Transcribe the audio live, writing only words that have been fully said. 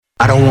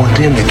I don't want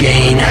them to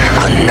gain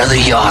another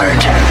yard.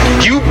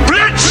 You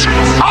blitz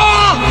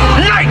all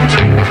night!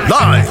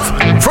 Live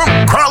from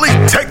Crowley,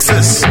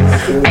 Texas,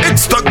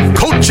 it's the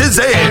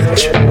Coach's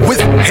Edge with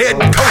head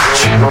coach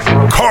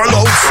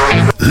Carlos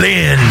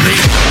Lynn.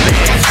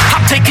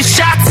 I'm taking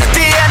shots at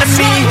the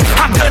enemy.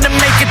 I'm gonna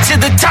make it to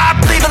the top,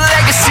 leave a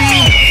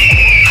legacy.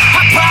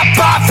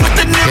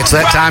 It's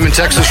that time in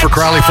Texas for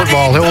Crowley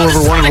football. Hello,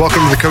 everyone, and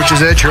welcome to the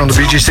Coach's Edge here on the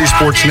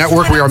BGCsports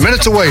Network. We are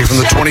minutes away from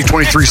the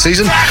 2023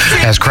 season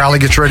as Crowley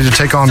gets ready to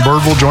take on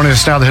Birdville. Joining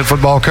us now, the head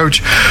football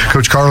coach,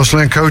 Coach Carlos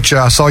Lynn. Coach,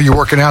 I saw you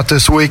working out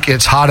this week.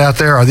 It's hot out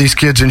there. Are these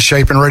kids in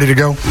shape and ready to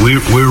go?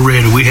 We're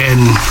ready. We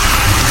hadn't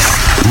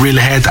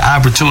really had the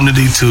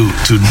opportunity to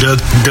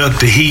duck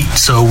the heat,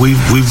 so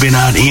we've been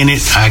out in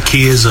it. Our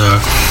kids are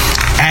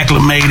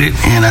acclimated,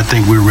 and I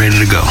think we're ready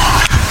to go.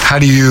 How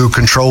do you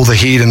control the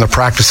heat in the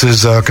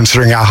practices,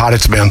 considering how hot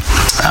it's been?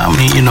 I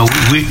mean, you know,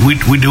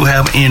 we do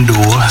have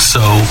indoor, so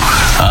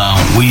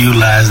we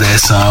utilize that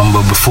some.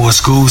 But before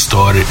school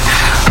started,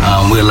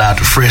 we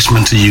allowed the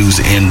freshmen to use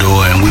the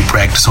indoor, and we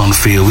practice on the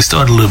field. We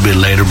started a little bit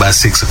later, by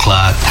 6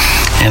 o'clock,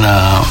 and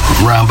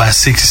around by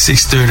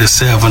 6:30 or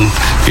 7,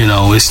 you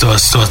know, it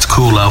starts to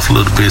cool off a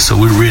little bit. So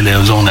we really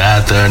was only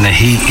out there in the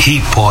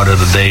heat part of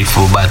the day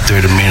for about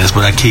 30 minutes.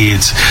 But our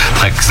kids,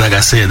 like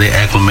I said, they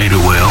acclimated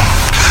well.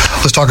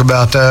 Let's talk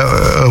about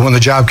when the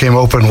job came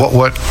open.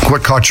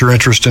 What caught your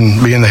interest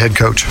in being the head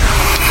coach?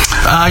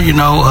 You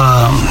know,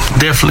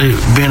 definitely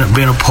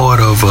been a part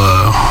of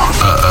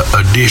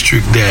a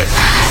district that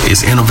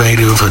is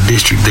innovative, a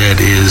district that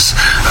is,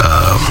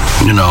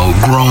 you know,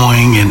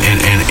 growing and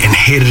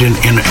headed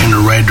in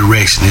the right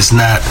direction. It's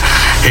not,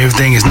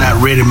 everything is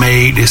not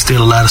ready-made. There's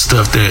still a lot of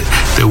stuff that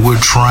we're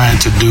trying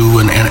to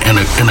do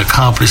and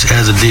accomplish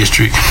as a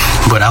district,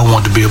 but I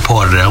want to be a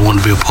part of that. I want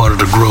to be a part of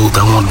the growth.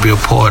 I want to be a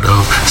part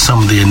of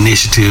some of the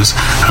initiatives,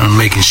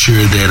 making sure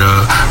that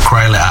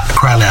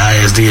Crowley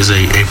ISD is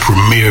a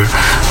premier,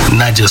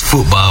 not just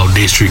football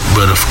district,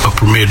 but a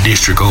premier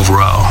district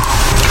overall.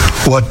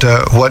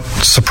 What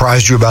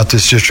surprised you about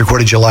this district? What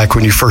did you like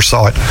when you first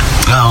saw it?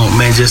 Oh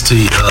man, just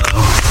the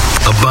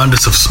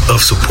abundance of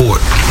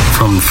support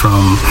from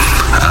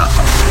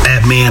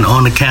admin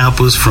on the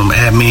campus, from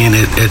admin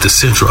at the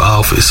central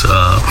office.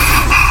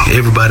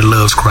 Everybody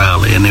loves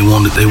Crowley, and they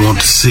want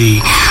to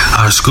see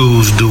our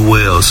schools do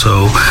well.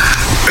 So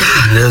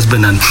there's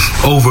been an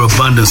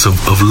overabundance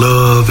of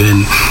love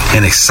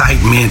and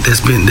excitement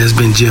that's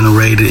been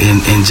generated,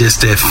 and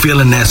just that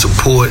feeling that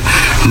support,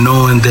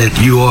 knowing that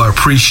you are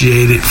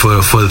appreciated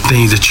for the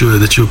things that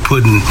you're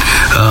putting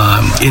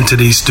into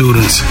these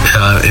students.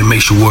 It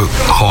makes you work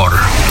harder.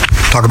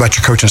 Talk about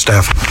your coaching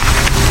staff.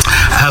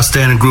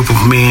 Outstanding group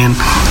of men.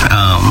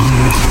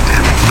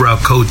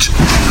 Brought Coach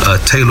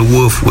Taylor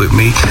Wolf with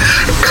me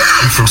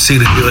from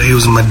Cedar Hill. He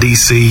was my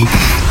DC.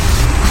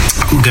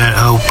 Got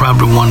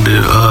probably one of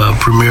the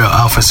premier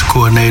offensive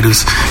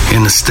coordinators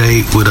in the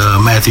state with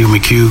Matthew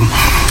McHugh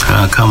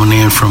coming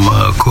in from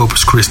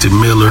Corpus Christi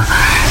Miller,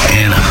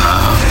 and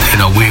you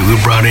know, we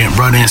brought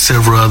in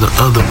several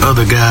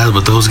other guys,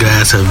 but those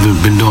guys have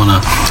been doing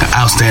an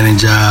outstanding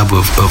job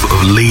of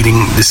leading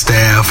the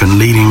staff and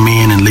leading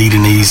men and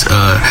leading these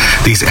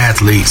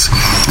athletes.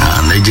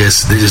 They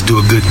just do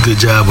a good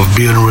job of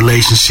building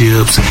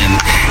relationships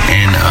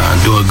and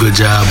do a good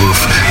job of,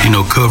 you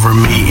know,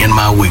 covering me in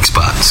my weak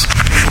spots.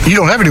 You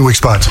don't have any weak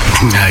spots.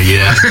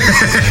 Yeah,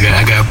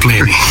 I got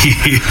plenty.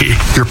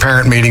 Your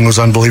parent meeting was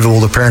unbelievable.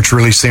 The parents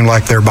really seem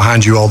like they're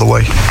behind you all the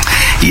way.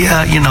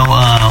 Yeah, you know,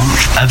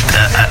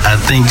 I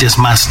think just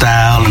my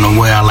style and the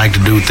way I like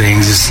to do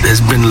things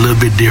has been a little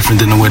bit different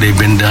than the way they've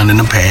been done in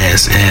the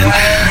past, and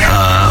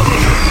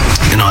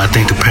you know, I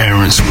think the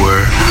parents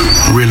were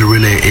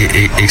really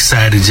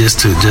excited just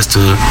to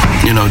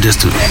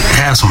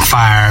have some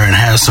fire and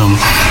have some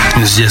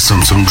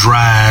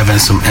drive and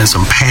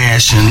some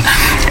passion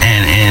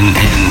and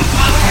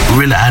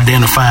really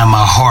identifying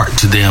my heart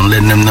to them,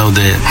 letting them know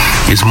that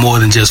it's more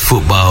than just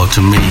football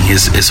to me.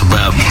 It's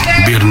about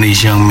building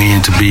these young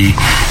men to be,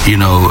 you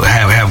know,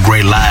 have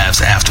great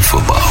lives after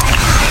football.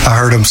 I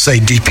heard him say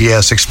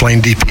DPS.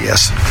 Explain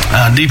DPS.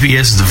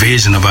 DPS is the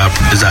vision of our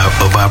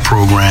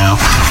program.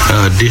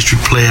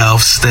 District playoff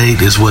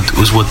state is what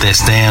that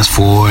stands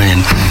for,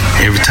 and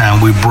every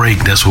time we break,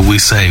 that's what we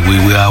say.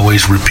 We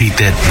always repeat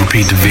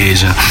the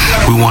vision.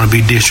 We want to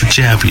be district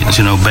champions.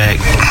 You know, back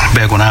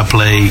when I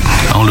played,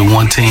 only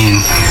one team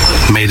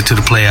made it to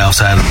the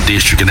playoffs out of the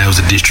district, and that was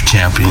a district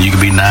champion. You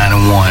could be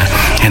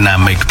 9-1 and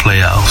not make the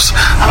playoffs.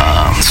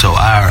 So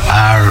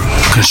our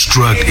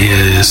construct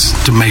is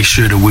to make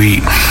sure that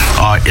we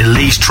are at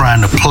least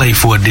trying to play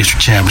for a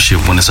district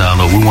championship when it's all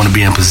over. We want to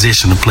be in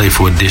position to play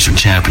for a district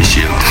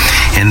championship,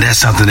 and that's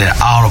something that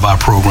all of our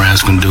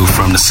programs can do,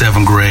 from the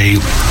 7th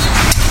grade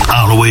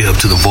all the way up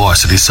to the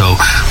varsity. So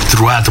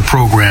throughout the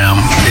program,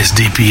 it's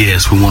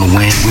DPS. We want to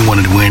win. We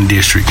wanted to win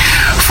district.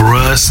 For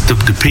us, the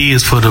P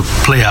is for the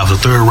playoffs, the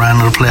third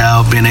round of the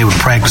playoff, being able to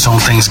practice on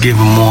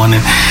Thanksgiving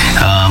morning.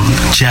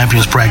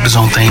 Champions practice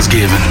on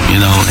Thanksgiving, you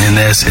know, and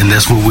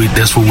that's what we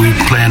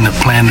plan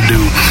to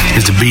do,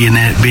 is to be in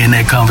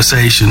that conversation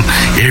conversation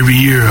every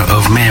year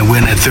of, man, we're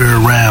in that third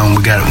round.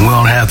 We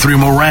only have 3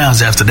 more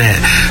rounds after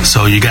that.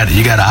 So you got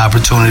an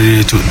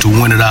opportunity to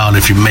win it all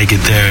if you make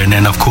it there. And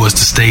then, of course,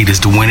 the state is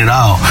to win it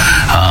all.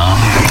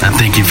 I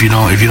think if you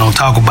don't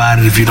talk about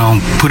it, if you don't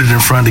put it in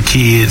front of the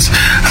kids,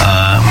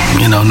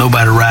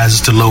 nobody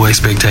rises to low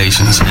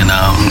expectations. And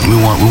we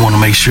want to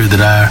make sure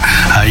that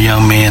our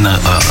young men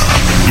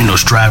are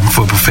striving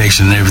for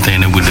perfection in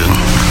everything that we do.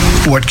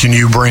 What can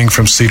you bring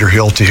from Cedar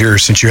Hill to here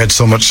since you had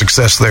so much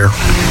success there?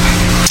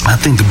 I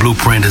think the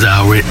blueprint has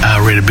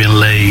already been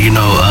laid.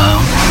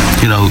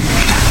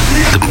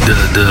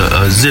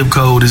 The zip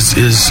code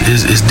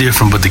is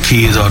different, but the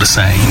kids are the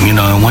same.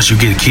 And once you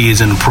get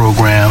kids in the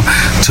program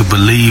to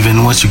believe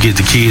in, once you get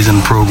the kids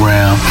in the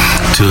program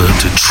to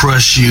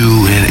trust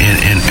you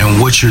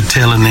and what you're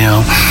telling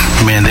them,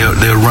 man,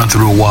 they'll run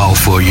through a wall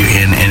for you.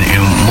 And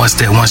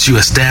once you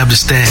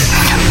establish that,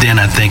 then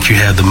I think you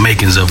have the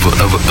makings of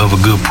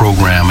a good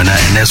program. And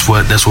that's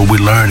what we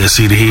learned at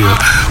Cedar Hill.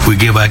 We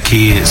give our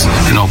kids,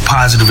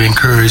 positive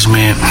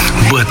encouragement,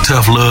 but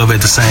tough love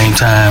at the same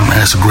time. And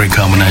that's a great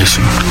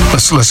combination.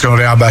 Let's go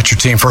down about your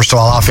team. First of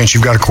all, offense,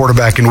 you've got a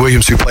quarterback in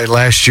Williams who played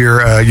last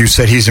year. You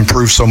said he's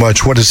improved so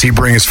much. What does he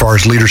bring as far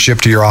as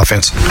leadership to your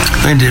offense?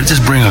 And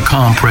just bring a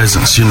calm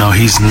presence. He's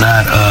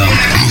not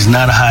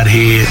a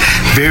hothead.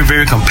 Very,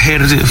 very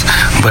competitive,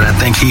 but I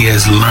think he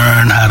has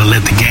learned how to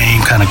let the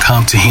game kind of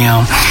come to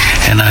him.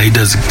 And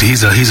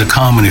he's a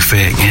calming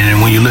effect. And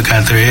when you look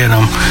out there at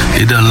him,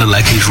 it doesn't look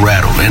like he's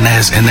rattled. And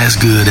that's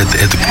good at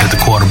the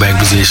quarterback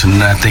position.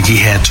 And I think he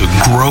had to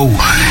grow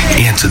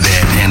into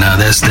that. And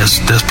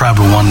that's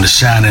probably one of the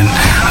shining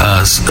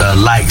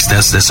lights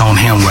that's on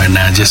him right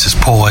now. Just his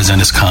poise and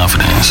his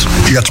confidence.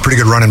 You got some pretty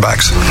good running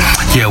backs.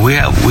 Yeah, we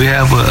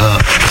have a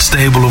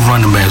stable of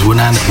running backs. We're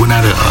not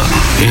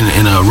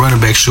in a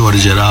running back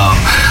shortage at all.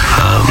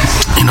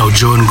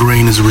 Jordan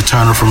Green is a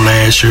returner from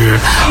last year.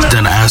 He's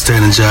done an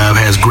outstanding job.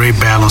 Has great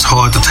balance,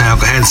 hard to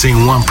tackle. I hadn't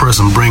seen one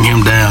person bring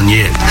him down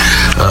yet.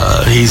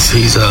 He's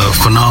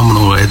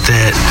phenomenal at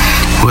that.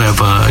 We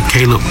have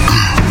Caleb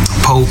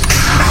Pope,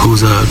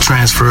 who's a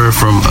transfer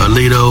from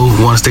Aledo,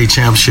 won a state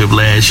championship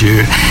last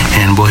year,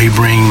 and boy, he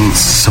brings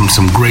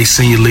some great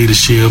senior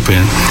leadership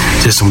and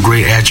just some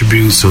great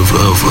attributes of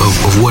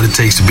what it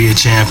takes to be a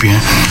champion.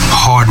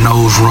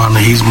 Hard-nosed runner.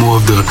 He's more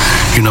of the,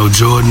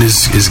 Jordan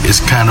is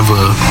kind of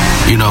a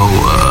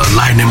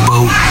lightning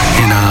bolt,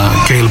 and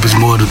Caleb is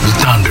more the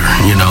thunder,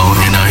 and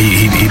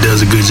he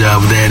does a good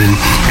job of that,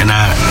 and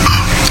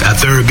our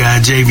third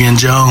guy, Javian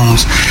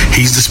Jones,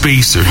 he's the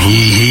speedster.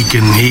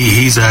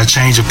 He's our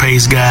change of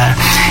pace guy,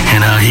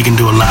 and he can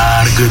do a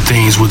lot of good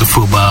things with the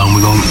football, and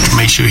we're going to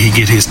make sure he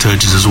get his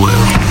touches as well.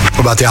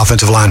 What about the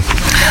offensive line?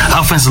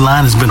 Offensive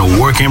line has been a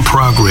work in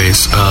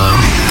progress.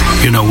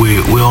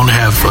 We only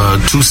have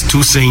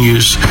two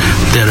seniors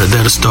that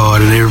are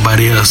started, and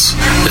everybody else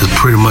is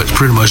pretty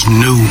much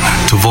new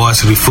to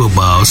varsity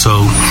football.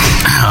 So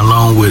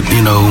along with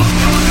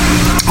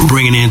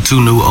bringing in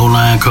 2 new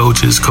O-line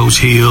coaches, Coach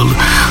Hill,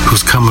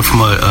 who's coming from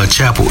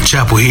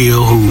Chapel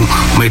Hill, who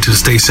made to the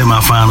state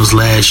semifinals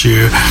last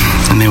year,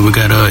 and then we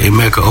got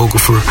Emeka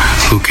Okafor,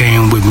 who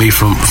came with me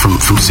from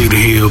Cedar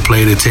Hill,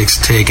 played at Texas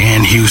Tech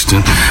and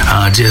Houston.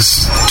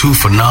 Just 2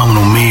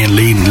 phenomenal men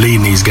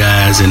leading these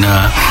guys, and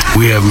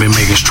we have been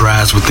making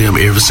strides with them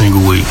every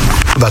single week.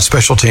 About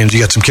special teams, you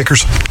got some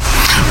kickers?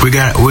 We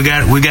got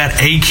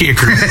a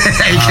kicker.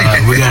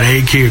 We got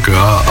a kicker.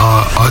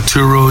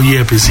 Arturo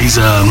Yepes. He's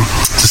a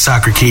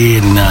soccer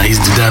kid, and he's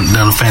done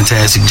a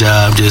fantastic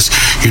job. Just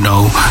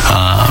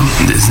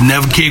he's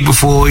never kicked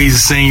before. He's a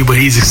senior, but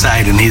he's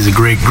excited. He's a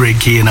great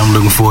kid, and I'm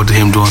looking forward to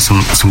him doing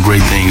some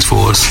great things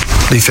for us.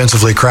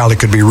 Defensively, Crowley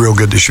could be real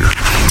good this year.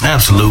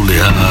 Absolutely.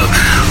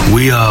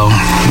 We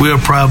are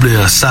probably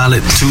a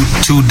solid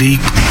two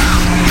deep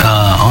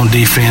on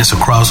defense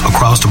across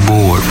the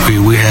board.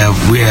 We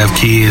have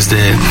kids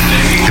that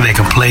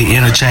can play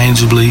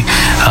interchangeably.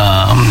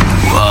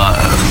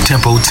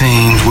 Tempo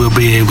teams will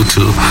be able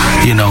to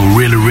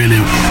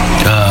really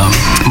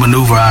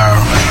maneuver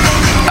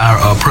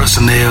our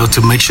personnel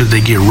to make sure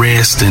they get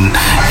rest and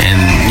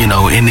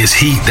in this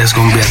heat, I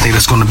think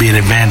that's going to be an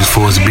advantage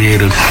for us to be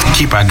able to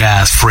keep our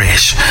guys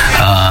fresh.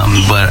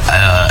 But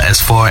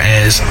as far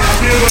as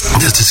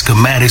just the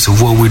schematics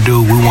of what we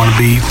do, we want to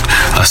be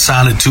a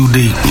solid 2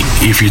 deep.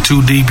 If you're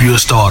 2 deep, you're a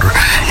starter,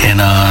 and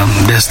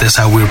that's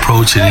how we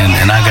approach it.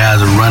 And our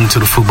guys are running to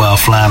the football,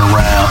 flying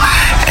around,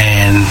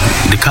 and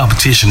the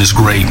competition is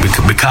great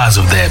because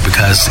of that.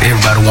 Because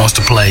everybody wants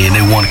to play and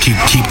they want to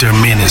keep their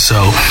minutes. So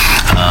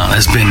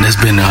that's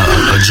been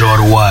a joy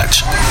to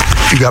watch.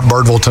 You got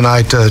Birdville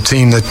tonight, a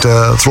team that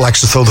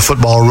likes to throw the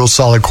football, a real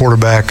solid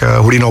quarterback.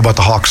 What do you know about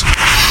the Hawks?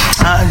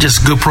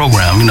 Just a good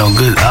program,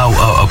 good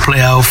a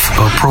playoff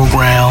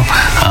program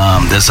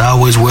that's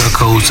always well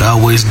coached,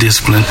 always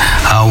disciplined,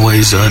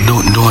 always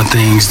doing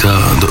things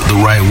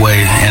the right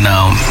way. And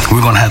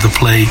we're gonna have to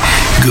play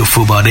good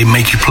football. They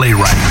make you play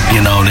right.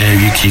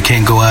 You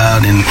can't go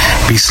out and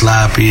be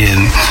sloppy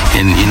and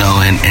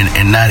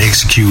not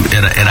execute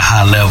at a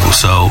high level.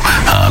 So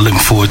looking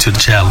forward to the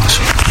challenge.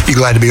 You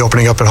glad to be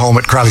opening up at home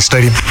at Crowley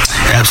Stadium?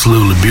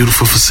 Absolutely,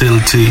 beautiful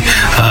facility.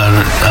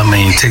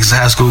 Texas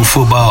high school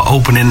football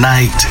opening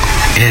night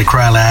at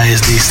Crowley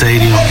ISD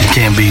Stadium. You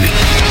can't beat it.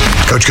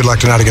 Coach, good luck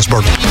tonight against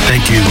Birdville.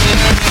 Thank you.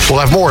 We'll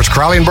have more. It's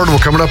Crowley and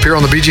Birdville coming up here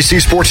on the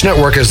BGC Sports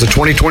Network as the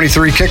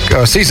 2023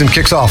 season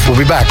kicks off. We'll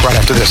be back right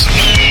after this.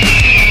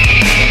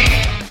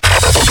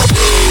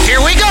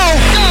 Here we go.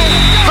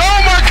 Oh,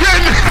 my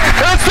goodness.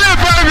 That's it,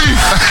 baby.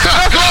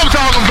 That's what I'm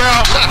talking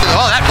about.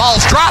 Oh, that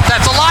ball's dropped.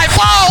 That's a live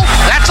ball.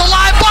 That's a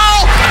live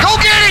ball. Go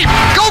get him.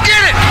 Go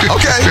get it.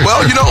 Okay,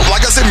 well,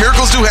 like I said,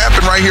 miracles do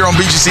happen right here on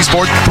BGC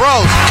Sports.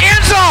 Bro,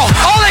 end zone.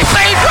 Oh, they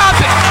say he dropped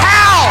it.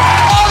 How?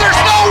 Oh,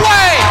 there's no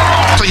way.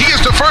 So he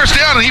gets the first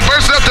down and he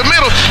bursts up the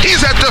middle.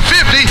 He's at the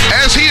 50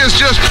 as he is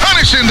just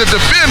punishing the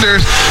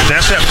defenders.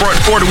 That's that front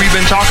four that we've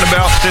been talking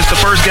about since the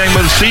first game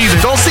of the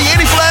season. Don't see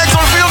any flags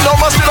on the field. No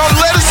mustard on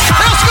the lettuce.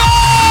 They'll score!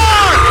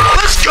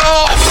 Let's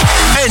go!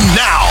 And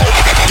now,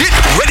 get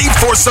ready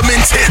for some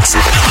intense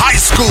high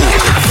school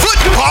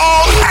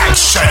football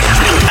action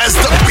as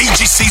the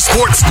BGC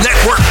Sports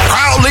Network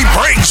proudly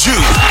brings you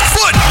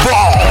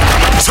football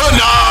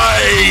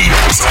tonight.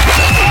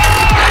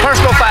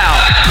 Personal foul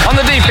on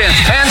the defense,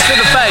 hands to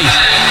the face,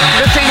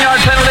 15-yard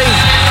penalty,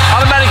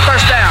 automatic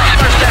first down.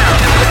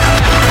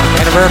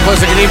 And a very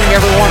pleasant good evening,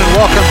 everyone, and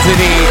welcome to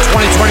the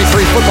 2023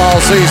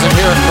 football season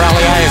here at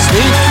Crowley ISD.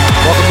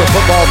 Welcome to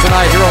football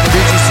tonight here on the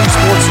BGC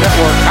Sports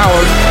Network,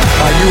 powered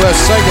by U.S.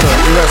 Cellular.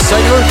 U.S.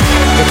 Cellular,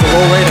 with the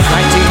low rate of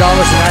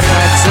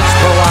 $19.99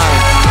 per line.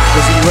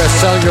 Visit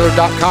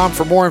UScellular.com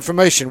for more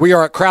information. We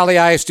are at Crowley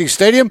ISD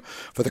Stadium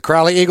for the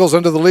Crowley Eagles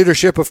under the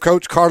leadership of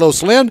Coach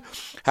Carlos Lynn.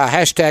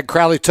 Hashtag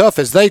Crowley Tough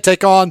as they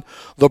take on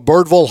the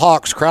Birdville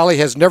Hawks. Crowley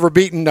has never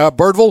beaten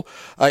Birdville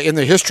in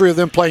the history of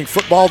them playing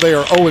football. They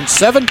are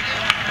 0-7,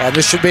 and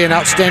this should be an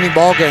outstanding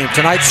ball game.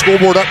 Tonight's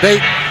scoreboard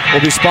update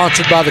will be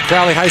sponsored by the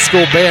Crowley High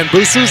School Band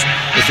Boosters.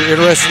 If you're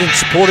interested in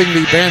supporting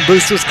the Band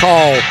Boosters,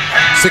 call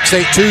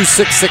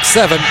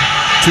 682-667-2561.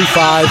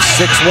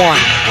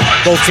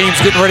 Both teams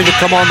getting ready to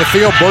come on the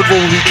field.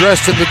 Birdville will be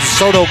dressed in the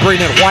DeSoto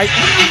green and white.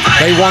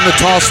 They won the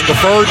toss and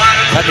deferred.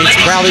 That means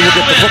Crowley will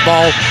get the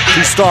football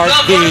to start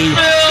the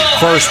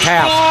first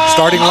half.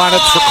 Starting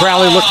lineups for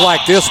Crowley look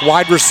like this.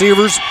 Wide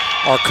receivers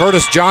are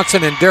Curtis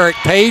Johnson and Derek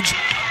Page.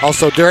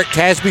 Also Derek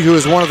Tasby, who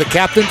is one of the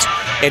captains,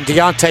 and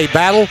Deontay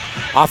Battle.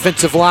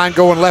 Offensive line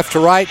going left to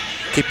right.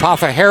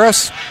 Kipafa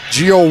Harris,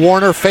 Gio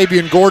Warner,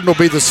 Fabian Gordon will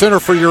be the center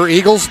for your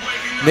Eagles.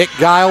 Nick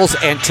Giles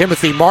and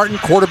Timothy Martin.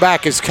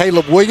 Quarterback is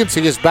Caleb Williams.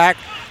 He is back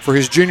for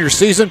his junior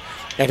season.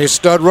 And his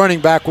stud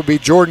running back will be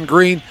Jordan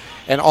Green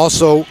and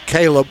also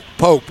Caleb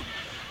Pope.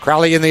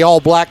 Crowley in the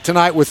all-black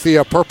tonight with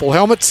the purple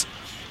helmets.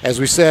 As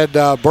we said,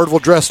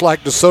 Birdville dressed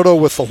like DeSoto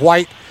with the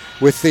white,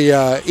 with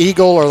the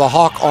eagle or the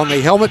hawk on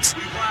the helmets.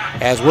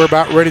 As we're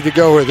about ready to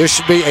go here. This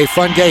should be a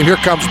fun game. Here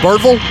comes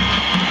Birdville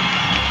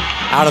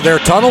out of their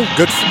tunnel.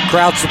 Good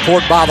crowd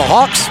support by the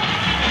Hawks.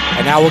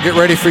 And now we'll get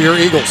ready for your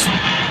Eagles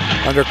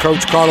under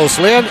Coach Carlos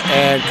Lynn.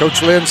 And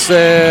Coach Lynn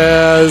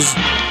says,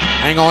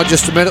 hang on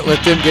just a minute,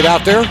 let them get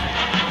out there.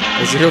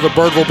 As you hear the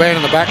Birdville band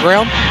in the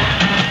background.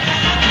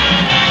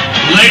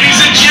 Ladies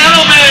and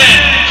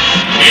gentlemen,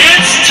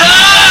 it's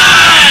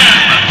time!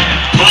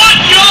 Put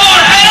your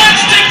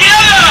hands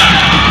together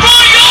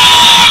for your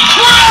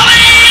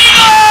Crowley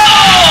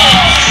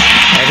Eagles!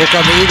 And here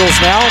come the Eagles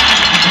now.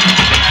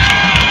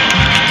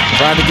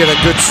 Trying to get a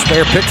good,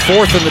 they're picked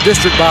fourth in the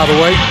district, by the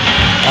way,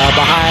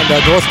 behind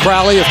North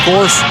Crowley, of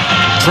course,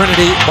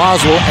 Trinity,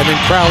 Boswell, and then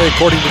Crowley,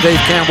 according to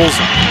Dave Campbell's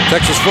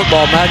Texas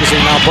Football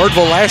Magazine. Now,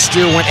 Birdville last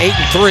year went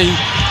 8-3,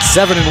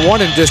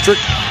 7-1 in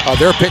district.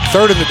 They're picked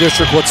third in the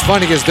district. What's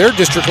funny is their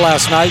district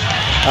last night,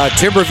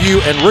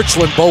 Timberview and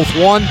Richland both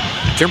won.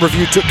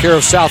 Timberview took care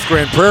of South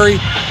Grand Prairie,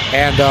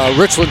 and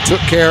Richland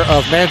took care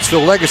of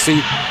Mansfield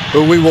Legacy,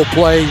 who we will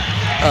play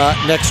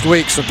next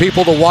week. Some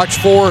people to watch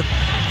for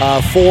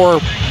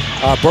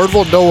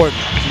Birdville. Noah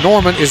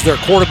Norman is their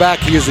quarterback.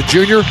 He is a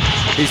junior.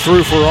 He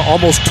threw for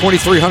almost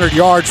 2,300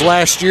 yards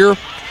last year,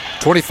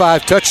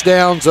 25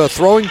 touchdowns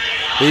throwing.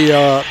 He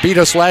beat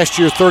us last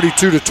year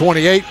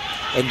 32-28.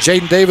 And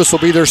Jaden Davis will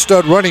be their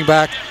stud running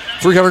back,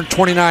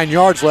 329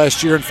 yards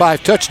last year and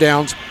 5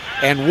 touchdowns,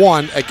 and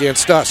 1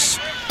 against us.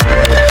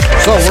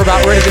 So we're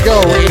about ready to go.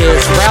 It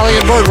is Crowley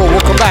and Birdville.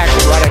 We'll come back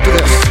right after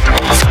this.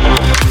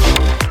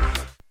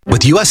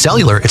 With US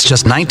Cellular, it's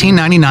just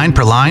 $19.99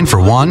 per line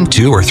for 1,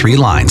 2, or 3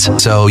 lines.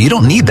 So you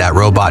don't need that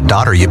robot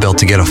daughter you built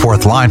to get a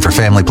 4th line for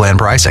family plan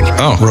pricing.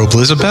 Oh, Rope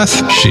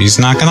Elizabeth? She's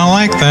not going to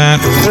like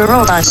that. The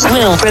robots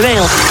will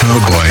prevail.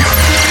 Oh, boy.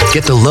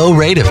 Get the low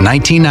rate of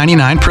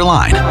 $19.99 per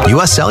line.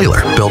 US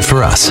Cellular, built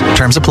for us.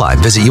 Terms apply.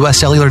 Visit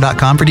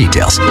uscellular.com for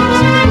details.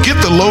 Get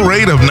the low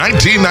rate of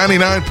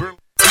 $19.99 per line.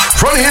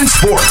 Front End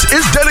Sports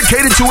is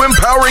dedicated to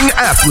empowering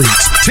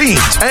athletes,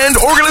 teams, and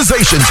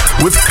organizations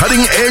with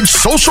cutting-edge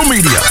social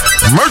media,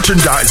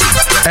 merchandising,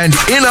 and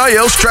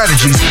NIL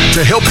strategies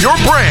to help your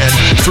brand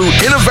through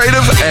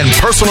innovative and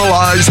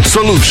personalized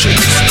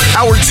solutions.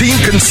 Our team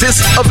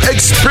consists of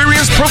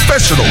experienced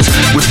professionals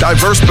with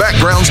diverse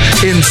backgrounds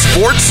in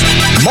sports,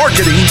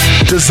 marketing,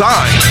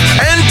 design,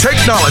 and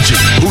technology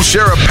who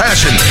share a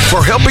passion for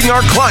helping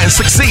our clients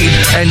succeed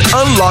and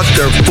unlock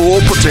their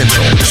full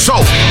potential. So,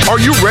 are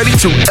you ready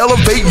to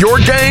elevate your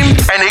game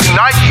and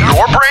ignite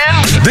your brand?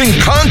 Then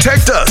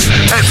contact us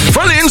at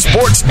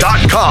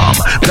frontendsports.com.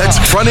 That's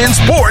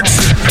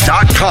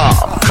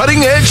frontendsports.com.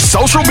 Cutting edge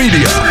social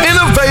media,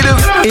 innovative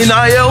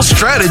NIL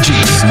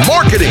strategies,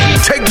 marketing,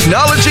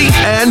 technology,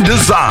 and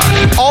design.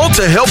 All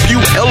to help you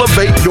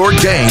elevate your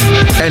game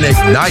and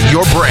ignite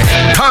your brand.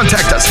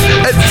 Contact us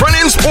at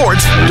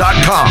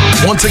frontendsports.com.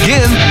 Once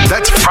again,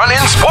 that's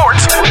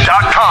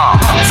frontendsports.com.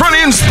 Front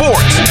End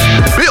Sports,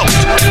 built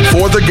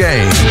for the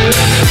game.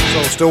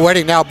 So still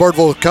waiting now.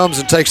 Birdville comes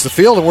and takes the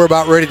field, and we're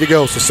about ready to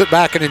go. So sit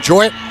back and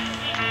enjoy it.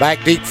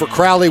 Back deep for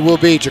Crowley will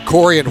be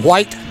Jacorian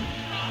White.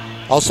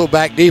 Also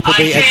back deep will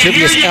be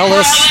Antivius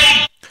Ellis.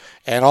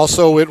 And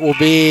also it will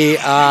be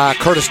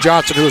Curtis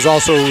Johnson, who is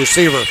also a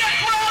receiver.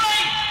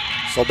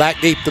 So back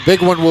deep, the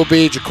big one will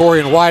be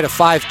Jacorian White, a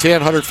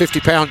 5'10",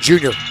 150-pound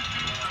junior.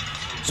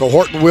 So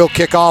Horton will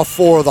kick off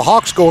for the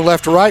Hawks, going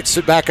left to right.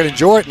 Sit back and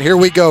enjoy it. And here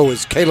we go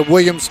as Caleb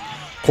Williams,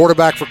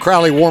 quarterback for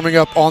Crowley, warming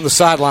up on the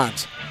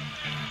sidelines.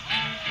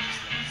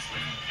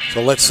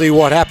 So let's see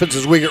what happens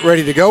as we get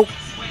ready to go.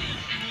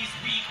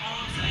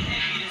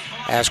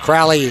 As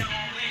Crowley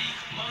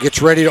gets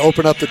ready to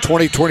open up the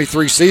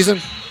 2023 season.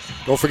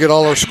 Don't forget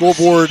all our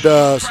scoreboard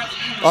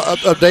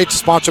updates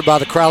sponsored by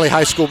the Crowley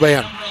High School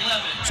Band.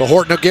 So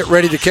Horton will get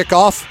ready to kick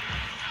off.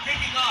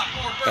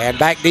 And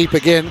back deep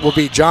again will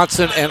be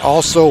Johnson and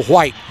also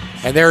White.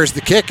 And there's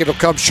the kick. It'll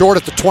come short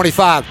at the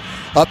 25,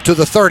 up to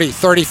the 30,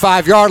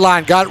 35-yard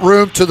line. Got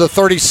room to the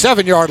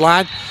 37-yard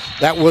line.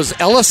 That was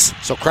Ellis.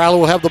 So Crowley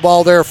will have the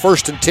ball there,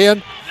 1st and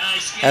 10,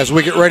 as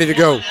we get ready to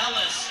go.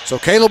 So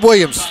Caleb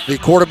Williams, the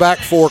quarterback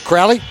for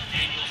Crowley,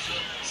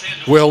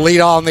 will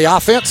lead on the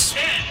offense.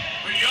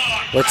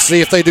 Let's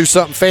see if they do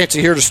something fancy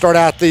here to start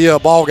out the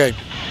ball game.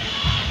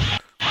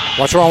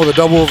 What's wrong with a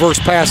double reverse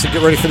pass and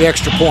get ready for the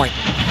extra point?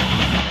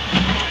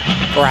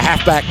 Or a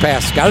halfback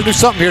pass. Got to do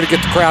something here to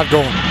get the crowd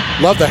going.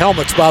 Love the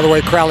helmets, by the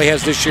way, Crowley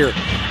has this year.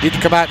 Need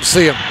to come out and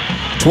see them.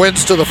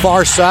 Twins to the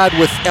far side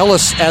with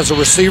Ellis as a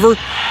receiver.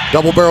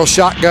 Double barrel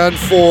shotgun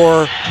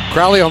for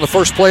Crowley on the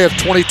first play of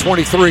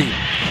 2023.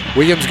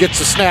 Williams gets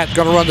the snap,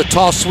 going to run the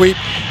toss sweep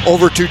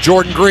over to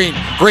Jordan Green.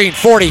 Green,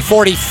 40,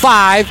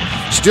 45,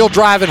 still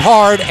driving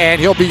hard,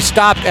 and he'll be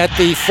stopped at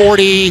the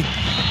 40.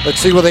 Let's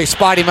see where they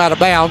spot him out of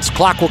bounds.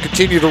 Clock will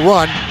continue to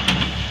run,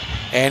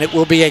 and it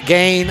will be a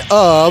gain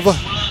of,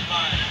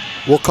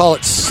 we'll call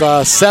it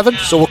 7,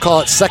 so we'll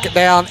call it 2nd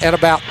down and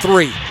about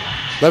 3.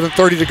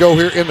 11:30 to go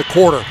here in the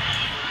quarter.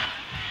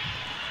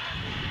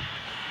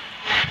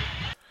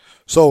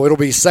 So it'll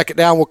be 2nd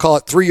down. We'll call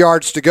it 3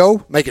 yards to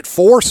go. Make it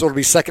 4, so it'll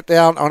be 2nd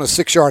down on a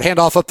 6-yard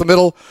handoff up the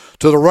middle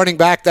to the running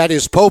back. That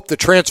is Pope, the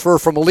transfer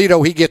from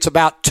Aledo. He gets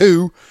about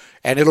 2,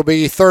 and it'll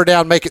be 3rd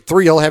down. Make it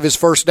 3. He'll have his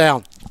 1st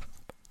down.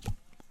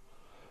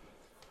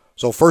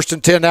 So 1st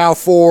and 10 now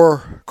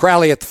for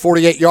Crowley at the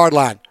 48-yard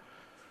line.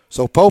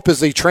 So Pope is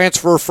the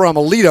transfer from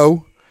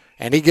Aledo,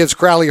 and he gives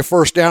Crowley a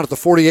 1st down at the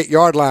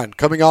 48-yard line.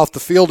 Coming off the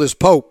field is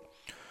Pope.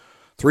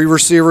 3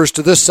 receivers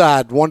to this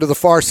side. 1 to the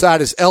far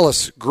side is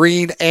Ellis,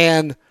 Green,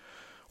 and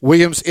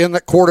Williams in the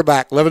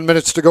quarterback. 11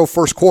 minutes to go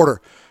first quarter.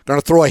 Going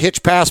to throw a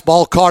hitch pass,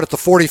 ball caught at the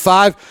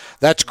 45.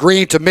 That's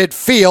Green to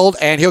midfield,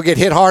 and he'll get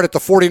hit hard at the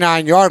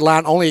 49-yard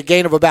line. Only a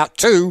gain of about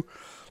 2,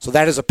 so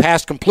that is a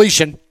pass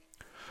completion.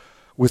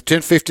 With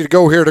 10:50 to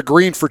go here to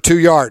Green for 2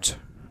 yards.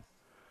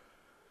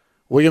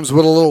 Williams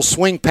with a little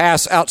swing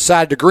pass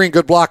outside to Green.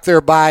 Good block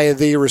there by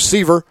the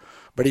receiver,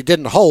 but he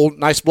didn't hold.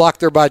 Nice block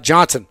there by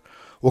Johnson.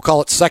 We'll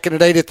call it 2nd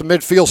and 8 at the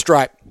midfield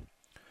stripe.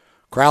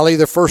 Crowley,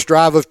 the first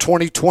drive of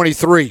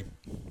 2023.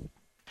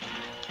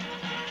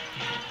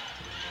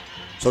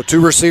 So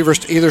 2 receivers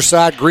to either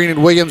side, Green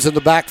and Williams in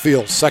the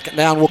backfield. 2nd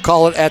down, we'll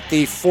call it at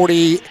the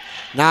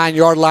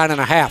 49-yard line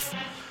and a half.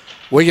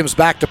 Williams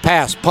back to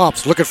pass,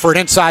 pumps, looking for an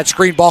inside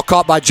screen, ball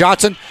caught by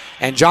Johnson,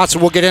 and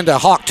Johnson will get into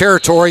Hawk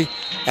territory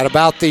at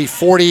about the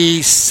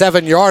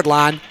 47-yard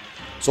line.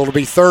 So it'll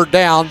be 3rd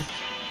down.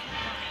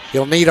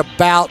 He'll need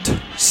about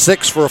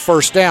 6 for a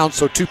 1st down,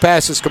 so 2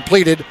 passes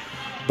completed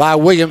by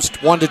Williams,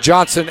 1 to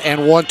Johnson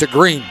and 1 to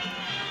Green.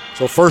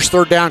 So first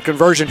 3rd down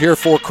conversion here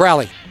for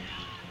Crowley.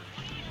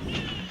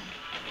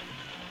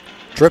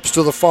 Trips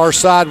to the far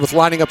side with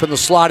lining up in the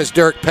slot is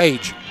Derek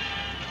Page.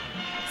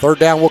 Third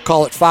down, we'll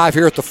call it 5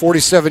 here at the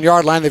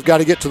 47-yard line. They've got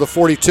to get to the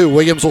 42.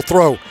 Williams will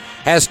throw.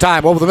 Has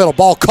time over the middle.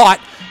 Ball caught,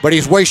 but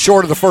he's way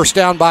short of the first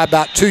down by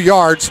about 2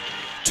 yards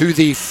to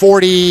the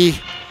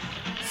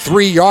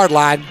 43-yard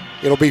line.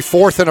 It'll be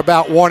 4th and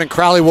about 1, and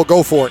Crowley will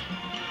go for it.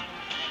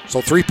 So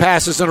 3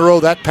 passes in a row.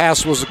 That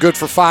pass was good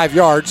for 5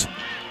 yards.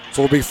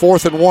 So it'll be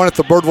 4th and 1 at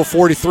the Birdville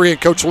 43, and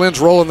Coach Lynn's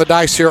rolling the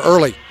dice here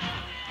early.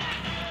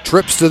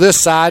 Trips to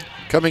this side.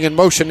 Coming in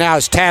motion now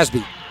is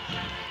Tasby.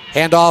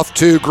 Handoff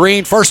to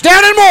Green. First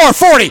down and more.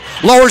 40.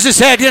 Lowers his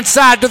head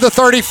inside to the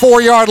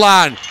 34-yard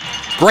line.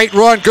 Great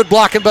run. Good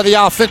blocking by the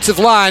offensive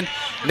line.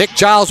 Nick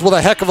Giles with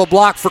a heck of a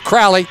block for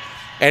Crowley.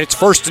 And it's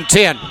 1st and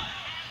 10.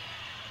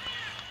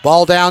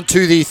 Ball down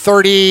to the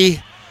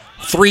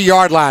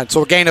 33-yard line.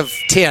 So a gain of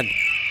 10.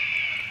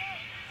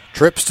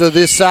 Trips to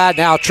this side.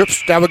 Now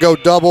we go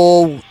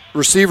double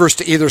receivers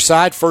to either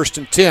side. 1st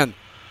and 10.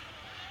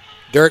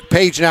 Derek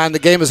Page now in the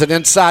game as an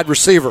inside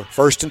receiver.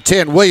 1st and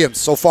 10. Williams,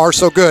 so far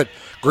so good.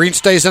 Green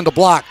stays in the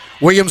block.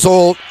 Williams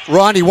will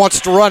run. He wants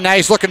to run. Now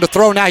he's looking to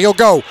throw. Now he'll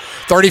go.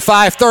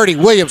 35-30.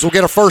 Williams will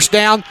get a first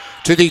down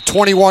to the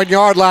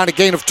 21-yard line, a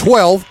gain of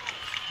 12.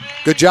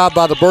 Good job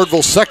by the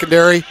Birdville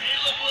secondary.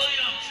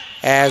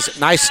 As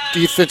nice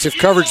defensive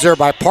coverage there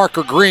by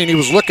Parker Green. He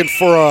was looking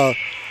for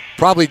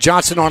probably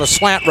Johnson on a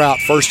slant route.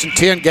 1st and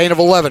 10, gain of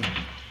 11.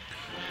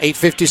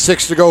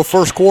 8:56 to go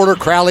first quarter.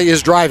 Crowley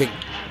is driving.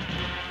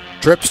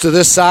 Trips to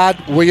this side.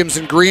 Williams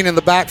and Green in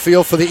the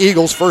backfield for the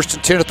Eagles. 1st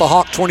and 10 at the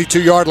Hawk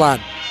 22-yard line.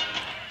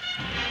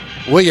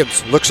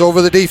 Williams looks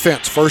over the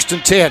defense. 1st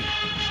and 10.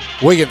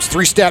 Williams,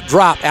 3-step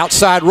drop,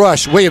 outside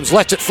rush. Williams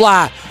lets it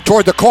fly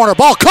toward the corner.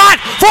 Ball caught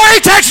for a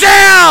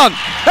touchdown!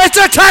 It's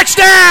a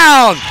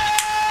touchdown!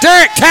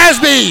 Derek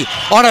Tasby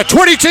on a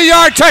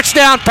 22-yard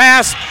touchdown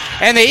pass,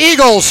 and the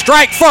Eagles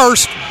strike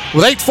first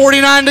with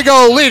 8:49 to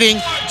go, leading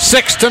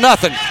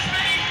 6-0.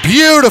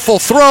 Beautiful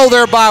throw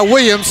there by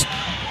Williams.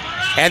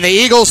 And the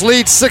Eagles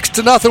lead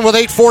 6-0 with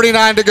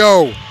 8:49 to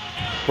go.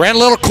 Ran a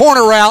little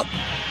corner route.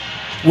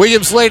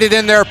 Williams laid it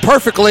in there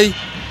perfectly.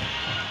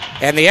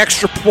 And the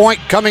extra point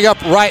coming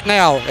up right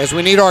now as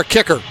we need our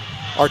kicker.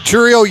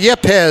 Arturo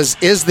Yepes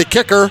is the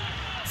kicker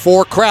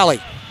for Crowley.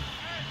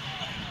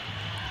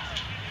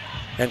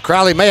 And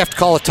Crowley may have to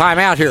call a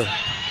timeout here.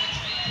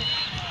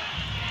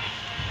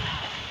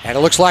 And it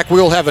looks like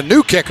we'll have a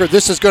new kicker.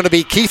 This is going to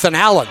be Keithan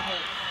Allen.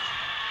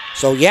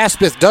 So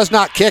Yaspeth does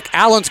not kick.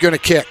 Allen's going to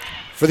kick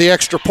for the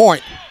extra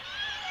point.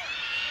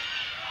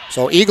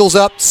 So Eagles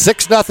up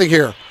 6-0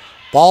 here.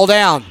 Ball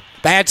down.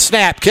 Bad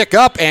snap. Kick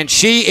up, and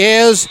she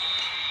is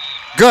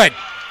good.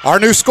 Our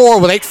new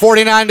score with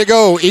 8:49 to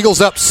go.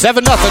 Eagles up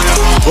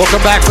 7-0. We'll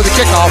come back for the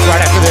kickoff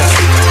right after this.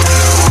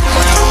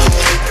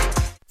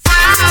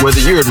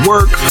 Whether you're at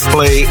work,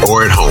 play,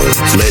 or at home,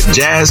 let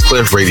Jazz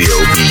Clef Radio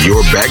be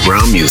your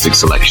background music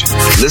selection.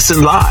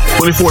 Listen live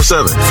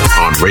 24/7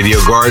 on Radio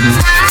Garden,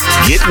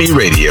 Get Me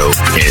Radio,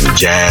 and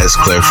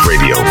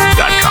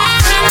JazzClefRadio.com.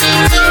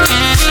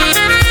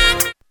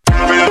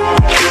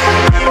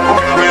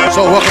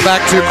 So welcome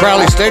back to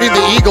Crowley Stadium.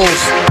 The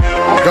Eagles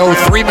go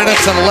 3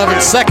 minutes and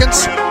 11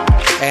 seconds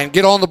and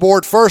get on the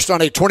board first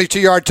on a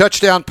 22-yard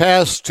touchdown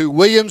pass to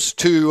Williams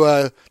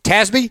to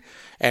Tasby.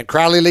 And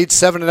Crowley leads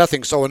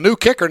 7-0. So a new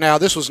kicker now.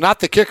 This was not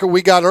the kicker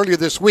we got earlier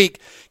this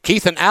week.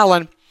 Keithan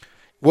Allen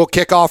will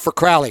kick off for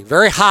Crowley.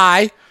 Very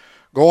high,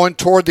 going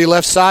toward the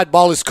left side.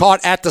 Ball is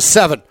caught at the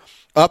 7.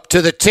 Up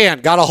to the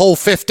 10. Got a hole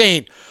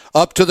 15.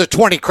 Up to the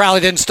 20. Crowley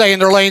didn't stay in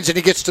their lanes, and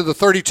he gets to the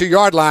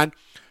 32-yard line.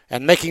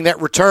 And making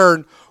that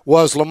return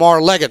was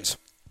Lamar Leggins.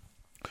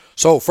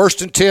 So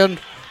 1st and 10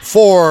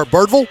 for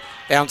Birdville.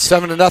 Down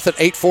 7-0.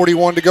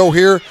 8:41 to go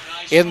here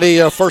in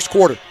the first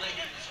quarter.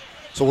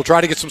 So we'll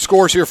try to get some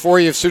scores here for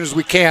you as soon as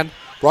we can.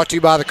 Brought to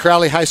you by the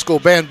Crowley High School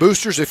Band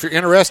Boosters. If you're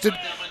interested,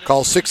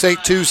 call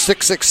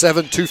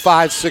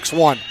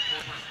 682-667-2561.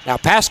 Now,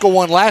 Pascal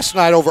won last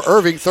night over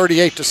Irving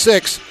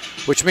 38-6,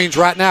 which means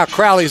right now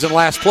Crowley's in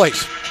last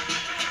place.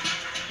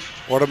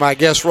 One of my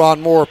guests,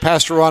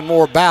 Pastor Ron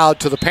Moore, bowed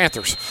to the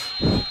Panthers.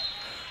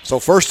 So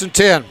 1st and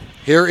 10.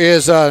 Here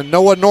is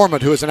Noah Norman,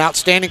 who is an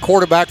outstanding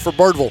quarterback for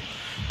Birdville.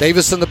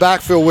 Davis in the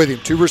backfield with him.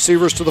 2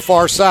 receivers to the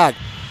far side.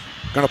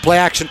 Going to play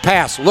action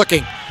pass.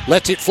 Looking.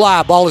 Lets it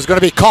fly. Ball is going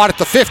to be caught at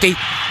the 50.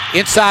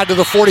 Inside to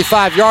the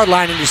 45-yard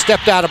line, and he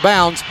stepped out of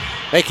bounds.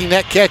 Making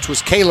that catch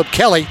was Caleb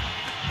Kelly.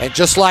 And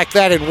just like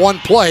that, in one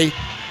play,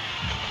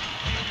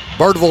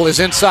 Birdville is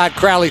inside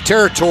Crowley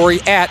territory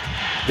at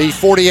the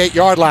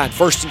 48-yard line.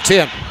 1st and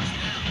 10.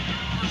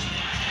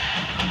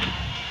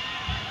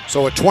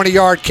 So a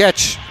 20-yard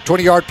catch,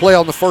 20-yard play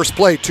on the first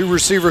play. 2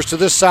 receivers to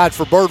this side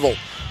for Birdville.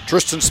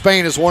 Tristan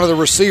Spain is one of the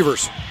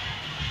receivers.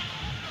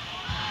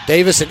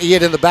 Davis and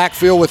Ian in the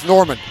backfield with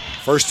Norman.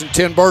 1st and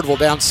 10 Birdville,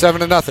 down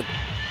 7-0.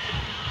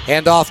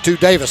 Hand off to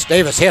Davis.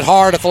 Davis hit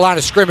hard at the line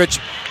of scrimmage,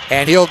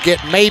 and he'll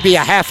get maybe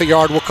a half a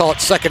yard. We'll call it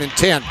 2nd and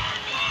 10.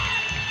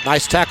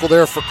 Nice tackle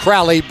there for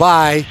Crowley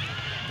by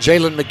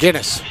Jalen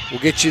McGinnis. We'll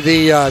get you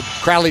the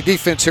Crowley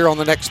defense here on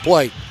the next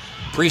play.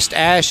 Priest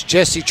Ash,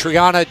 Jesse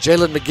Triana,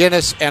 Jalen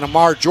McGinnis, and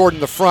Amar Jordan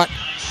the front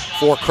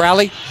for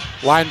Crowley.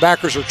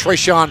 Linebackers are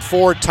Trayshawn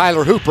Ford,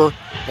 Tyler Hooper,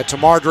 and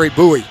Tamardre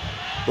Bowie.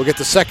 We'll get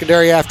the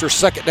secondary after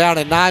second down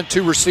and 9.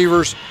 2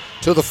 receivers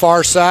to the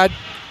far side.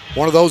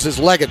 One of those is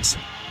Leggins.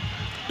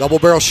 Double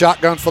barrel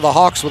shotgun for the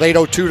Hawks with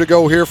 8:02 to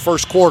go here,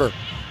 first quarter.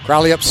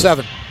 Crowley up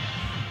 7.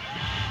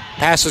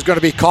 Pass is going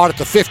to be caught at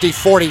the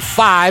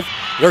 50-45.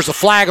 There's a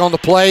flag on the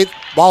play.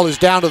 Ball is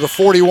down to the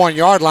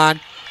 41-yard line.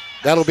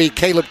 That'll be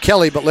Caleb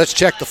Kelly, but let's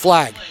check the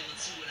flag.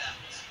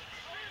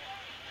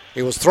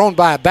 It was thrown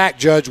by a back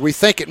judge. We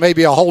think it may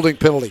be a holding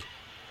penalty.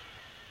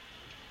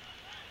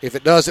 If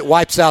it does, it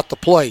wipes out the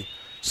play.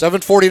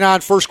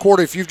 7:49 first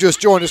quarter. If you've just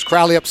joined us,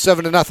 Crowley up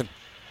 7-0.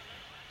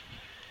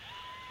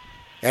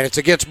 And it's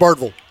against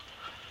Birdville.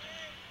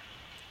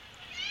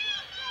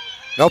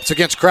 Nope, it's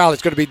against Crowley.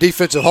 It's going to be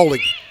defensive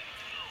holding.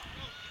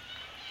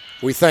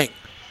 We think.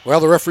 Well,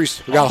 the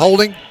referees, we got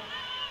holding.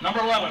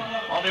 Number 11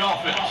 on the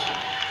offense.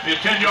 Be a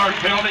 10-yard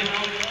penalty.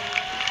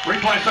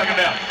 Replay second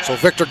down. So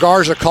Victor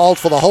Garza called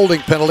for the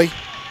holding penalty.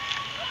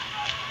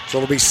 So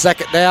it'll be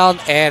second down,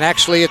 and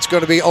actually it's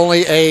going to be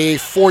only a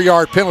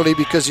 4-yard penalty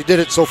because he did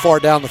it so far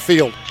down the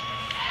field.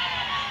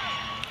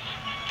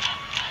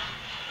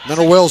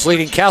 Mineral Wells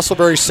leading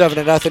Castleberry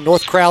 7-0.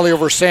 North Crowley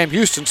over Sam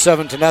Houston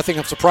 7-0.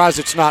 I'm surprised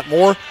it's not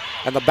more.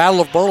 And the Battle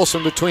of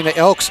Burleson between the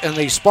Elks and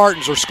the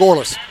Spartans are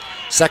scoreless.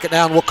 Second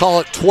down, we'll call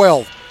it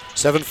 12.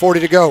 7:40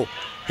 to go.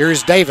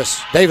 Here's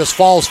Davis. Davis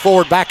falls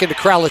forward back into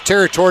Crowley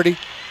territory.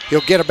 He'll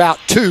get about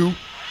 2.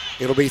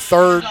 It'll be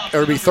third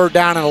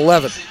down and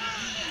 11.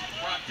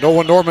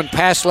 Noah Norman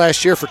passed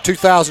last year for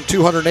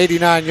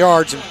 2,289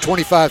 yards and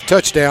 25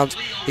 touchdowns.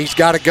 He's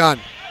got a gun.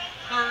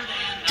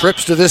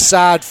 Trips to this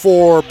side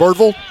for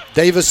Birdville.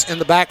 Davis in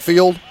the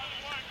backfield,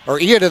 or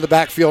Ian in the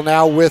backfield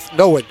now with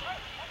Noah.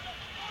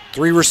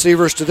 3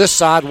 receivers to this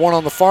side, 1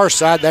 on the far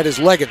side. That is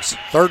Leggins.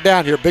 Third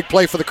down here. Big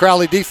play for the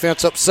Crowley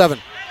defense, up 7.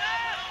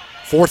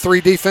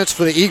 4-3 defense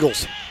for the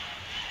Eagles.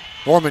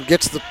 Norman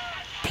gets the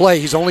play.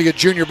 He's only a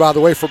junior, by the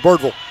way, for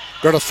Birdville.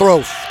 Going to throw.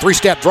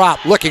 3-step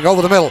drop. Looking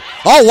over the middle.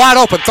 Oh, wide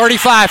open.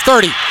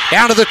 35-30.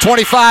 Down to the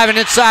 25 and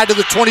inside to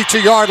the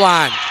 22-yard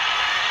line.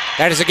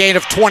 That is a gain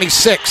of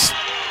 26.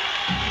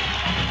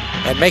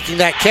 And making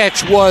that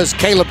catch was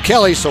Caleb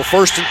Kelly. So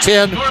 1st and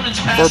 10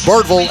 for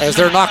Birdville as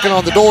they're knocking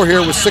on the door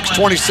here with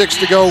 6:26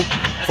 to go,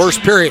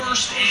 first period.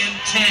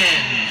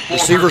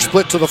 Receiver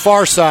split to the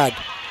far side.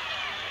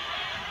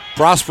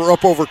 Prosper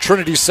up over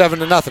Trinity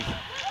 7-0.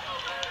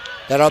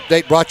 That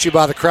update brought to you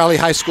by the Crowley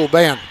High School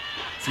Band.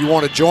 If you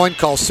want to join,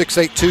 call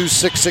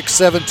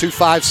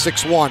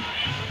 682-667-2561.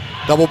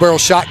 Double barrel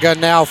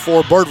shotgun now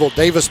for Birdville.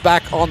 Davis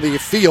back on the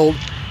field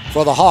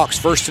for the Hawks.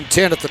 1st and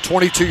 10 at the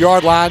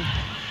 22-yard line.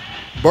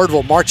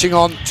 Birdville marching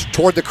on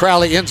toward the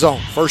Crowley end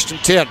zone. 1st and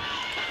 10.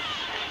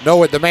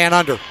 Noah, the man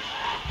under,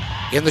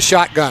 in the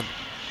shotgun.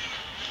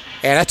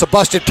 And that's a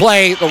busted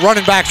play. The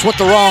running backs went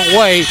the wrong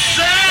way.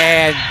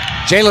 And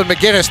Jalen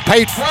McGinnis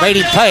made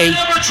him pay.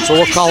 So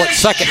we'll call it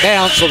second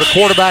down. So the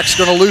quarterback's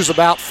going to lose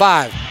about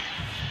 5.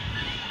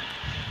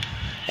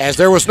 As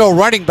there was no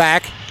running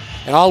back,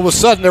 and all of a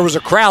sudden there was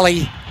a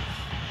Crowley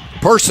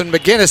person,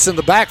 McGinnis, in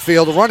the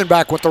backfield. The running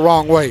back went the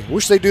wrong way.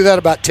 Wish they'd do that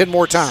about 10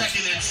 more times.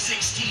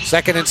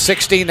 2nd and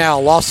 16 now,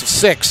 loss of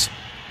 6.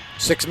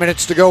 6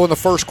 minutes to go in the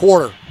first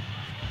quarter.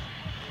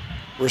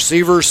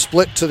 Receivers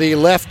split to the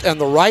left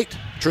and the right.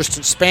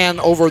 Tristan Spann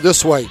over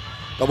this way.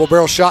 Double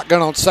barrel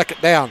shotgun on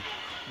second down.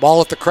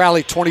 Ball at the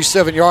Crowley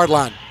 27-yard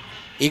line.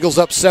 Eagles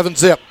up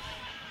 7-0.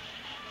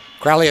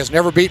 Crowley has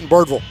never beaten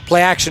Birdville.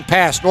 Play action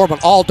pass. Norman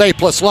all day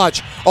plus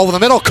lunch. Over the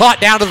middle, caught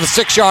down to the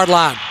 6-yard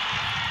line.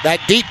 That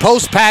deep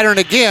post pattern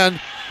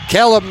again.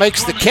 Kellum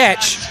makes the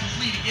catch.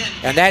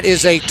 And that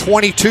is a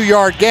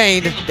 22-yard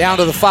gain down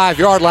to the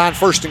 5-yard line,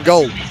 1st and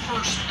goal.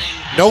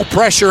 No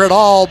pressure at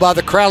all by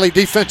the Crowley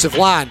defensive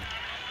line.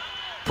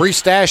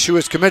 Priestash, who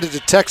is committed to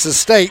Texas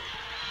State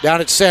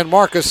down at San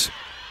Marcos,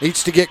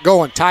 needs to get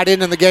going. Tight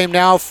end in the game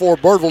now for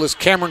Birdville as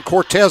Cameron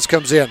Cortez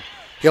comes in.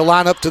 He'll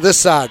line up to this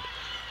side.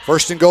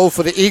 1st and goal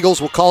for the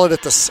Eagles. We'll call it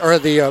at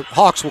the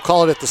Hawks. We'll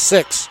call it at the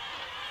 6.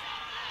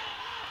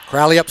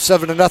 Crowley up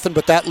 7-0,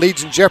 but that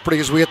leads in jeopardy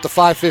as we hit the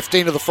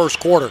 5:15 of the first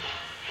quarter.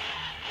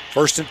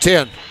 1st and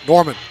 10.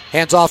 Norman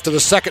hands off to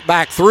the second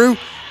back through,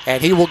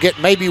 and he will get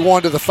maybe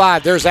 1 to the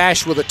 5. There's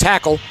Ash with a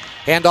tackle.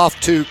 Hand off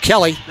to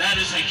Kelly. That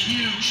is a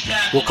huge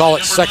tackle. We'll call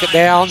it second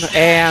down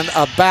and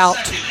about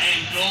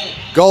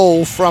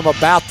goal from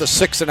about the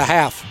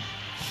 6.5.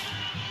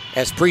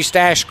 As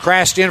Priestash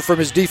crashed in from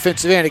his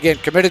defensive end. Again,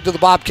 committed to the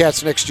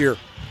Bobcats next year.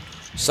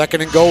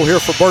 2nd and goal here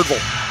for Birdville.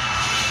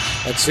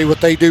 Let's see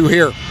what they do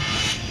here.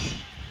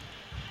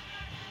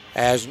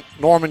 As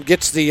Norman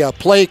gets the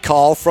play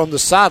call from the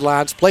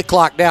sidelines, play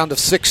clock down to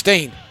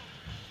 16.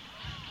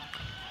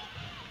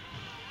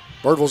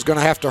 Birdville's going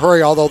to have to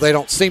hurry, although they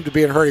don't seem to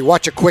be in a hurry.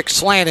 Watch a quick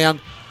slant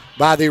in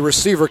by the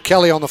receiver,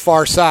 Kelly, on the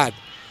far side.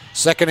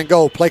 2nd and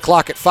goal, play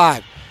clock at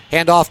 5.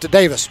 Hand off to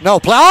Davis.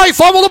 No play. Oh, he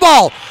fumbled the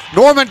ball.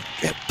 Norman,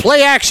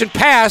 play action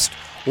passed,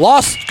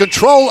 lost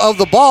control of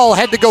the ball,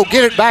 had to go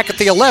get it back at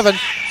the 11.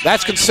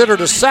 That's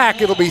considered a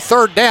sack. It'll be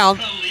 3rd down.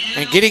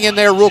 And getting in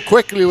there real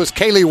quickly was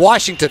Kaylee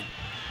Washington.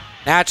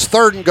 Now it's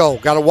 3rd and goal.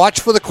 Got to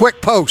watch for the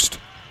quick post.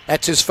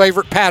 That's his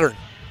favorite pattern.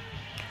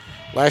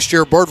 Last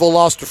year, Birdville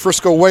lost to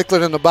Frisco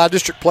Wakeland in the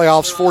by-district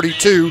playoffs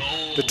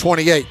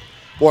 42-28.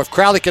 Boy, if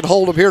Crowley can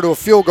hold them here to a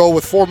field goal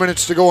with 4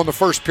 minutes to go in the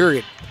first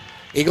period.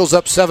 Eagles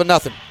up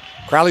 7-0.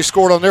 Crowley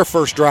scored on their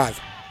first drive.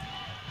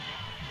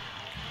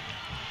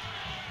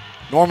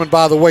 Norman,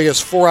 by the way, is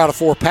 4 out of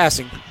 4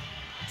 passing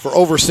for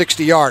over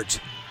 60 yards.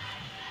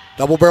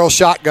 Double barrel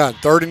shotgun,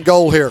 3rd and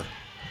goal here.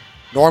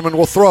 Norman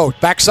will throw,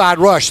 backside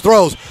rush,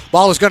 throws.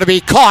 Ball is going to be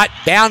caught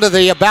down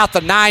to about the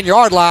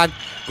 9-yard line.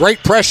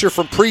 Great pressure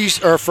from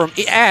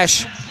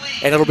Ash,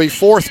 and it'll be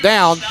 4th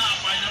down.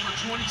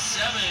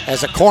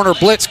 As a corner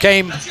blitz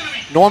came,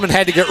 Norman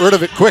had to get rid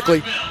of it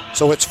quickly.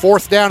 So it's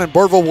 4th down, and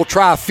Birdville will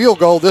try a field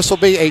goal. This will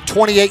be a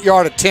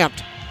 28-yard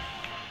attempt.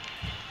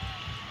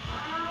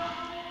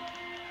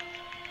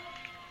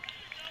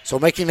 So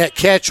making that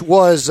catch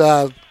was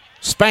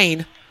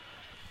Spain.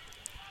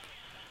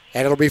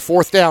 And it'll be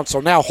 4th down.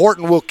 So now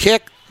Horton will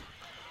kick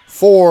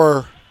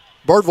for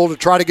Birdville to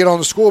try to get on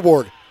the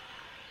scoreboard.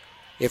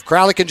 If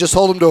Crowley can just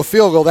hold them to a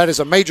field goal, that is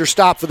a major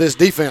stop for this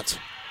defense.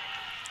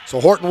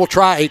 So Horton will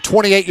try a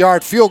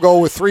 28-yard field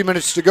goal with 3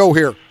 minutes to go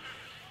here.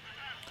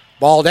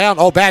 Ball down.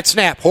 Oh, bad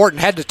snap. Horton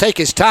had to take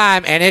his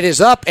time, and it is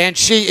up, and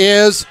she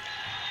is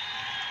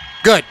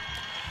good.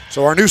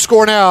 So our new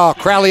score now,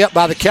 Crowley up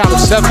by the count of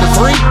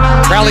 7-3.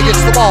 Crowley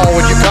gets the ball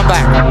when you come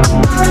back.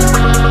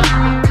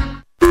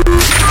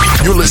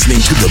 You're listening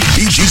to the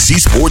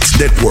BGC Sports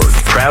Network.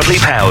 Proudly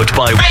powered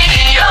by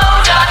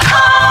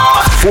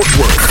Radio.com. Fort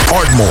Worth,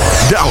 Ardmore,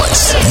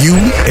 Dallas,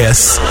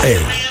 USA.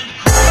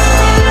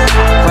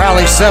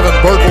 Crowley 7,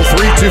 Birdville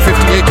 3,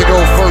 2:58 to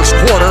go first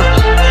quarter.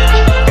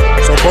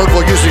 So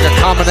Birdville using a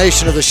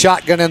combination of the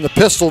shotgun and the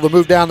pistol to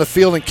move down the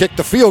field and kick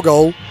the field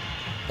goal.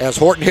 As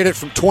Horton hit it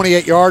from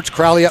 28 yards,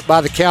 Crowley up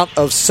by the count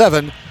of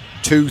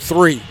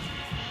 7-3.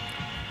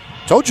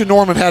 Told you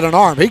Norman had an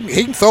arm. He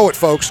can throw it,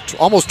 folks.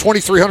 Almost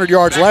 2,300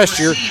 yards last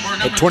year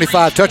and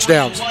 25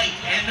 touchdowns.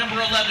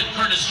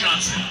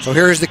 So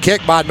here's the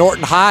kick by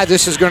Norton High.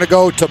 This is going to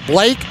go to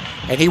Blake,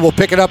 and he will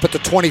pick it up at the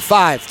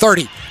 25,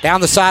 30.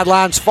 Down the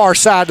sidelines, far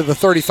side to the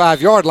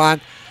 35-yard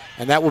line.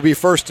 And that will be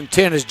 1st and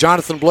 10 as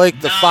Jonathan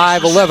Blake, the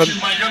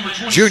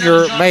 5'11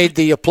 junior, made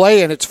the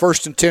play, and it's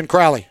 1st and 10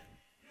 Crowley.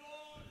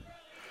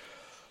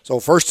 So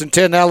 1st and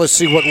 10 now. Let's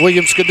see what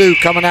Williams could do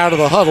coming out of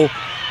the huddle.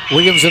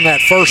 Williams in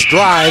that first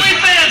drive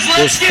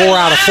was 4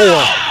 out of 4.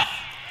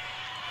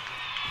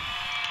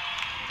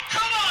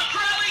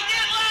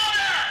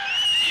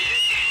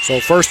 So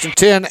 1st and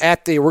 10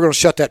 we're going to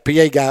shut that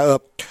PA guy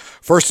up.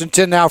 1st and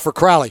 10 now for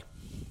Crowley.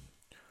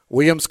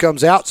 Williams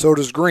comes out, so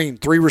does Green.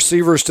 3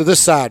 receivers to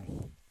this side.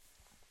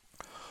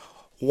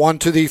 1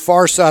 to the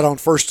far side on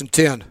 1st and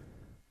 10.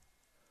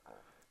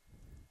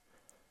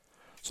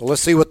 So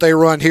let's see what they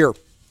run here.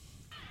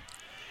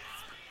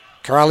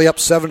 Crowley up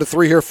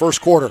 7-3 here,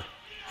 first quarter.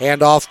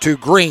 Hand off to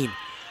Green.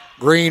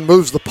 Green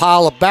moves the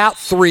pile about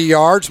 3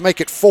 yards, make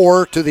it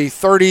 4 to the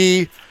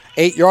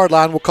 38-yard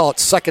line. We'll call it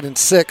 2nd and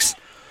 6.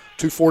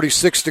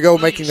 2:46 to go.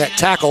 Making that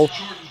tackle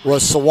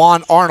was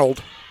Sawan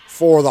Arnold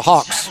for the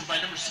Hawks.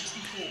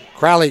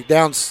 Crowley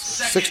down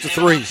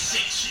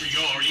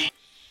 6-3.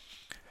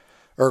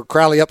 Or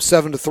Crowley up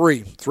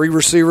 7-3. 3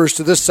 receivers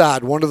to this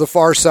side, 1 to the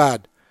far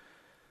side.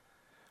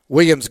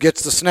 Williams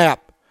gets the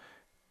snap.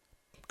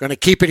 Going to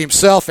keep it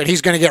himself, and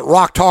he's going to get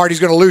rocked hard. He's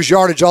going to lose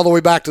yardage all the way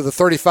back to the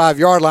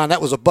 35-yard line.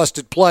 That was a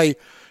busted play.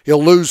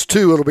 He'll lose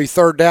 2. It'll be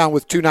 3rd down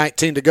with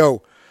 2:19 to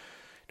go.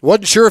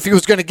 Wasn't sure if he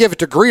was going to give it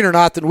to Green or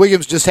not. Then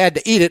Williams just had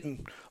to eat it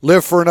and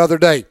live for another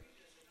day.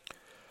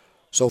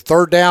 So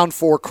 3rd down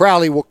for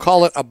Crowley. We'll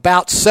call it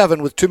about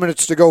 7 with 2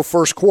 minutes to go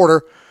first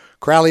quarter.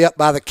 Crowley up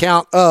by the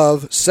count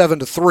of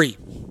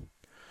 7-3.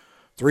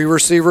 3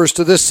 receivers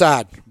to this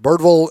side.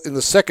 Birdville in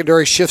the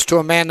secondary shifts to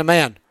a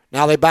man-to-man.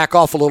 Now they back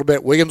off a little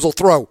bit. Williams will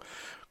throw.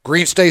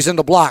 Green stays in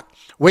the block.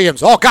 Williams,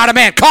 got a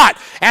man caught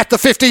at the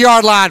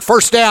 50-yard line.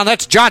 1st down,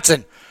 that's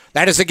Johnson.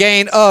 That is a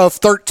gain of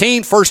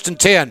 13, 1st and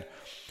 10.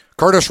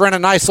 Curtis ran a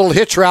nice little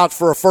hitch route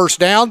for a 1st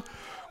down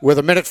with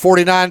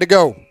 1:49 to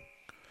go.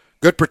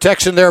 Good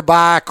protection there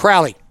by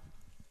Crowley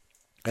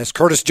as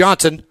Curtis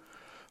Johnson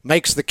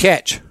makes the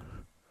catch.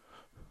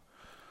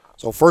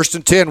 So 1st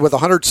and 10 with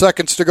 100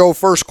 seconds to go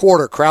first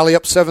quarter. Crowley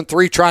up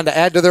 7-3, trying to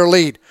add to their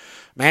lead.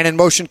 Man in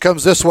motion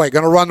comes this way.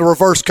 Going to run the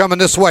reverse coming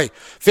this way.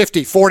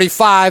 50,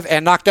 45,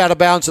 and knocked out of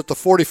bounds at the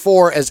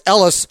 44 as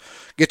Ellis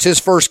gets his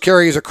first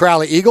carry as a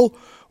Crowley Eagle.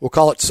 We'll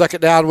call it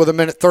 2nd down with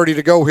 1:30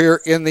 to go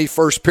here in the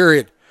first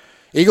period.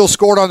 Eagles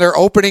scored on their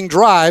opening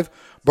drive.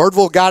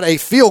 Birdville got a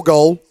field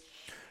goal,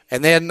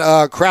 and then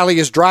Crowley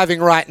is driving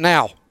right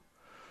now.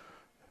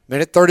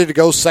 1:30 to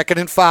go, 2nd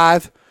and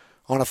 5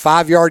 on a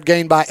 5-yard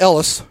gain by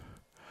Ellis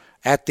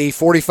at the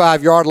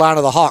 45-yard line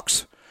of the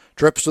Hawks.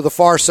 Trips to the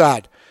far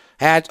side.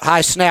 Had high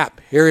snap.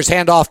 Here is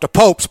handoff to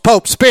Popes.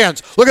 Pope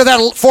spins. Look at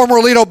that former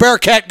Aledo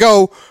Bearcat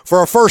go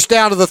for a 1st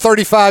down to the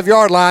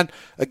 35-yard line.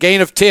 A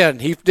gain of 10.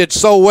 He did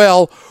so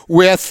well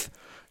with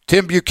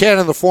Tim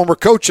Buchanan, the former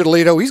coach at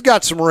Aledo. He's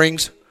got some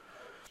rings.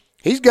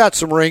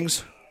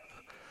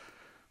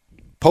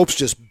 Pope's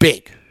just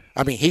big.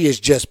 I mean, he is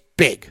just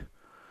big.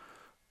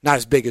 Not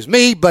as big as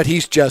me, but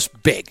he's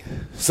just big.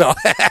 So,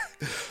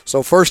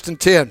 so 1st and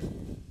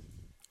 10.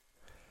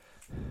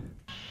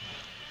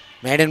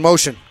 Man in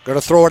motion. Going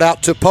to throw it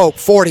out to Pope.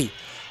 40.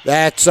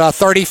 That's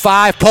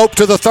 35. Pope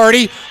to the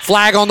 30.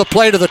 Flag on the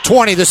play to the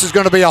 20. This is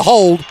going to be a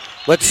hold.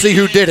 Let's see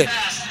who did it.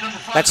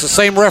 That's the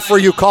same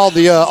referee who called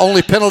the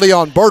only penalty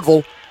on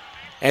Birdville,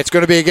 and it's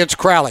going to be against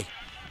Crowley.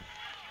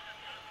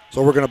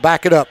 So we're going to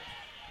back it up.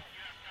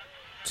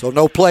 So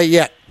no play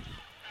yet.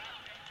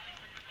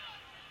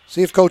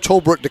 See if Coach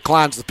Holbrook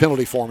declines the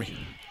penalty for me.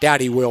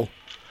 Doubt he will.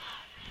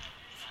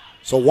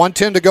 So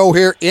 1:10 to go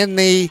here in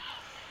the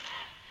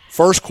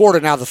first quarter.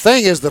 Now, the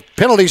thing is, the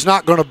penalty's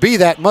not going to be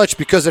that much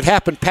because it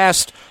happened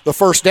past the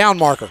first down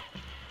marker.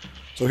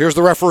 So here's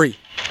the referee.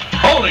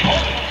 Holding,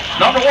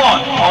 number 1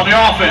 on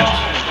the offense.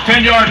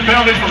 10-yard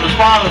penalty from the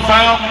spot of the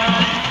foul.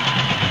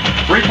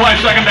 Replay,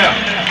 2nd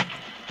down.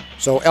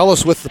 So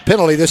Ellis with the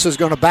penalty. This is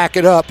going to back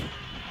it up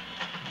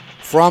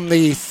from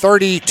the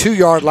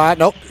 32-yard line.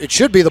 Nope, it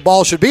should be. The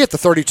ball should be at the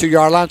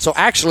 32-yard line. So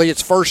actually,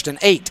 it's 1st and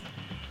 8.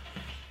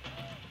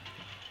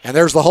 And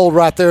there's the hold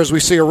right there as we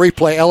see a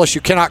replay. Ellis,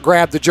 you cannot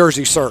grab the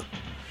jersey, sir.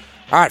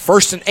 All right,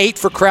 1st and 8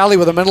 for Crowley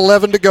with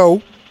 1:11 to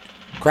go.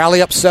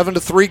 Crowley up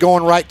 7-3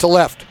 going right to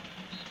left.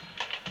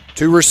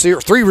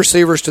 3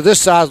 receivers to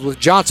this side with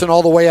Johnson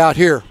all the way out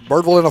here.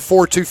 Birdville in a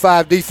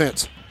 4-2-5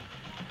 defense.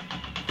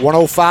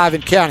 105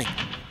 and counting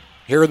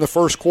here in the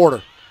first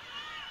quarter.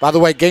 By the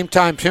way, game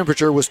time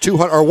temperature was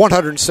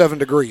 107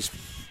 degrees.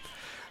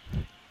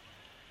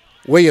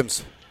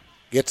 Williams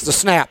gets the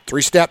snap.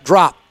 3-step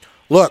drop.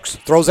 Looks,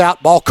 throws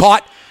out, ball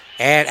caught,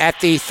 and at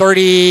the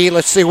 30,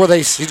 let's see where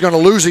he's going to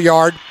lose a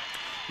yard.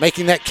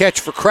 Making that catch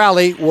for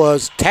Crowley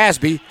was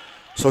Tasby,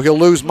 so he'll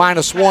lose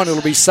 -1.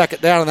 It'll be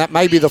 2nd down, and that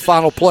may be the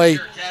final play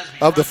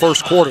of the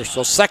first quarter.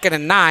 So 2nd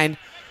and 9,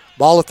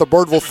 ball at the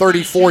Birdville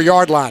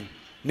 34-yard line,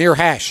 near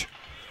hash.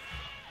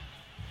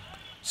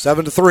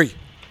 7-3.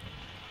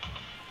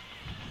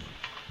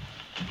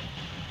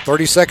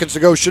 30 seconds to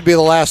go, should be the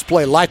last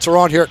play. Lights are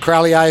on here at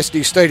Crowley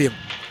ISD Stadium.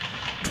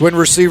 Twin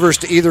receivers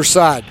to either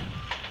side.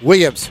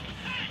 Williams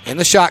in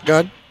the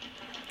shotgun.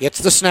 Gets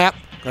the snap.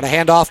 Going to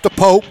hand off to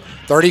Pope.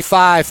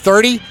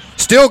 35-30.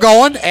 Still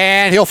going,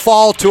 and he'll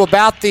fall to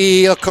about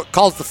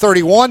call it the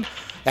 31.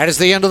 That is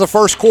the end of the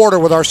first quarter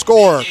with our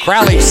score.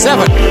 Crowley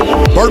 7,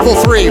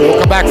 Birdville 3. We'll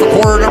come back for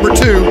quarter number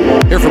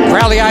 2 here from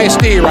Crowley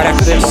ISD right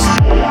after this.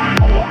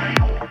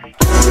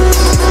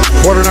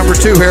 Quarter number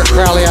 2 here at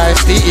Crowley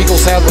ISD.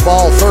 Eagles have the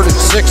ball 3rd and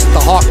 6 at the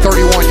Hawk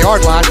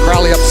 31-yard line.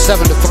 Crowley up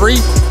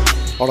 7-3.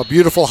 On a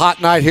beautiful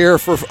hot night here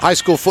for high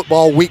school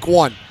football week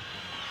 1.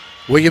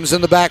 Williams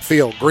in the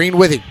backfield. Green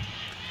with him.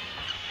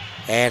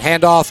 And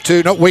handoff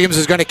to, Williams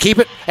is going to keep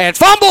it and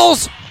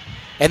fumbles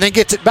and then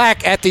gets it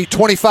back at the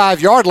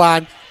 25-yard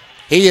line.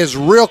 He is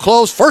real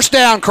close. 1st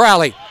down,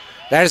 Crowley.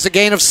 That is a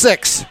gain of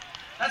 6.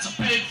 That's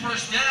a big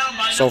 1st down.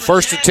 So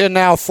 1st and 10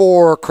 now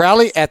for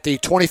Crowley at the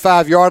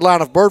 25-yard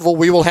line of Birdville.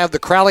 We will have the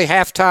Crowley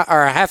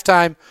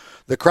halftime.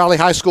 The Crowley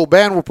High School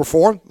Band will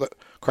perform. The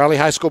Crowley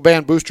High School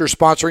Band booster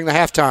sponsoring the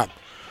halftime.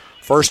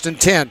 1st and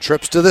 10,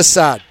 trips to this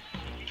side.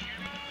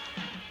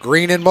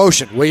 Green in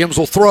motion. Williams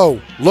will throw.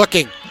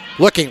 Looking.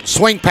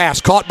 Swing pass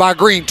caught by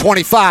Green.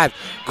 25.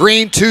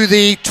 Green to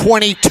the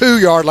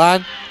 22-yard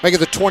line. Make it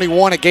the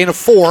 21, a gain of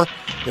 4.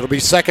 It'll be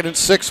 2nd and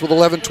 6 with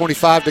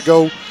 11:25 to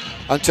go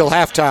until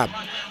halftime.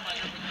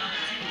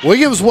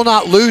 Williams will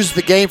not lose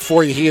the game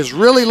for you. He has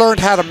really learned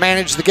how to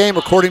manage the game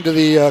according to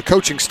the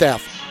coaching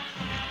staff.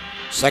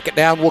 2nd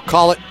down, we'll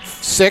call it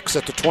 6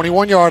 at the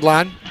 21-yard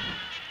line.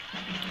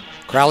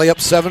 Crowley up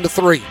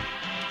 7-3.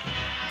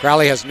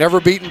 Crowley has never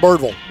beaten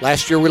Birdville.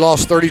 Last year we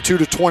lost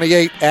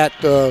 32-28 at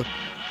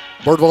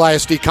Birdville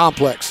ISD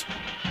Complex.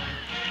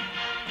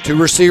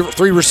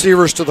 3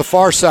 receivers to the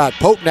far side.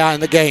 Pope now in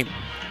the game.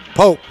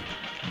 Pope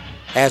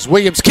as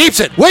Williams keeps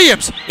it.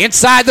 Williams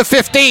inside the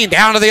 15,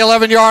 down to the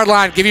 11-yard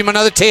line. Give him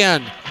another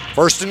 10.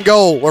 1st and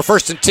goal, or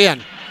 1st and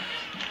 10.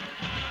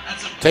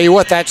 Tell you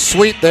what, that's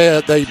sweet.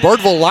 The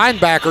Birdville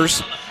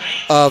linebackers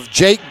of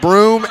Jake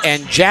Broom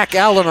and Jack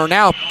Allen are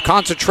now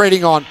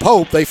concentrating on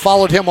Pope. They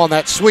followed him on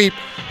that sweep,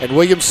 and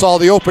Williams saw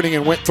the opening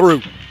and went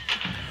through.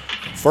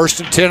 1st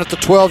and 10 at the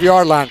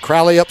 12-yard line.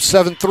 Crowley up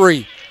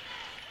 7-3.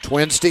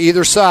 Twins to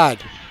either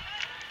side.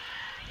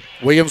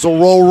 Williams will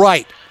roll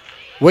right.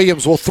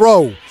 Williams will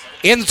throw.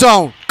 End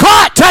zone.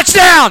 Caught!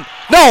 Touchdown!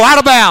 No, out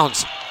of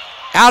bounds.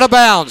 Out of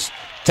bounds.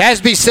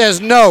 Tasby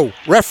says no.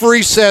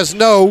 Referee says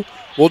no.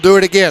 We'll do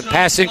it again.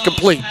 Pass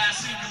incomplete.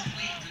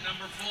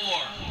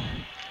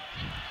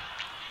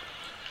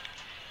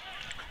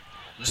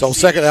 So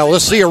second, now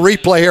let's see a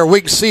replay here.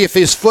 We can see if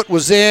his foot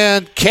was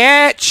in.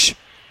 Catch.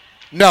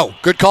 No.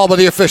 Good call by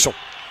the official.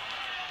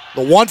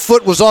 The one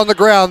foot was on the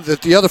ground,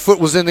 that the other foot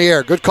was in the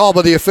air. Good call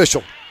by the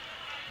official.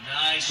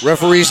 Nice.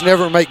 Referees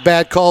never make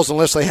bad calls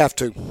unless they have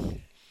to.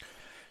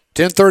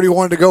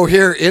 10:31 to go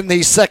here in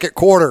the second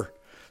quarter.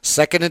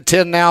 2nd and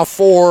 10 now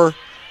for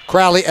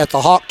Crowley at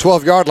the Hawk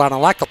 12-yard line. I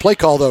like the play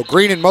call, though.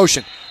 Green in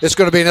motion. It's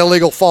going to be an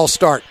illegal false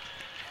start.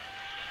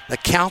 The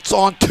count's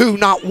on 2,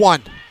 not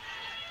 1.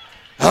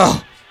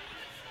 Oh.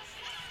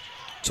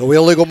 So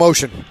illegal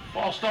motion.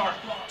 False start.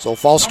 So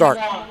false start.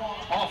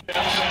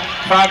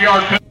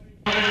 5-yard penalty.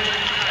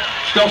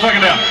 Still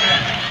second down.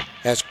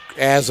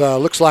 As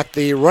looks like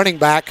the running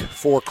back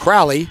for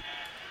Crowley,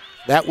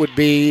 that would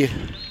be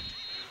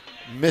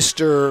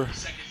Mr.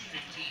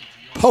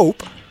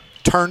 Pope,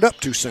 turned up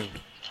too soon.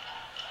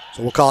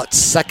 So we'll call it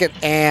 2nd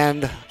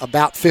and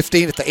about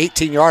 15 at the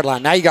 18-yard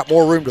line. Now you got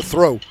more room to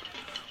throw.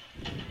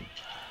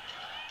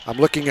 I'm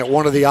looking at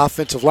one of the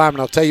offensive linemen.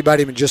 I'll tell you about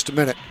him in just a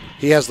minute.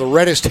 He has the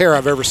reddest hair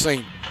I've ever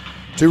seen.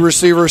 2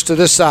 receivers to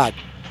this side.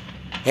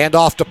 Hand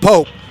off to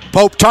Pope.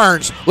 Pope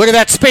turns. Look at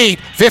that speed.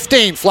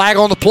 15, flag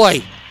on the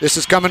play. This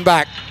is coming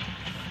back.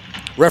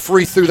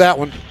 Referee threw that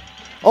one.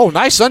 Oh,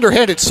 nice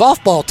underhanded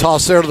softball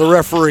toss there to the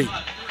referee.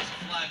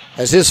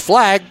 As his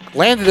flag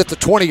landed at the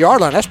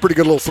 20-yard line. That's a pretty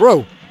good little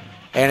throw.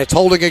 And it's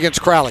holding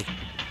against Crowley.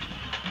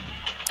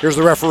 Here's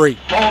the referee.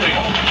 Holding.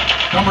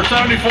 Number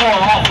 74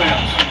 on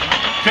offense.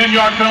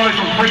 10-yard penalty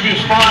from the previous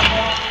spot.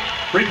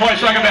 Replay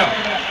second down.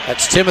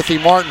 That's Timothy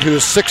Martin, who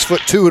is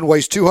 6'2" and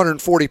weighs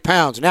 240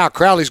 pounds. Now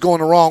Crowley's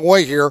going the wrong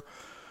way here.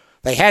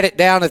 They had it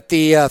down at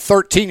the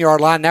 13-yard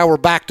line. Now we're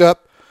backed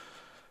up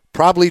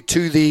probably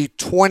to the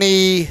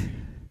 28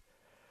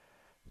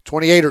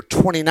 or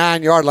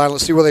 29-yard line.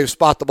 Let's see where they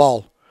spot the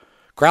ball.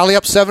 Crowley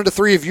up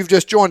 7-3 if you've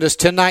just joined us.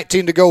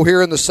 10:19 to go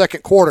here in the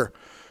second quarter.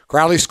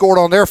 Crowley scored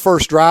on their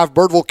first drive.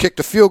 Birdville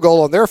kicked a field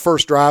goal on their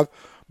first drive.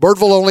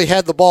 Birdville only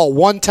had the ball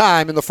one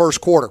time in the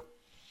first quarter.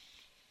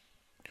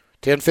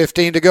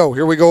 10:15 to go.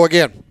 Here we go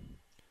again.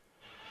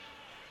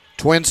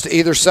 Twins to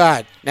either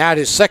side. Now it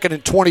is 2nd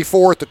and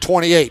 24 at the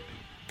 28.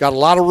 Got a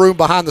lot of room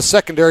behind the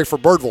secondary for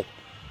Birdville.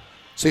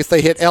 See if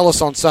they hit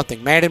Ellis on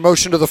something. Man in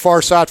motion to the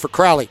far side for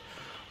Crowley.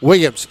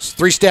 Williams,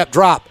 3-step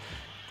drop.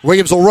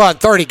 Williams will run,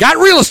 30. Got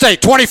real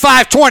estate,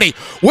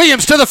 25-20.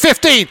 Williams to the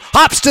 15,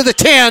 hops to the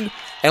 10.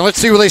 And let's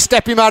see where they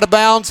step him out of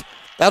bounds.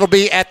 That'll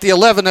be at the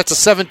 11. That's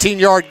a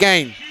 17-yard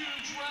gain.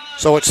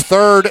 So it's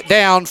 3rd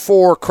down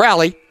for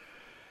Crowley.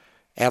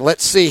 And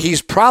let's see,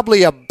 he's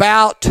probably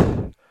about,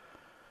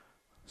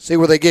 see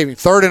where they gave him,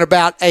 3rd and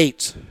about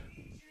 8.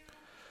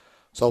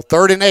 So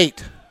 3rd and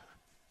 8.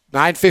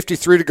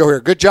 9:53 to go here.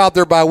 Good job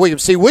there by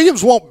Williams. See,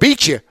 Williams won't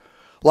beat you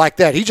like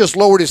that. He just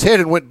lowered his head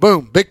and went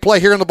boom. Big play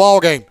here in the ball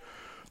game.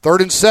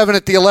 3rd and 7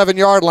 at the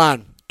 11-yard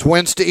line.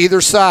 Twins to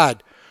either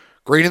side.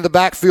 Green in the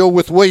backfield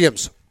with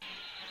Williams.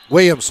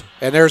 Williams,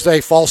 and there's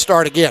a false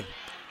start again.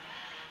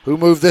 Who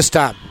moved this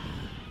time?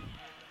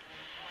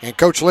 And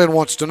Coach Lynn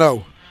wants to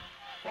know.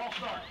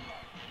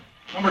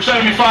 Number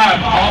 75,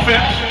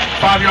 offense,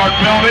 5-yard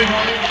penalty,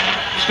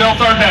 still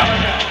 3rd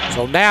down.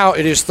 So now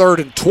it is 3rd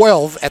and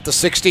 12 at the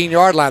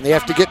 16-yard line. They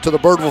have to get to the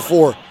Birdville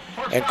 4.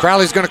 And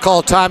Crowley's going to call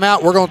a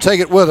timeout. We're going to take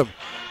it with them.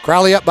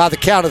 Crowley up by the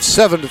count of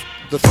 7-3.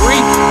 When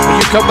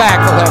you come back,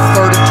 they'll have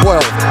 3rd and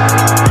 12.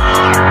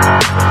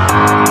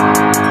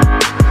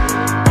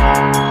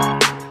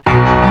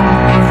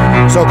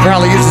 So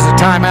Crowley uses a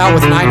timeout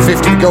with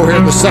 9:50 to go here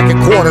in the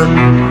second quarter.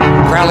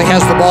 Crowley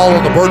has the ball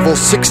on the Birdville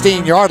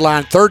 16-yard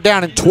line. 3rd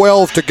down and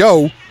 12 to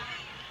go.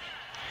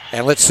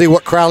 And let's see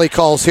what Crowley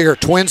calls here.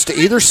 Twins to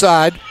either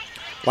side.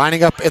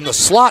 Lining up in the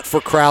slot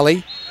for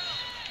Crowley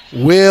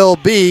will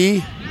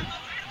be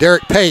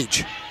Derek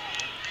Page.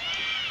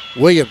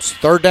 Williams,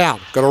 3rd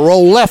down. Going to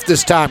roll left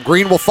this time.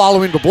 Green will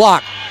follow him to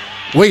block.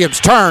 Williams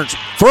turns,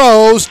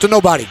 throws to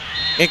nobody.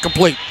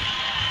 Incomplete.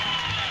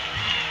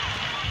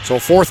 So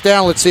 4th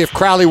down, let's see if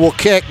Crowley will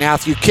kick. Now,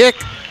 if you kick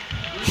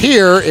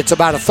here, it's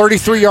about a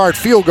 33-yard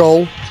field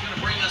goal.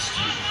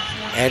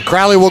 And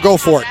Crowley will go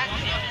for it.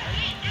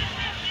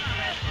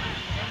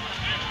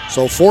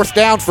 So 4th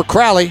down for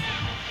Crowley.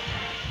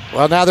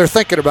 Well, now they're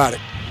thinking about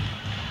it.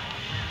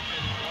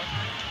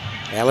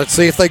 Now let's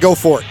see if they go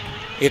for it.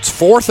 It's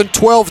 4th and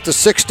 12 to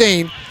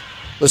 16.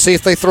 Let's see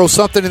if they throw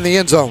something in the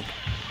end zone.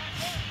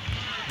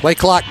 Play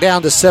clock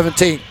down to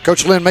 17.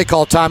 Coach Lynn may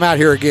call timeout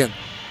here again.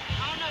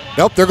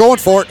 Nope, they're going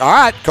for it. All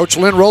right, Coach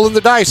Lynn rolling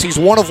the dice. He's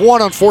 1 of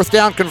 1 on 4th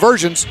down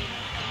conversions.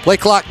 Play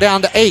clock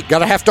down to 8. Got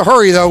to have to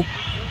hurry, though.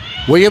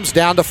 Williams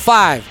down to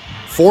 5.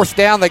 4th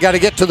down, they got to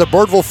get to the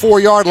Birdville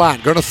 4-yard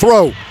line. Going to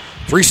throw.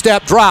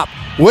 3-step drop.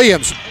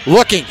 Williams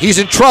looking. He's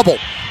in trouble.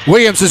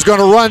 Williams is going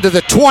to run to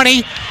the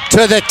 20,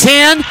 to the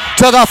 10,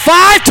 to the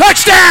 5.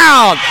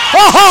 Touchdown!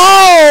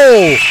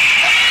 Oh-ho-ho!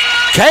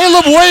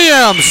 Caleb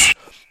Williams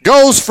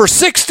goes for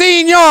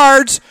 16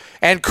 yards,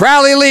 and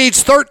Crowley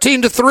leads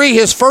 13-3,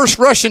 his first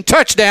rushing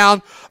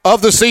touchdown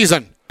of the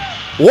season.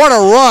 What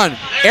a run.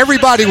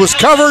 Everybody was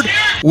covered.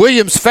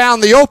 Williams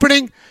found the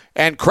opening,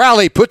 and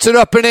Crowley puts it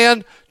up and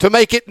in to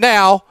make it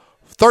now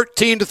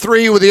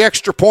 13-3 with the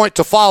extra point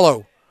to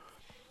follow.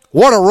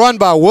 What a run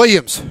by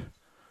Williams.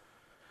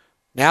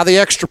 Now the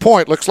extra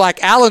point. Looks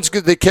like Allen's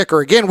the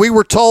kicker. Again, we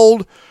were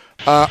told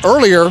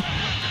earlier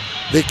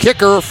the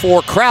kicker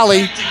for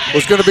Crowley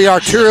was going to be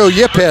Arturo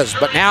Yepes,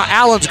 but now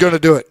Allen's going to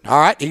do it.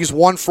 All right, he's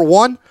 1 for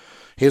 1.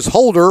 His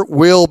holder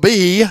will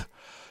be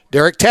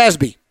Derek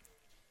Tasby.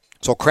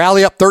 So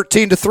Crowley up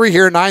 13-3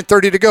 here,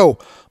 9:30 to go.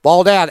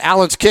 Ball down.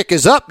 Allen's kick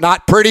is up.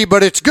 Not pretty,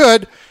 but it's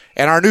good.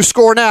 And our new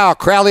score now,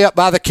 Crowley up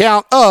by the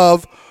count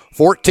of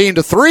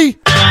 14-3.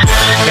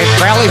 And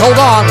Crowley, hold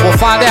on. We'll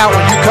find out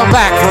when you come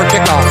back for a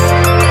kickoff.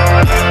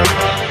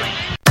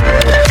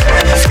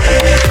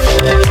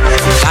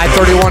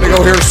 9:31 to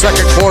go here,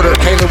 second quarter.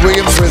 Caleb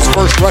Williams with his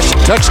first rushing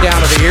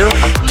touchdown of the year.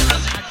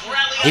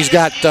 He's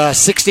got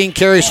 16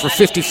 carries for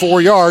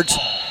 54 yards,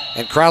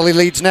 and Crowley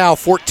leads now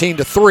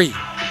 14-3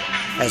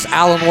 as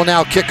Allen will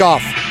now kick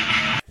off.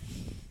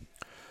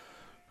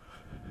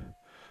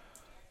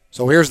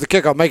 So here's the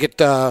kickoff. Make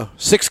it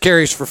 6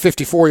 carries for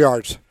 54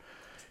 yards.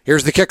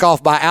 Here's the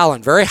kickoff by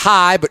Allen. Very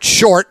high but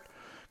short.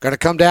 Going to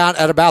come down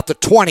at about the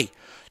 20.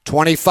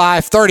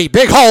 25-30.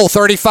 Big hole,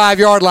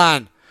 35-yard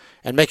line.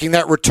 And making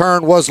that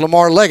return was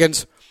Lamar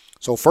Leggins.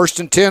 So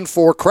 1st and 10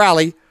 for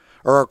Crowley,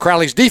 or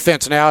Crowley's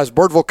defense now as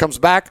Birdville comes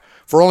back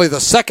for only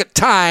the second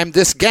time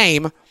this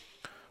game.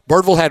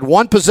 Birdville had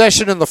one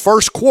possession in the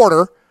first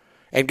quarter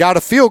and got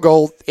a field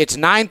goal. It's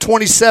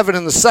 9:27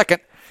 in the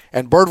second,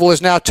 and Birdville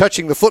is now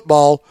touching the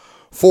football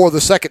for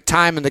the second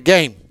time in the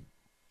game.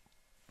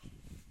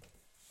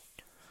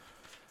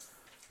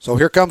 So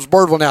here comes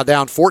Birdville now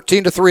down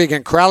 14-3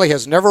 again. Crowley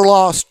has never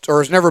lost or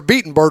has never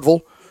beaten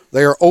Birdville.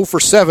 They are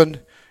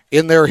 0-for-7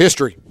 in their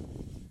history.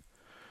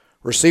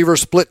 Receiver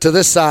split to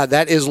this side.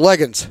 That is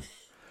Leggins.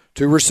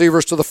 2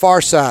 receivers to the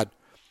far side.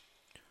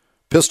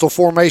 Pistol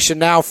formation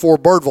now for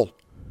Birdville.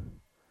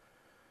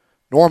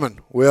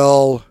 Norman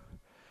will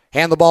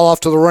hand the ball off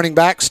to the running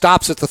back.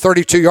 Stops at the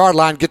 32-yard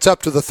line. Gets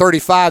up to the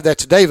 35.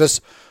 That's Davis.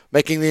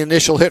 Making the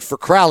initial hit for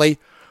Crowley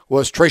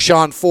was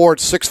Trayshawn Ford,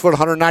 6 foot,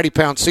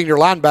 190-pound senior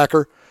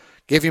linebacker.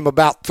 Give him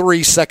about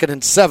 3, 2nd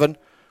and 7.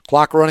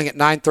 Clock running at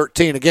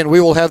 9:13. Again,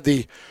 we will have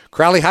the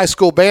Crowley High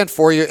School band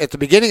for you at the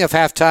beginning of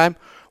halftime.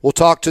 We'll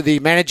talk to the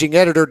managing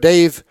editor,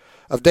 Dave,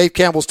 of Dave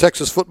Campbell's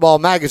Texas Football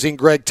Magazine,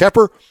 Greg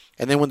Tepper.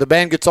 And then when the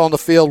band gets on the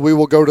field, we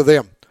will go to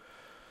them.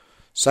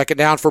 Second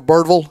down for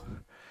Birdville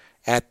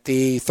at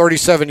the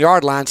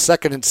 37-yard line.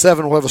 2nd and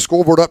 7. We'll have a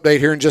scoreboard update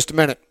here in just a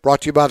minute.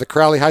 Brought to you by the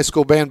Crowley High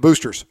School Band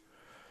Boosters.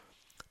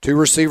 2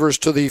 receivers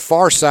to the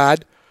far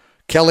side.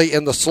 Kelly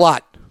in the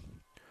slot.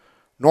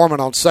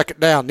 Norman on second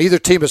down. Neither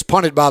team is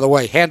punted, by the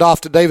way. Hand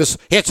off to Davis.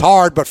 Hits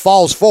hard, but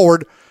falls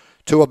forward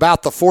to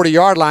about the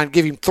 40-yard line.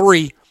 Give him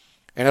 3,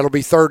 and it'll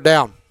be 3rd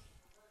down.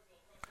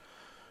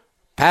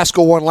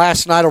 Pascal won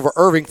last night over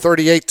Irving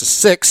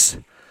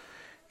 38-6.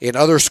 In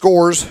other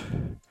scores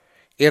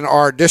in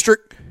our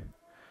district,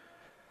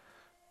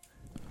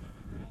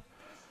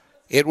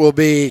 it will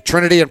be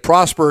Trinity and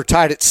Prosper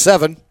tied at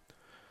 7.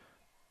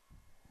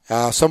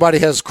 Somebody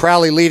has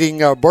Crowley leading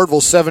Birdville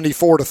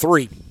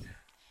 74-3.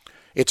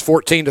 It's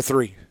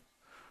 14-3.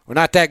 We're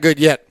not that good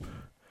yet.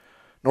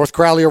 North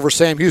Crowley over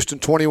Sam Houston,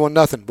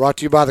 21-0. Brought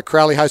to you by the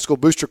Crowley High School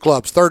Booster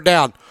Clubs. 3rd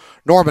down.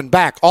 Norman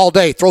back all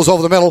day. Throws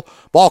over the middle.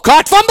 Ball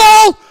caught.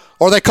 Fumble!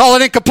 Or they call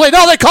it incomplete.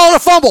 No, they call it a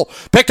fumble.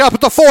 Picked up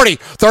at the 40.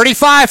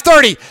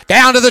 35-30.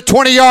 Down to the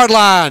 20-yard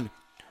line.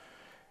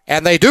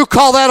 And they do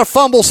call that a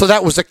fumble, so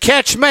that was a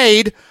catch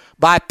made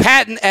by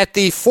Patton at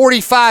the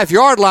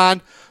 45-yard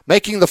line.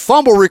 Making the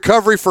fumble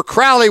recovery for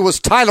Crowley was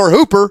Tyler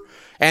Hooper.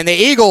 And the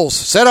Eagles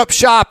set up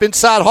shop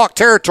inside Hawk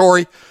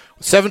territory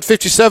with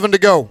 7:57 to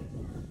go.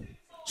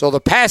 So the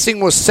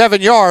passing was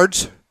 7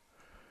 yards,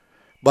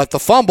 but the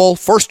fumble,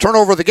 first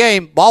turnover of the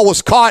game, ball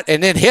was caught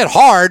and then hit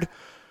hard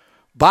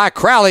by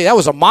Crowley. That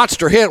was a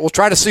monster hit. We'll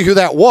try to see who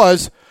that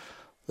was.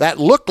 That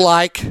looked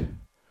like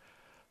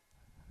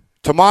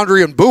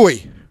Tamondre and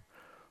Bowie.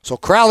 So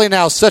Crowley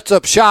now sets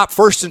up shop,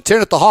 1st and 10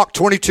 at the Hawk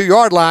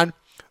 22-yard line,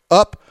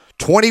 up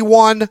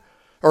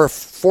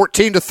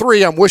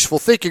 14-3. I'm wishful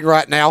thinking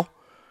right now.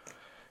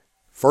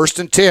 1st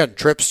and 10,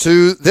 trips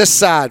to this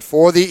side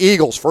for the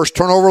Eagles. First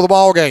turnover of the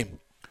ball game.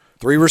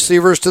 3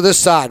 receivers to this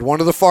side, 1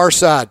 to the far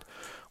side.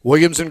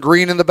 Williams and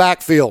Green in the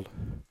backfield.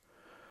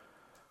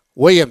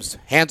 Williams,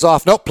 hands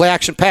off. Nope, play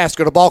action pass.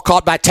 Got a ball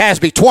caught by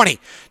Tasby, 20.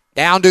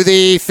 Down to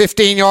the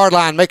 15-yard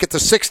line. Make it the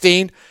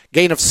 16.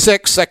 Gain of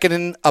 6, 2nd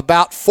and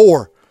about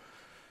 4.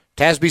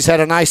 Tasby's had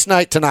a nice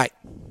night tonight.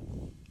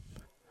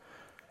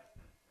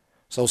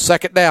 So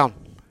 2nd down.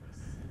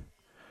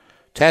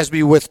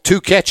 Tasby with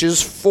 2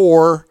 catches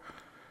for,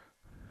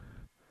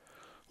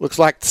 looks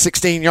like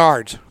 16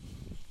 yards.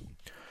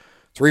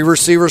 3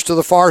 receivers to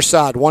the far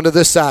side, 1 to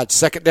this side.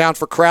 2nd down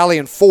for Crowley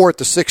and 4 at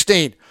the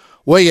 16.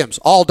 Williams,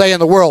 all day in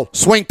the world.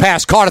 Swing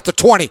pass caught at the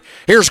 20.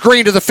 Here's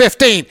Green to the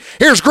 15.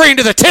 Here's Green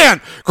to the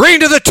 10. Green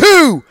to the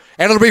 2.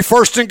 And it'll be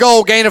 1st and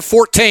goal, gain of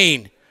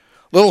 14.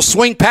 Little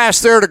swing pass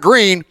there to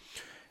Green.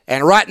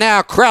 And right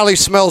now, Crowley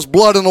smells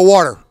blood in the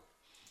water.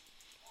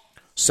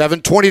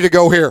 7:20 to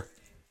go here.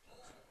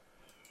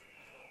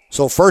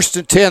 So 1st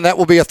and 10, that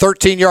will be a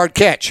 13-yard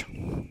catch.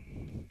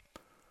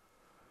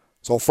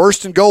 So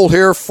 1st and goal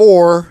here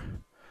for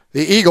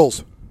the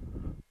Eagles.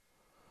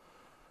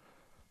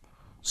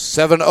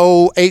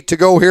 7:08 to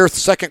go here,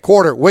 2nd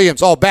quarter.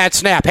 Williams, bad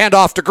snap. Hand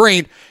off to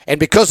Green. And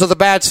because of the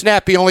bad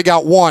snap, he only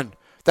got 1.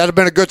 That would have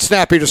been a good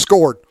snap. He'd have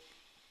scored.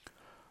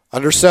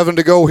 Under 7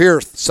 to go here.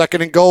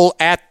 2nd and goal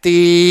at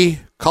the,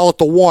 call it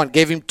the 1.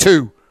 Gave him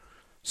 2.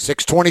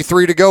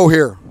 6:23 to go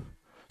here.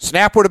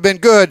 Snap would have been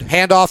good.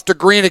 Handoff to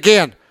Green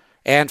again.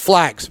 And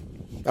flags.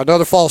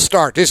 Another false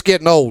start. This is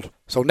getting old.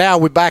 So now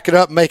we back it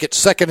up and make it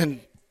first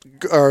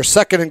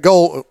and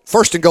goal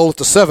at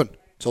the 7.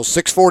 So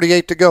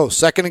 6:48 to go.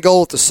 Second and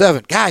goal at the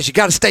 7. Guys, you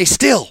got to stay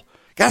still.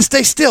 Got to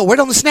stay still. Wait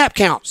on the snap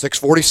count.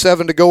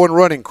 6:47 to go and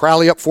running.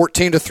 Crowley up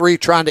 14-3,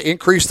 trying to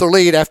increase the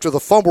lead after the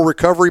fumble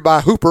recovery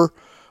by Hooper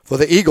for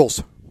the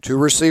Eagles. 2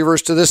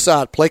 receivers to this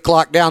side. Play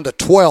clock down to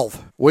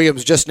 12.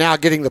 Williams just now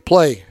getting the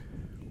play.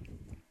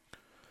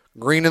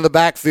 Green in the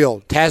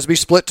backfield. Tasby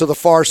split to the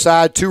far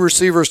side. 2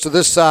 receivers to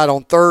this side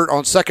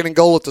on second and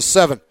goal at the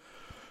 7.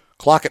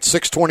 Clock at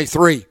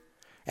 6:23.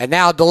 And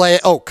now delay.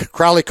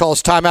 Crowley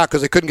calls timeout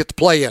because they couldn't get the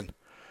play in.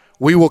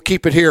 We will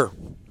keep it here.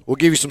 We'll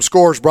give you some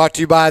scores brought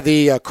to you by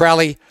the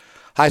Crowley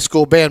High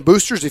School Band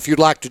Boosters. If you'd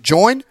like to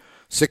join,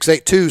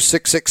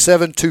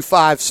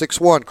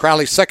 682-667-2561.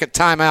 Crowley's second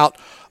timeout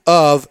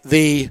of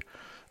the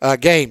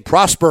game.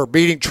 Prosper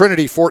beating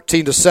Trinity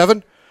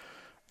 14-7.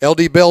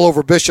 LD Bell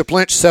over Bishop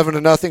Lynch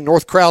 7-0.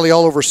 North Crowley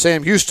all over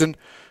Sam Houston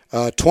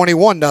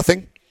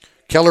 21-0.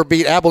 Keller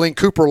beat Abilene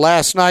Cooper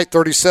last night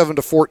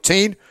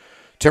 37-14.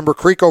 Timber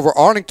Creek over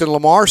Arlington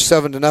Lamar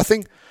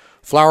 7-0.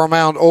 Flower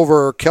Mound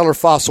over Keller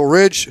Fossil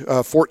Ridge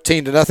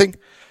 14-0.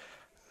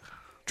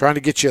 Trying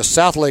to get you a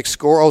Southlake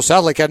score. Oh,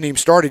 Southlake hadn't even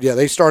started yet.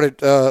 They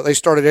started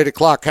 8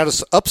 o'clock. Had an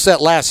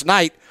upset last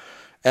night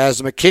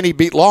as McKinney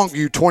beat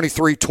Longview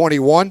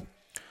 23-21.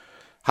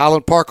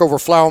 Highland Park over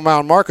Flower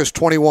Mound Marcus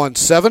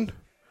 21-7.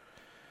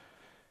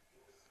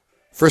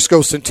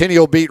 Frisco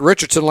Centennial beat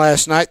Richardson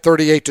last night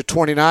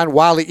 38-29.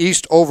 Wiley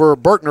East over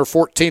Bertner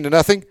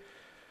 14-0.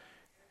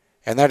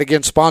 And that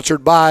again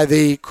sponsored by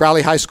the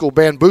Crowley High School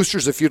Band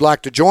Boosters. If you'd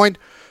like to join,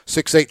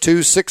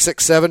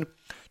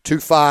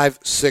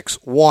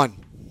 682-667-2561.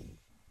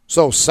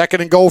 So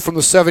second and goal from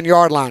the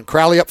 7-yard line.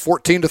 Crowley up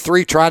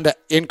 14-3, trying to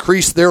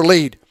increase their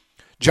lead.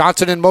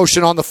 Johnson in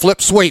motion on the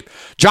flip sweep.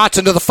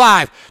 Johnson to the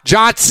 5.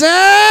 Johnson!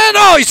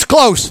 Oh, he's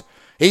close.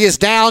 He is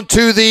down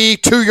to the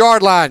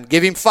 2-yard line.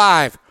 Give him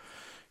 5.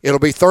 It'll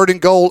be third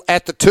and goal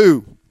at the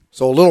 2.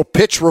 So a little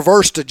pitch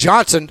reverse to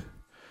Johnson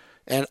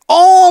and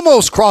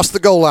almost crossed the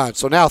goal line.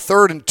 So now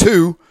 3rd and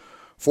 2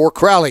 for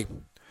Crowley.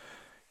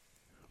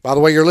 By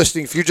the way,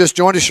 if you just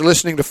joined us, you're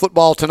listening to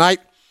Football Tonight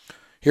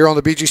here on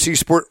the BGC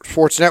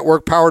Sports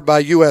Network, powered by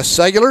U.S.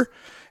 Cellular.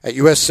 At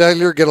U.S.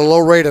 Cellular, get a low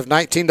rate of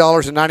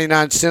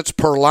 $19.99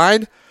 per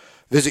line.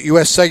 Visit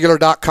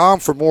uscellular.com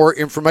for more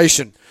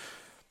information.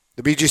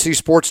 The BGC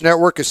Sports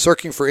Network is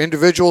searching for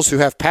individuals who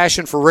have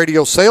passion for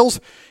radio sales.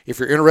 If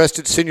you're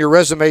interested, send your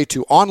resume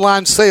to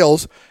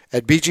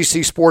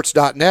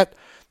onlinesales@bgcsports.net.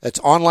 That's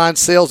online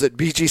sales at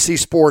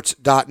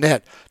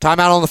bgcsports.net.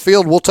 Timeout on the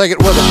field. We'll take it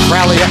with them.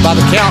 Crowley up by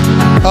the count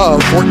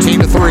of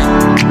 14-3.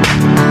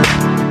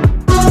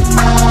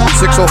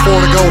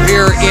 6:04 to go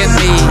here in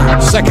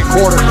the second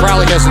quarter.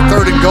 Crowley has a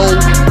 3rd and goal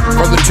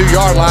from the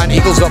 2-yard line.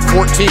 Eagles up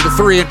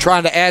 14-3 and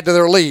trying to add to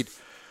their lead.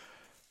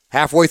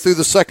 Halfway through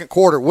the second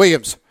quarter,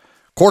 Williams.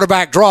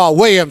 Quarterback draw.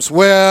 Williams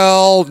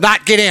will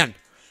not get in.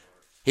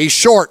 He's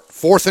short.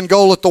 4th and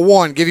goal at the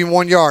 1. Give him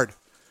 1 yard.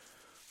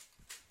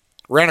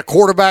 Ran a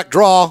quarterback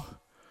draw,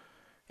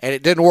 and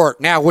it didn't work.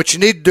 Now, what you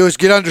need to do is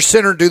get under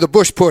center and do the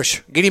bush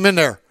push. Get him in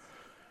there.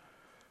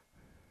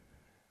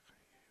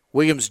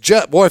 Williams,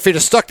 boy, if he'd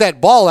have stuck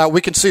that ball out, we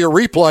can see a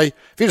replay.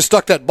 If he'd have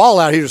stuck that ball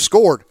out, he'd have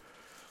scored.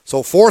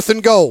 So 4th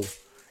and goal.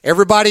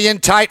 Everybody in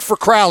tight for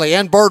Crowley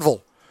and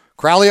Birdville.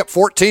 Crowley up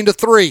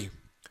 14-3.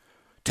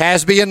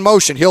 Tasby in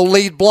motion. He'll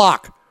lead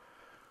block.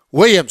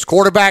 Williams,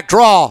 quarterback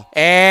draw.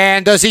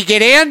 And does he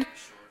get in?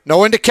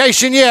 No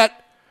indication yet.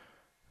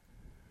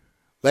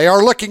 They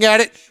are looking at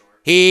it.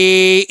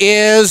 He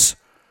is.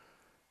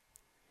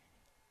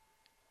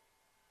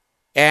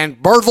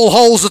 And Birdville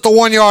holds at the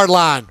 1-yard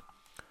line.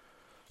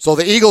 So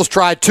the Eagles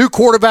tried 2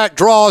 quarterback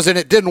draws and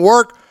it didn't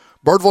work.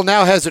 Birdville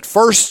now has it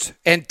 1st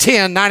and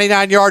 10,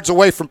 99 yards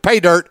away from pay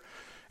dirt.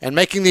 And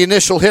making the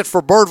initial hit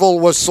for Birdville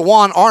was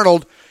Sawan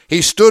Arnold.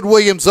 He stood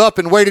Williams up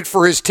and waited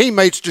for his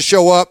teammates to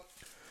show up.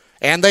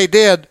 And they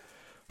did.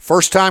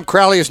 First time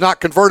Crowley has not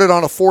converted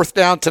on a 4th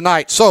down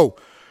tonight. So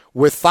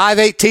with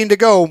 5:18 to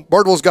go,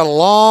 Birdville's got a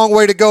long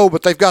way to go,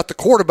 but they've got the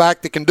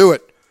quarterback that can do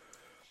it.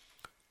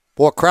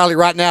 Boy, Crowley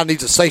right now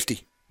needs a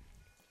safety.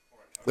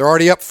 They're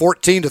already up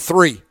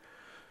 14-3.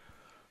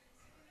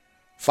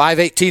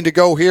 5:18 to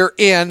go here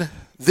in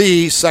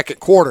the second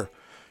quarter.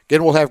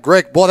 Again, we'll have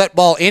Greg. Boy, that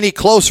ball any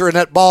closer, and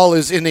that ball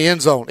is in the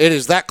end zone. It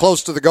is that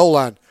close to the goal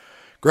line.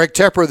 Greg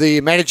Tepper, the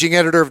managing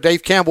editor of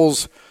Dave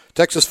Campbell's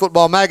Texas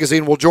Football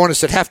Magazine, will join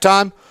us at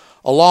halftime,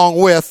 along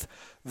with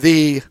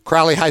the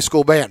Crowley High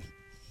School Band.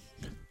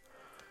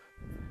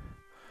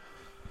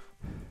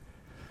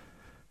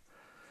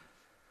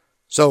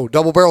 So,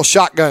 double-barrel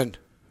shotgun.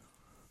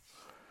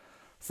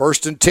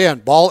 1st and 10.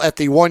 Ball at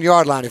the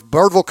 1-yard line. If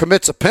Birdville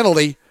commits a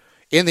penalty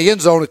in the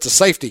end zone, it's a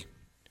safety.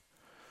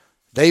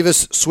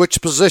 Davis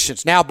switched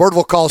positions. Now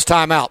Birdville calls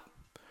timeout.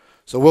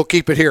 So we'll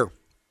keep it here.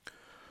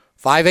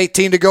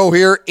 5:18 to go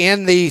here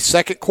in the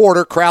second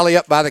quarter. Crowley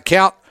up by the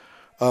count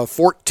of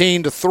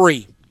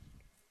 14-3.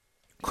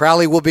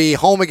 Crowley will be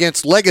home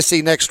against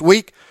Legacy next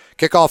week.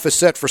 Kickoff is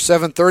set for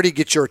 7:30.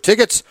 Get your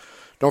tickets.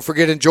 Don't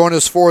forget and join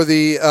us for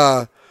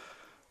the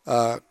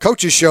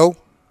coaches show.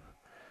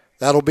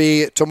 That'll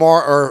be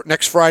tomorrow or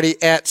next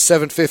Friday at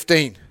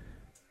 7:15.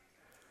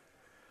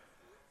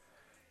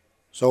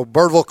 So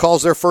Birdville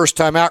calls their first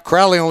timeout.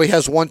 Crowley only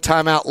has one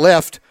timeout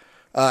left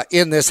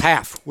in this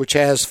half, which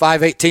has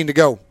 5:18 to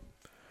go.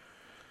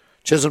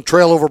 Chisholm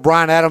trail over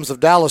Bryan Adams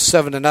of Dallas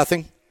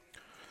 7-0.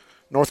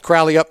 North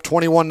Crowley up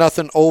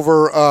 21-0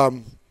 over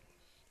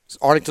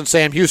Arlington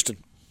Sam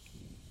Houston.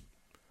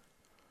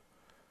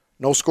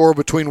 No score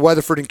between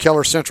Weatherford and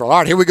Keller Central. All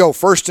right, here we go.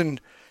 1st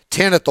and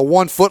 10 at the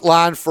 1-foot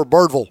line for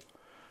Birdville.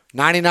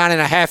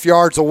 99.5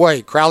 yards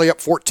away. Crowley up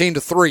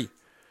 14-3.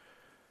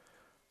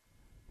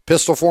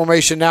 Pistol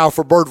formation now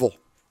for Birdville.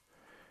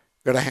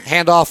 Going to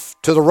hand off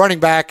to the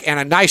running back, and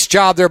a nice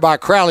job there by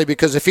Crowley,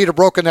 because if he'd have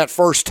broken that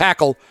first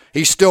tackle,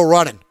 he's still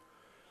running.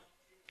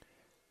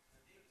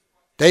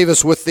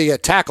 Davis with the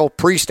tackle,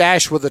 Priest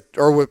Ash with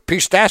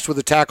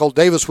the tackle,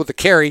 Davis with the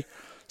carry.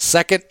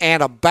 2nd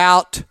and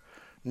about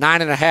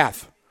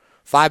 9.5.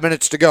 5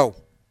 minutes to go.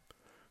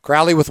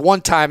 Crowley with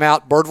one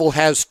timeout. Birdville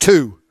has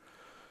 2.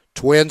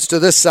 Twins to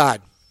this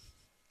side.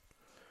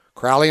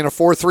 Crowley in a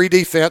 4-3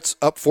 defense,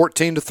 up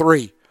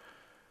 14-3.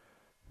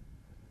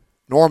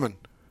 Norman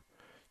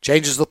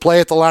changes the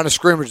play at the line of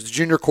scrimmage. The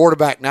junior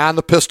quarterback now in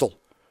the pistol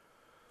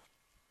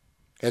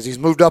as he's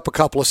moved up a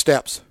couple of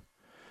steps.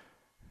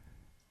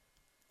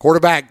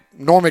 Quarterback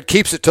Norman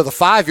keeps it to the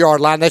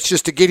 5-yard line. That's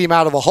just to get him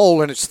out of a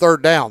hole, and it's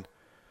 3rd down.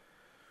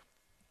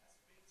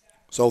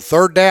 So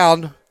 3rd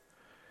down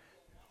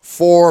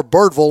for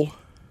Birdville.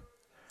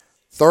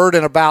 3rd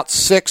and about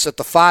 6 at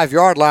the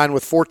 5-yard line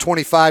with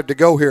 4:25 to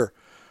go here.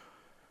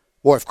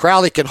 Boy, if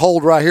Crowley can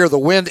hold right here, the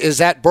wind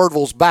is at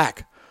Birdville's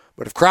back.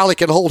 But if Crowley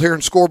can hold here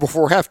and score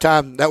before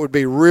halftime, that would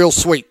be real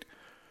sweet.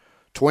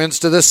 Twins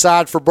to this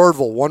side for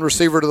Birdville. One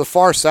receiver to the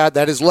far side,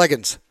 that is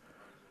Leggins.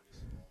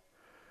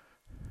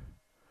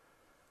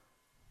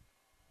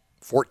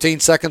 14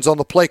 seconds on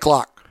the play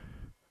clock.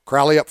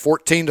 Crowley up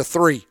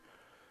 14-3.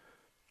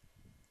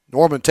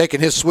 Norman taking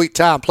his sweet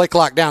time. Play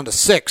clock down to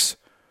 6.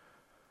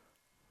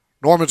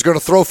 Norman's going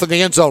to throw from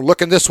the end zone.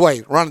 Looking this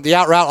way. Running the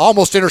out route.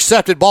 Almost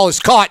intercepted. Ball is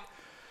caught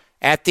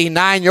at the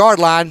 9-yard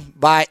line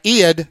by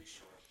Iad.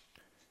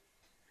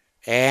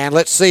 And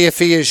let's see if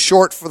he is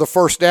short for the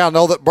first down.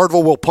 Know that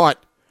Birdville will punt.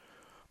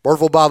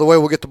 Birdville, by the way,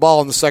 will get the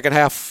ball in the second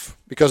half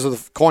because of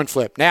the coin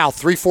flip. Now,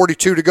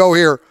 3:42 to go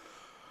here.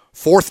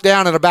 4th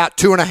down and about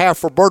 2.5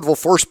 for Birdville.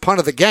 First punt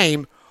of the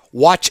game.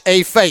 Watch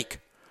a fake.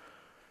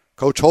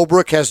 Coach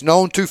Holbrook has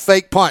known to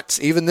fake punts,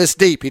 even this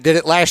deep. He did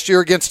it last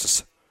year against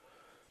us.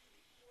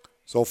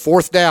 So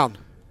 4th down.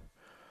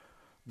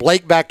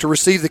 Blake back to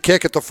receive the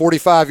kick at the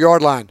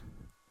 45-yard line.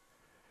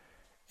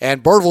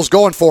 And Birdville's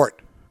going for it.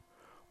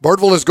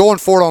 Birdville is going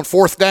for it on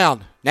 4th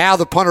down. Now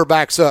the punter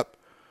backs up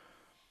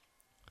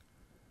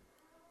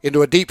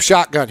into a deep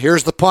shotgun.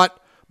 Here's the punt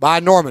by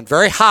Norman.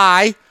 Very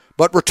high,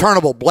 but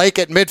returnable. Blake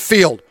at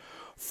midfield.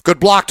 Good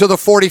block to the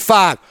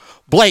 45.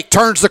 Blake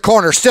turns the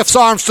corner, stiffs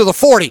arms to the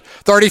 40,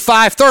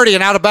 35-30,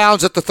 and out of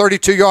bounds at the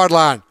 32-yard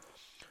line.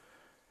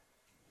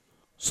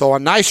 So a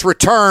nice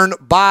return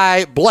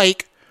by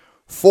Blake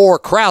for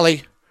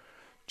Crowley.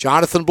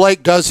 Jonathan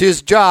Blake does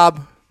his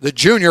job, the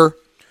junior.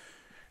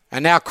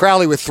 And now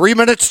Crowley with 3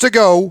 minutes to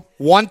go,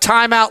 one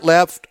timeout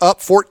left, up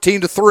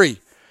 14-3.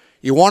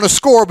 You want to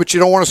score, but you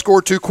don't want to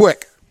score too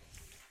quick.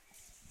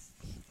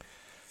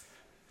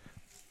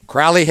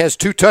 Crowley has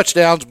 2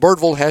 touchdowns.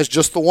 Birdville has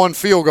just the 1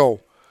 field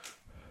goal.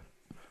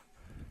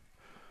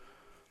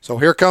 So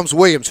here comes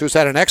Williams, who's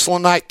had an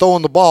excellent night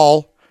throwing the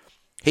ball.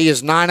 He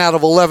is 9 out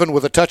of 11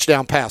 with a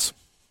touchdown pass.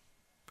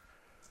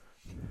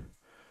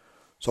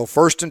 So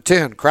 1st and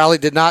 10. Crowley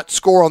did not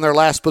score on their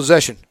last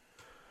possession.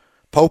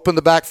 Pope in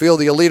the backfield,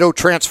 the Alito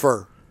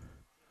transfer.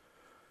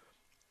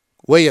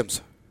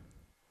 Williams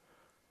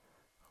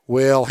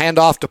will hand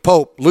off to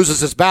Pope.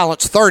 Loses his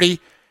balance, 30,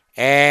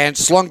 and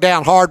slung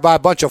down hard by a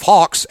bunch of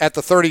Hawks at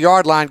the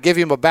 30-yard line. Give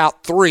him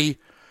about 3.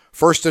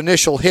 First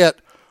initial hit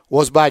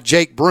was by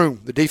Jake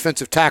Broom, the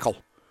defensive tackle.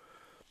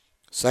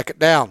 2nd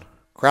down.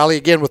 Crowley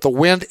again with the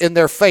wind in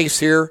their face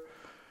here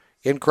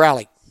in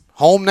Crowley.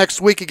 Home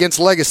next week against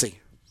Legacy.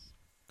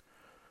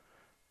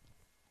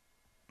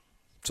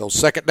 So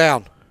 2nd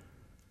down.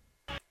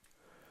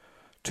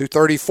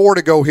 2:34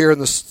 to go here in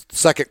the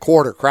second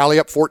quarter. Crowley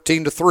up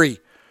 14-3.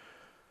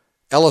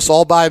 Ellis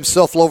all by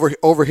himself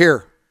over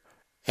here.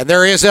 And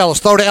there he is, Ellis.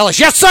 Throw to Ellis.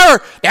 Yes, sir!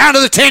 Down to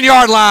the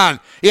 10-yard line.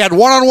 He had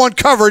one-on-one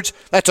coverage.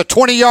 That's a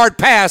 20-yard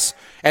pass.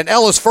 And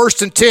Ellis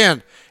 1st and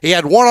 10. He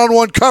had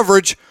one-on-one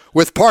coverage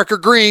with Parker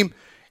Green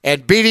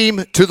and beat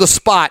him to the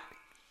spot.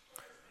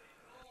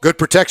 Good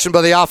protection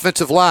by the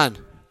offensive line.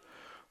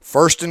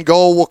 1st and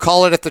goal, we'll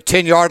call it at the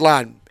 10-yard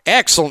line.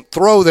 Excellent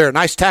throw there.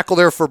 Nice tackle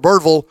there for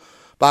Birdville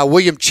by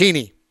William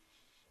Cheney.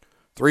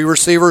 3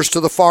 receivers to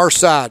the far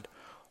side.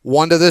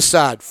 1 to this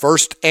side.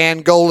 1st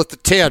and goal at the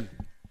 10.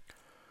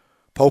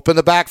 Pope in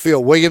the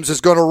backfield. Williams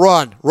is going to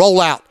run.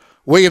 Roll out.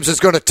 Williams is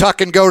going to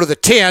tuck and go to the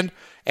 10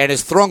 and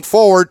is thrown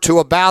forward to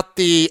about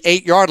the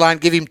 8-yard line.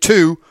 Give him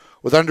 2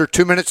 with under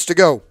 2 minutes to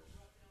go.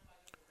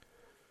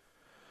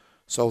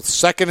 So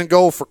 2nd and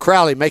goal for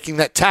Crowley. Making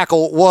that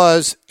tackle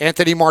was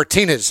Anthony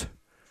Martinez.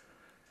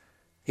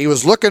 He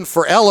was looking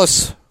for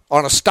Ellis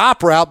on a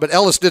stop route, but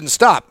Ellis didn't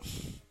stop.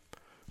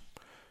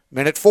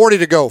 Minute 40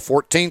 to go.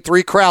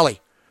 14-3 Crowley.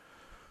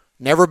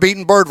 Never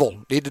beaten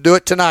Birdville. Need to do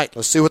it tonight.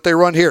 Let's see what they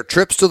run here.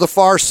 Trips to the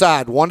far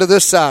side. 1 to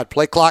this side.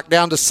 Play clock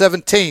down to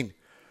 17.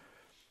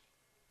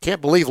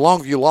 Can't believe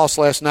Longview lost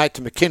last night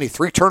to McKinney.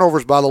 3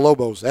 turnovers by the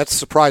Lobos. That's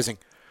surprising.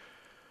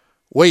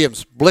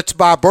 Williams, blitz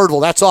by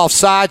Birdville. That's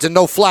offsides and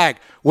no flag.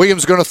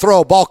 Williams going to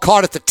throw. Ball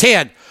caught at the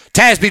 10.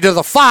 Tasby to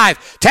the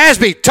 5.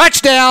 Tasby,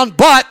 touchdown,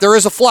 but there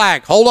is a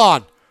flag. Hold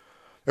on.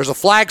 There's a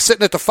flag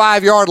sitting at the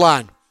 5-yard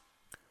line.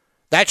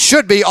 That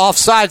should be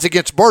offsides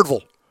against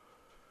Birdville.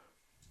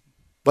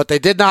 But they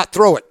did not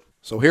throw it.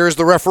 So here's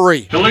the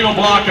referee. Illegal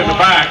block in the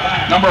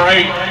back, number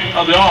 8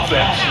 of the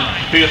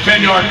offense. Be a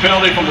 10-yard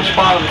penalty from the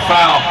spot of the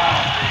foul.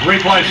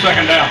 Replay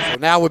 2nd down. So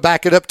now we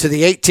back it up to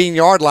the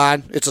 18-yard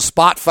line. It's a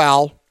spot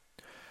foul.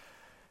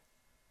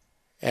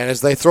 And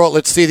as they throw it,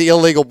 let's see the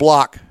illegal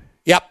block.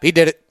 Yep, he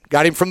did it.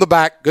 Got him from the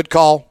back. Good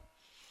call.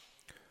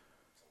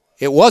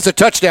 It was a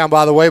touchdown,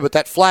 by the way, but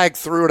that flag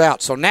threw it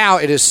out. So now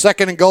it is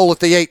 2nd and goal at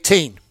the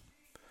 18.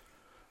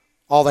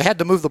 Oh, they had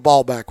to move the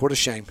ball back. What a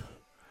shame.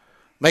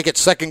 Make it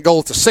 2nd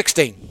goal at the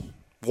 16.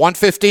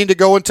 1:15 to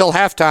go until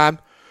halftime.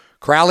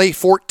 Crowley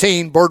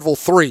 14, Birdville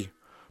 3.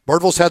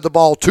 Birdville's had the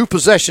ball 2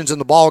 possessions in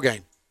the ball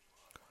game.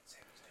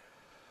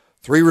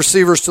 3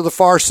 receivers to the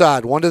far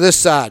side, 1 to this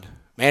side.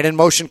 Man in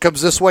motion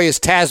comes this way is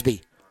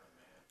Tasby.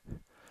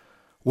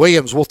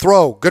 Williams will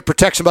throw. Good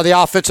protection by the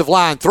offensive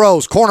line.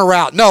 Throws. Corner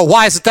route. No.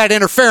 Why isn't that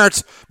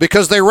interference?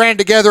 Because they ran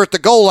together at the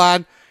goal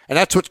line, and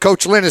that's what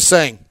Coach Lynn is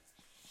saying.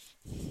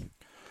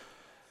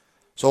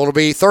 So it'll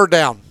be 3rd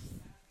down.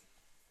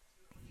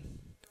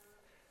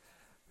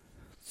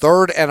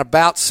 3rd and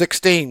about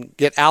 16.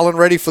 Get Allen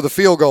ready for the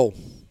field goal.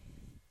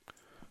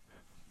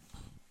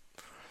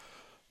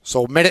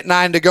 So minute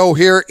 9 to go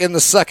here in the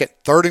 2nd.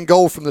 3rd and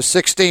goal from the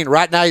 16.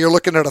 Right now you're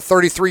looking at a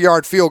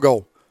 33-yard field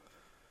goal.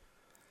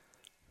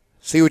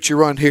 See what you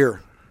run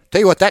here.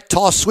 Tell you what, that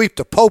toss sweep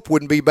to Pope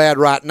wouldn't be bad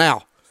right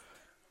now.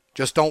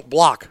 Just don't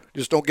block.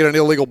 Just don't get an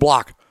illegal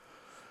block.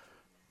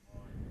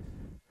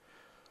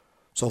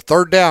 So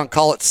 3rd down,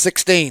 call it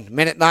 16.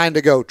 Minute 9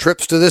 to go.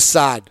 Trips to this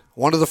side.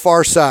 1 to the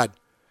far side.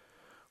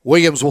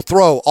 Williams will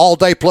throw all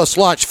day plus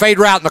lunch. Fade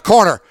route in the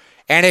corner.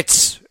 And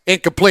it's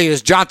incomplete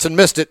as Johnson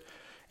missed it.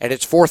 And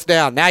it's 4th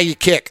down. Now you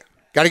kick.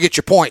 Got to get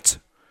your points.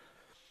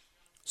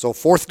 So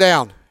 4th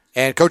down.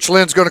 And Coach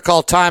Lynn's going to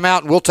call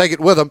timeout, and we'll take it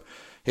with him.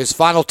 His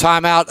final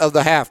timeout of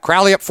the half.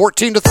 Crowley up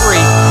 14-3.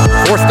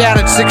 4th down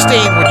and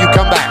 16 when you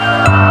come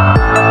back.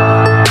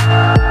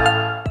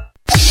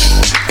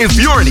 If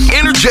you're an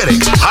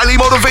energetic, highly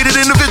motivated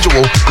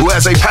individual who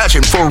has a passion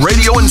for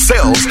radio and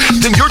sales,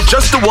 then you're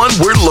just the one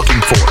we're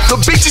looking for.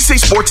 The BGC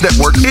Sports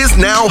Network is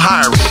now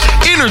hiring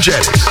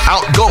energetic,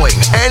 outgoing,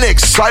 and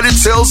excited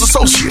sales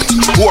associates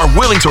who are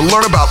willing to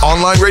learn about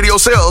online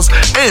radio sales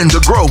and to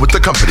grow with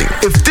the company.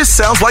 If this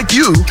sounds like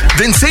you,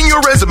 then send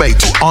your resume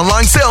to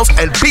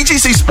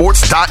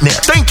onlinesales@bgcsports.net.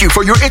 Thank you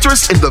for your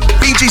interest in the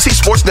BGC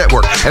Sports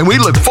Network, and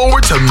we look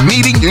forward to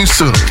meeting you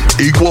soon.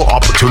 Equal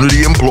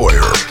opportunity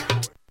employer.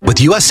 With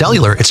U.S.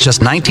 Cellular, it's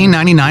just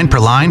 $19.99 per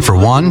line for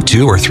 1,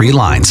 2, or 3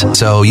 lines.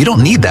 So you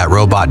don't need that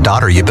robot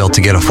daughter you built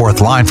to get a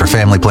 4th line for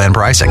family plan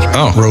pricing.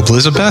 Oh, Rope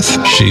Elizabeth,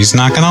 she's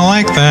not going to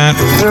like that.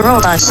 The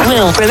robots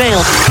will prevail.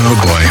 Oh,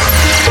 boy.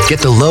 Get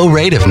the low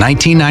rate of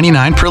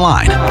 $19.99 per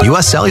line.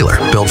 U.S. Cellular,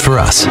 built for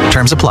us.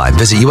 Terms apply.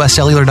 Visit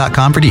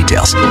uscellular.com for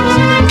details.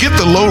 Get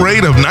the low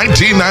rate of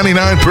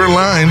 $19.99 per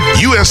line.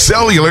 U.S.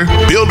 Cellular,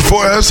 built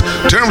for us.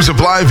 Terms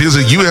apply.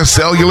 Visit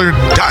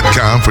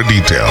uscellular.com for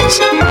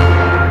details.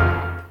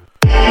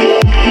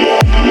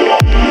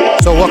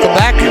 So welcome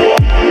back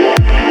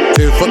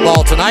to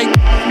Football Tonight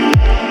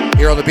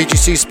here on the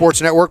BGC Sports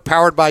Network,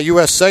 powered by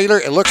U.S. Cellular.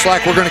 It looks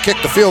like we're going to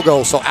kick the field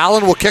goal. So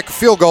Allen will kick a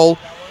field goal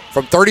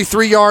from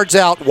 33 yards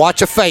out.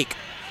 Watch a fake.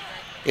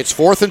 It's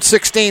 4th and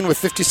 16 with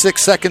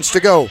 56 seconds to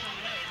go.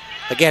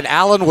 Again,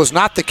 Allen was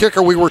not the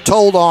kicker we were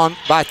told on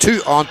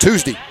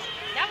Tuesday.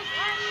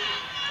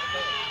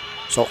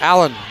 So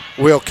Allen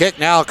will kick.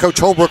 Now Coach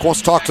Holbrook wants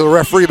to talk to the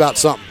referee about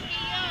something.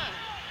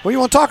 What do you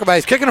want to talk about?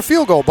 He's kicking a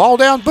field goal. Ball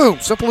down, boom.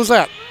 Simple as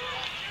that.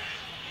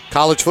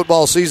 College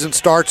football season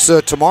starts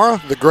tomorrow.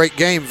 The great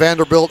game,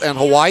 Vanderbilt and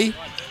Hawaii.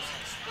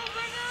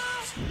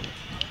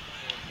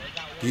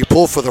 Do you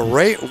pull for the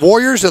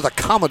Warriors or the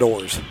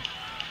Commodores?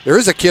 There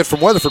is a kid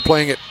from Weatherford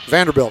playing at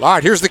Vanderbilt. All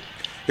right, here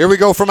we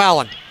go from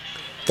Allen.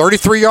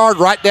 33-yard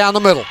right down the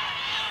middle.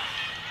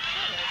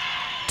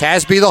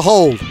 Tasby the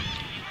hold.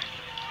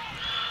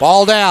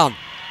 Ball down.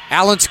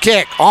 Allen's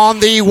kick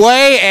on the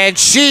way, and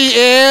she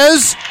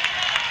is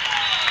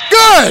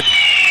good.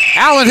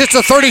 Allen hits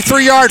a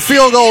 33-yard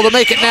field goal to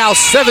make it now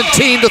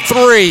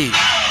 17-3.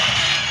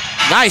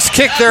 Nice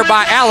kick there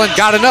by Allen.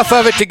 Got enough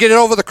of it to get it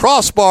over the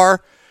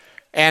crossbar.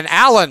 And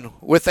Allen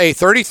with a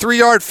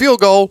 33-yard field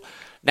goal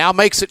now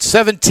makes it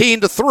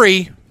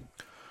 17-3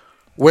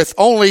 with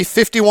only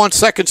 51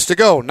 seconds to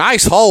go.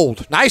 Nice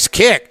hold. Nice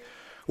kick.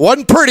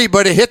 Wasn't pretty,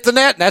 but it hit the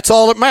net, and that's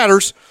all that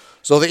matters.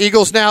 So the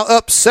Eagles now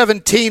up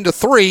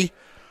 17-3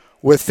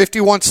 with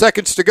 51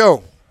 seconds to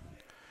go.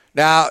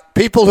 Now,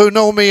 people who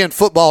know me in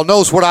football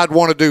knows what I'd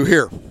want to do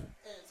here.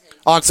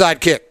 Onside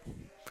kick.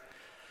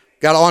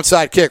 Got an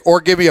onside kick,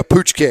 or give me a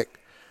pooch kick.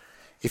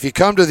 If you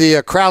come to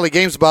the Crowley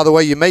games, by the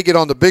way, you may get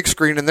on the big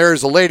screen, and there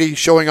is a lady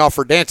showing off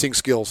her dancing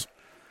skills.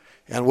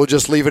 And we'll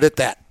just leave it at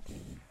that.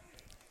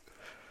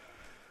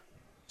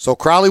 So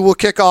Crowley will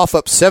kick off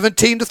up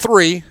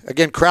 17-3.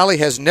 Again, Crowley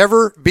has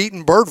never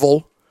beaten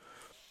Birdville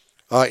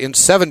in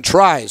 7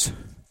 tries.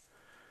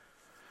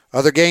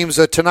 Other games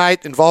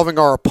tonight involving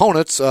our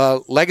opponents.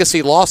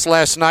 Legacy lost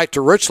last night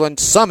to Richland.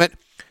 Summit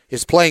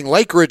is playing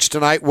Lake Ridge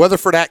tonight.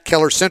 Weatherford at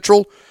Keller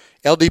Central.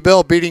 LD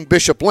Bell beating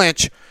Bishop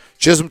Lynch.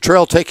 Chisholm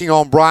Trail taking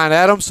on Bryan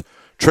Adams.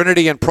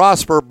 Trinity and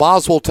Prosper.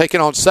 Boswell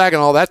taking on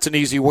Saginaw. That's an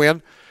easy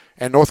win.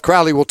 And North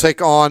Crowley will take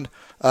on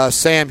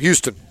Sam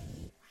Houston.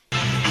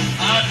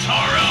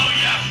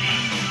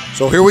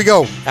 So here we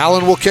go.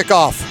 Allen will kick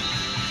off.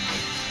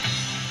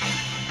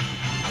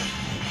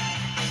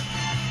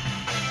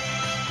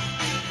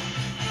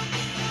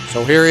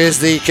 So here is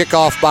the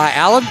kickoff by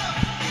Allen.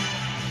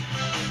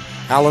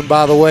 Allen,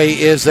 by the way,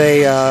 is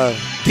a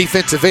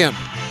defensive end.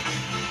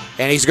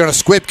 And he's going to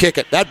squib kick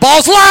it. That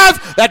ball's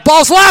live. That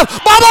ball's live.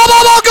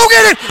 Ball, go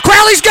get it.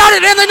 Crowley's got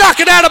it, and they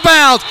knock it out of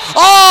bounds.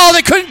 Oh,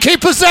 they couldn't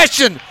keep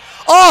possession.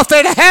 Oh, if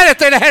they'd have had it,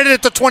 they'd have had it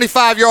at the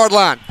 25-yard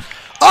line.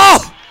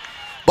 Oh,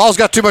 ball's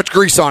got too much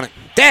grease on it.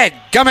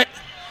 Dadgummit.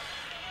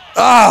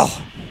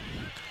 Oh.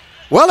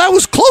 Well, that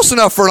was close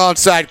enough for an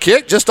onside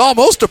kick. Just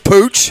almost a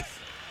pooch.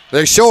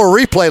 They show a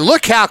replay.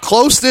 Look how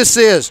close this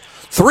is.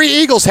 3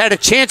 Eagles had a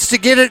chance to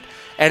get it,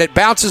 and it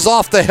bounces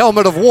off the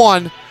helmet of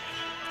one.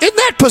 Isn't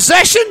that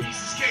possession?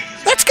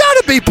 That's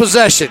got to be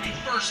possession.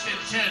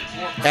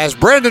 As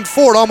Brandon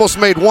Ford almost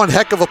made one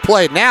heck of a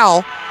play.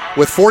 Now,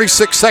 with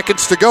 46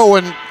 seconds to go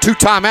and 2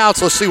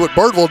 timeouts, let's see what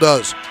Birdville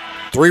does.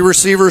 3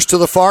 receivers to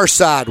the far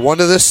side, 1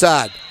 to this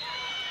side.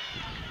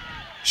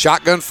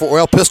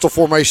 Pistol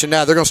formation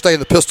now. They're going to stay in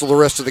the pistol the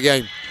rest of the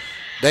game.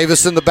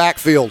 Davis in the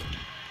backfield.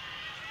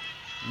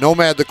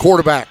 Nomad, the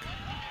quarterback.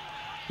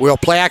 Will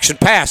play action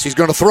pass. He's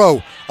going to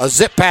throw a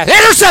zip pass.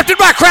 Intercepted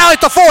by Crowley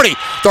at the 40.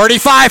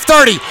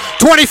 35-30.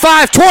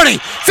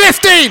 25-20.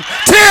 15. 10.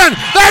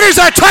 That is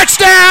a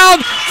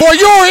touchdown for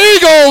your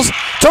Eagles.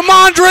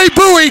 Tamondre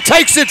Bowie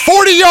takes it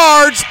 40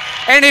 yards,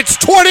 and it's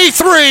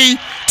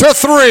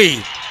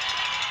 23-3.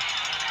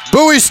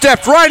 Bowie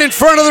stepped right in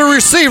front of the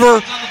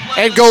receiver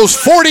and goes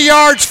 40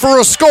 yards for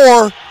a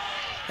score.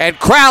 And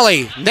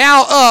Crowley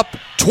now up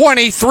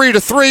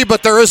 23-3,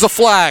 but there is a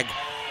flag.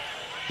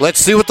 Let's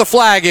see what the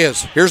flag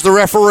is. Here's the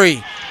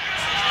referee.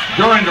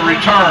 During the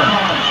return,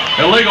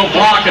 illegal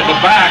block at the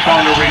back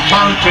on the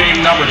return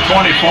team, number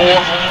 24.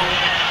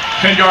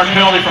 10-yard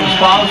penalty from the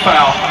spot of the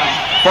foul.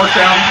 First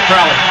down,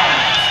 Crowley.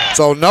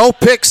 So no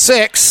pick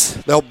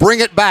 6. They'll bring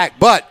it back,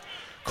 but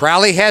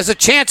Crowley has a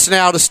chance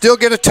now to still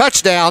get a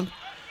touchdown.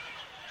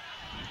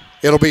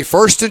 It'll be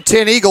 1st and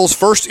 10 Eagles,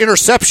 first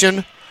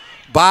interception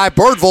by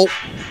Birdville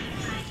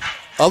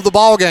of the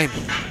ball game,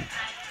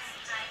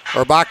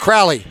 or by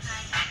Crowley.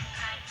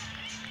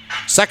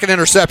 Second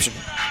interception.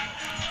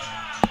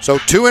 So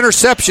 2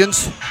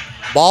 interceptions.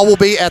 Ball will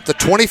be at the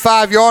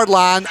 25-yard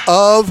line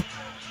of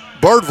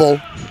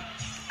Birdville.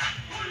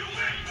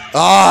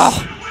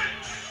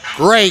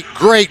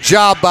 Great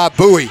job by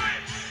Bowie.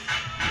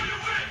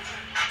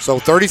 So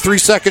 33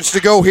 seconds to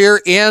go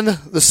here in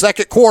the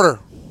second quarter.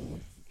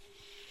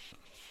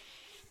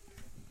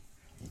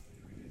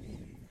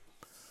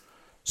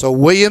 So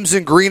Williams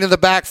and Green in the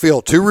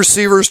backfield. 2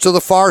 receivers to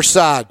the far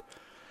side.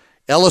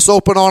 Ellis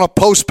open on a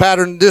post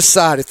pattern this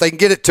side if they can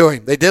get it to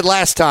him. They did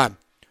last time.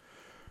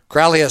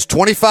 Crowley has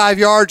 25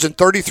 yards and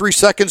 33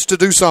 seconds to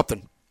do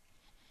something.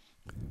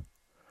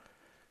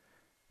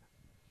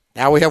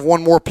 Now we have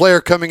one more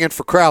player coming in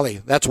for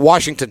Crowley. That's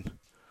Washington.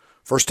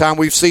 First time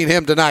we've seen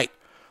him tonight.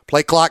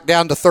 Play clock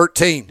down to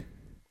 13.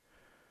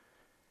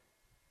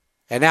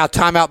 And now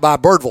timeout by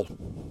Birdville.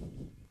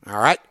 All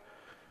right.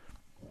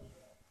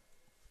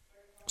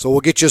 So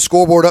we'll get you a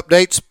scoreboard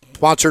updates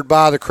sponsored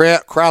by the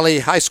Crowley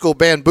High School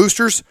Band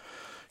Boosters.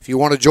 If you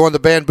want to join the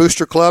Band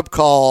Booster Club,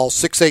 call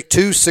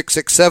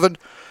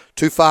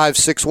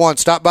 682-667-2561.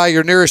 Stop by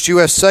your nearest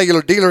U.S.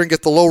 Cellular dealer and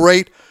get the low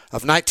rate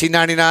of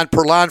 $19.99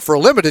 per line for a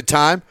limited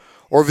time,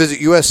 or visit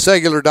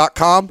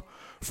uscellular.com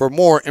for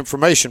more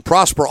information.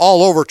 Prosper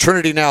all over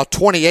Trinity now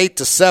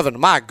 28-7.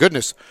 My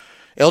goodness.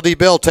 LD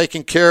Bell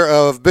taking care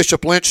of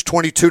Bishop Lynch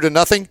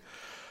 22-0.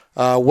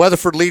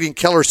 Weatherford leading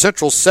Keller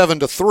Central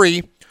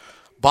 7-3.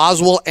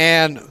 Boswell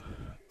and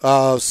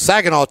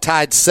Saginaw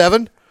tied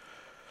 7.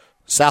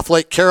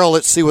 Southlake Carroll,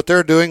 let's see what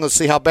they're doing. Let's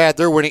see how bad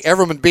they're winning.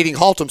 Everman beating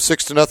Haltom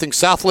 6-0.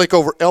 Southlake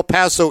over El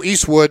Paso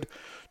Eastwood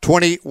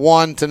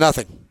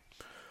 21-0.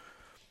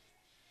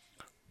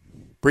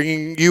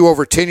 Bringing you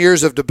over 10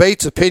 years of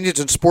debates, opinions,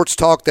 and sports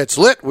talk that's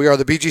lit. We are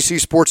the BGC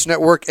Sports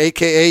Network,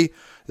 a.k.a.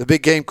 the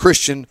Big Game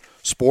Christian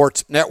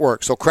Sports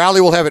Network. So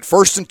Crowley will have it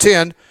 1st and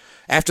 10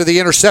 after the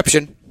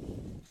interception.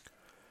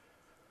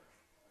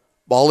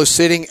 Ball is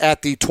sitting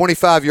at the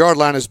 25-yard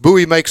line as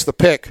Bowie makes the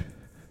pick.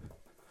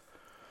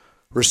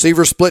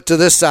 Receiver split to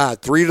this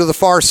side, 3 to the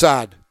far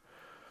side.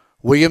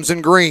 Williams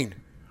and Green.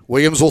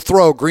 Williams will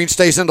throw. Green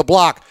stays in the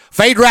block.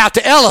 Fade route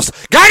to Ellis.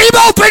 Got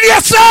him open,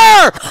 yes,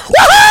 sir!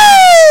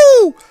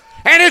 Woohoo!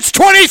 And it's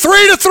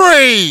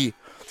 23-3.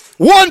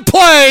 One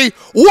play,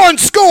 one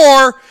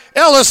score.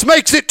 Ellis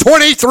makes it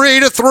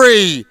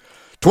 23-3.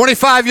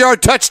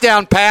 25-yard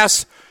touchdown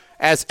pass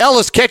as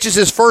Ellis catches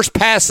his first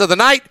pass of the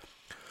night.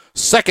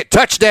 Second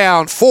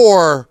touchdown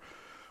for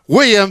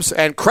Williams,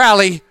 and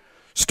Crowley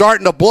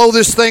starting to blow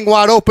this thing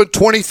wide open,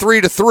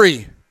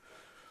 23-3.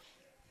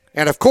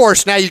 And, of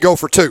course, now you go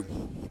for 2.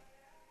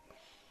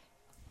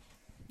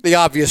 The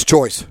obvious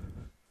choice.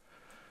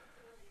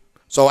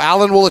 So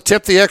Allen will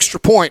attempt the extra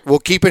point. We'll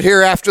keep it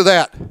here after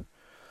that.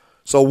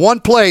 So one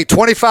play,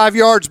 25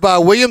 yards by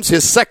Williams,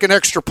 his second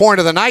extra point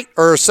of the night,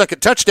 or second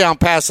touchdown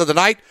pass of the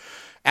night.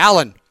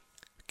 Allen,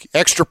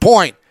 extra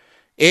point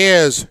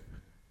is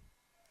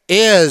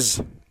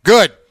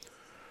good.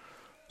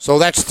 So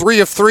that's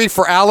 3 of 3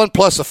 for Allen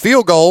plus a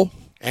field goal.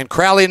 And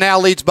Crowley now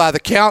leads by the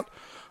count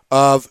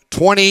of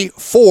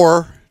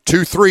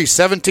 24-3,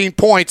 17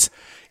 points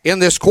in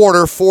this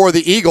quarter for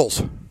the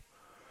Eagles.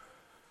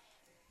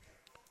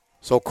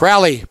 So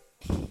Crowley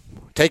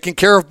taking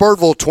care of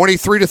Birdville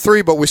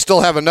 23-3, but we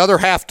still have another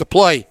half to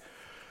play.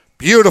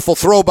 Beautiful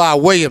throw by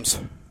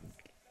Williams.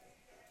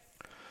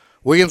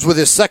 Williams with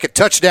his second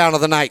touchdown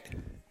of the night.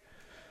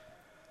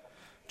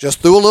 Just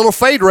threw a little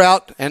fade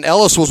route, and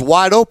Ellis was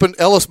wide open.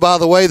 Ellis, by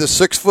the way, the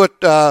 6-foot,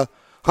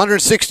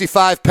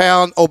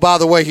 165-pound. Oh, by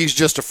the way, he's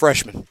just a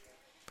freshman.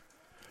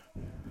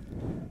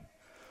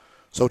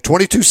 So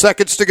 22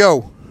 seconds to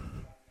go.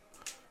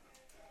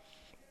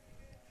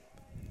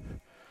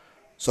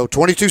 So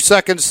 22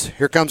 seconds.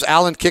 Here comes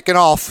Allen kicking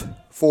off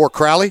for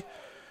Crowley.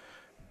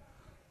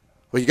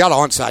 Well, you got an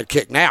onside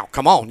kick now.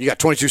 Come on. You got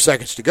 22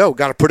 seconds to go.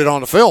 Got to put it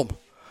on the film.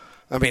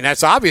 I mean,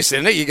 that's obvious,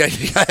 isn't it? You got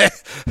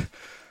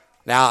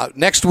Now,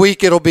 next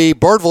week it'll be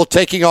Birdville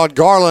taking on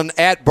Garland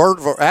at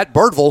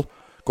Birdville.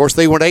 Of course,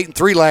 they went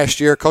 8-3 last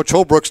year. Coach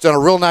Holbrook's done a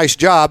real nice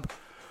job.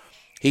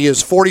 He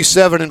is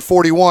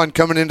 47-41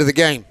 coming into the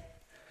game.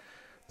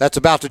 That's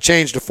about to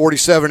change to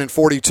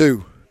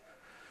 47-42.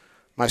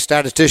 My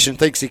statistician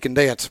thinks he can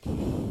dance.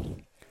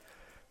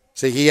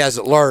 See, he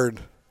hasn't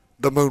learned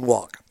the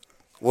moonwalk.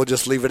 We'll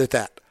just leave it at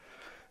that.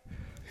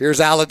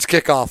 Here's Allen's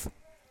kickoff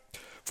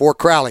for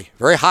Crowley.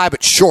 Very high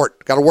but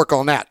short. Got to work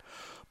on that.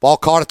 Ball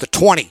caught at the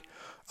 20.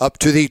 Up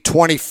to the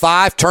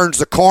 25. Turns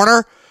the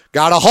corner.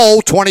 Got a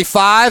hole.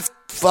 25,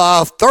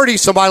 30.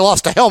 Somebody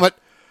lost a helmet.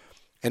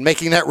 And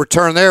making that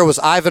return there was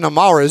Ivan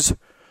Amares.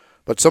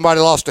 But somebody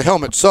lost a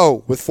helmet.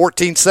 So, with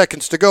 14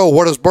 seconds to go,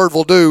 what does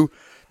Birdville do?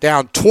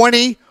 Down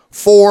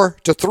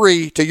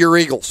 24-3 to your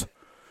Eagles.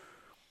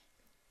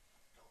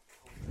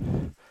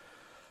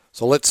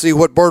 So let's see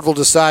what Birdville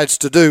decides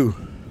to do.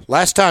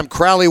 Last time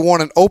Crowley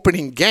won an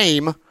opening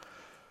game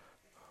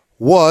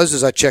was,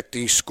 as I check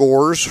these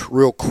scores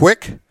real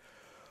quick,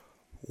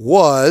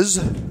 was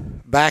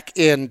back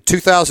in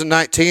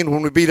 2019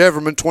 when we beat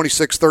Everman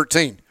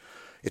 26-13.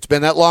 It's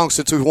been that long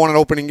since we've won an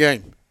opening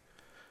game.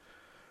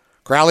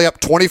 Crowley up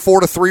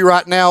 24-3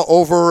 right now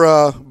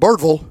over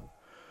Birdville.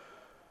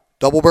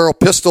 Double barrel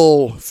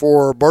pistol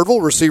for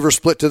Birdville. Receiver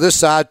split to this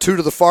side, 2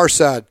 to the far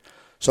side.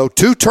 So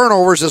 2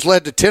 turnovers has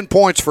led to 10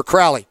 points for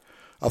Crowley.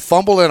 A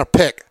fumble and a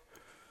pick.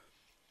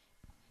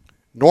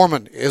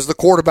 Norman is the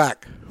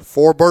quarterback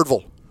for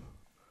Birdville.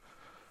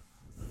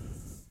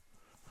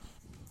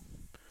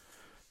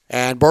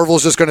 And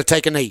Birdville's just going to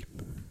take a knee.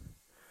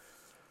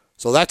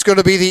 So that's going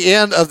to be the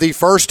end of the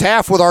first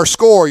half with our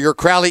score. Your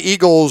Crowley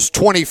Eagles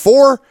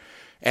 24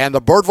 and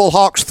the Birdville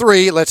Hawks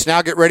 3. Let's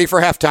now get ready for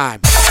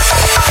halftime.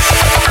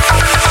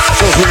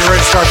 So as we get ready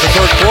to start the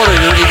third quarter,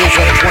 your Eagles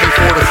up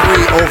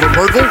 24-3 over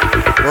Birdville.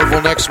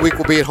 Birdville next week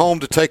will be at home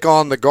to take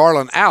on the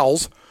Garland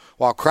Owls,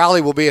 while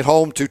Crowley will be at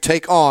home to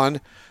take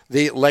on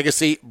the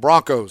Legacy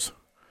Broncos,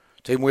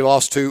 team we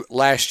lost to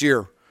last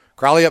year.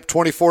 Crowley up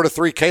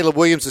 24-3. Caleb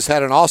Williams has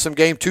had an awesome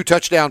game, 2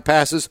 touchdown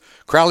passes.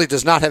 Crowley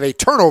does not have a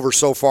turnover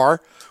so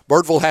far.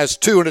 Birdville has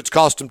 2, and it's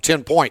cost them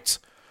 10 points.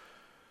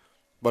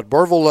 But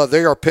Birdville,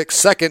 they are picked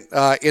second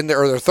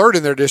they're third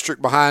in their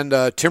district behind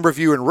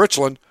Timberview and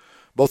Richland.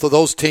 Both of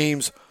those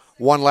teams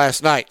won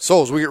last night.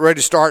 So as we get ready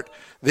to start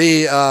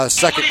the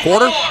second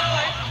quarter,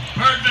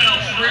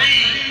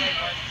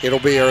 it'll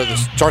be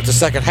start the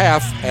second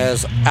half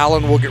as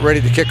Allen will get ready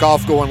to kick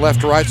off going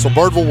left to right. So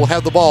Birdville will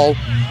have the ball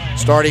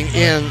starting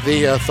in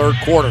the third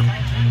quarter.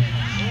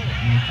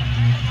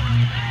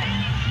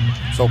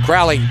 So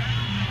Crowley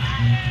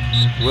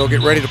will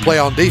get ready to play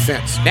on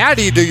defense. Now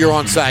do you do your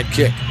onside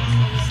kick?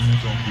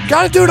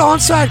 Got to do the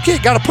onside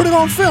kick. Got to put it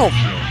on film.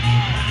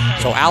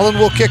 So Allen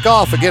will kick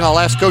off. Again, I'll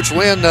ask Coach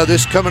Lynn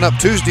this coming up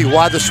Tuesday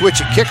why the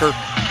switch at kicker.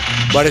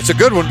 But it's a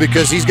good one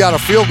because he's got a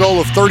field goal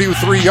of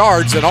 33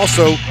 yards and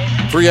also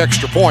 3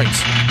 extra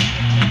points.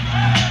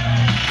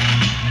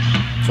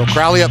 So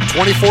Crowley up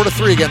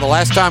 24-3 again. The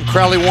last time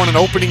Crowley won an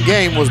opening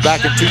game was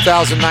back in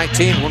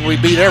 2019 when we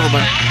beat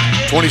Everman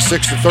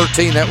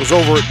 26-13. That was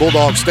over at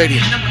Bulldog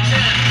Stadium.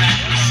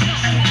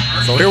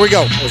 So here we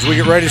go. As we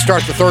get ready to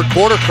start the third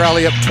quarter,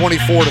 Crowley up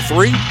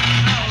 24-3.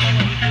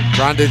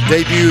 Trying to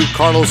debut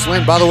Carlos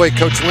Lynn. By the way,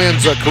 Coach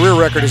Lynn's career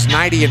record is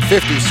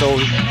 90-50, so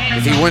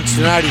if he wins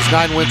tonight, he's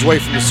 9 wins away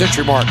from the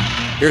century mark.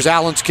 Here's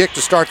Allen's kick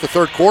to start the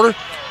third quarter.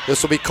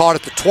 This will be caught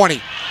at the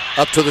 20,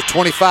 up to the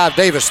 25.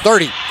 Davis,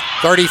 30,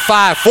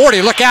 35,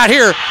 40. Look out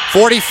here,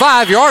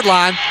 45-yard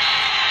line.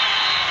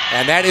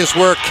 And that is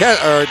where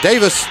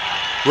Davis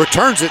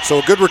returns it, so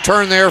a good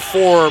return there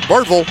for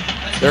Birdville.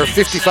 They're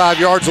 55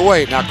 yards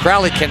away. Now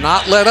Crowley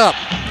cannot let up.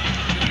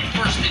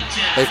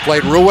 They've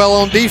played real well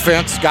on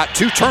defense, got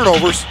 2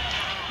 turnovers,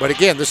 but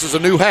again, this is a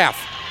new half.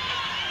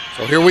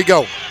 So here we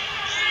go.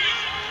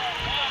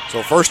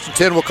 So 1st and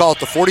 10, we'll call it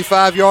the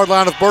 45-yard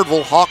line of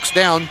Birdville. Hawks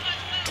down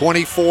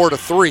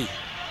 24-3.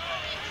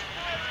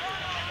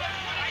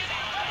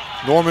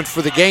 Norman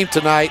for the game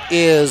tonight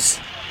is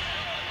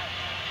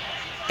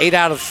 7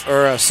 out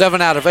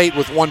of 8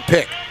 with 1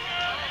 pick.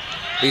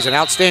 He's an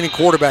outstanding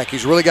quarterback.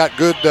 He's really got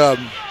good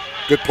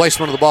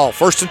placement of the ball.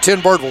 1st and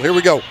 10, Birdville. Here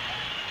we go.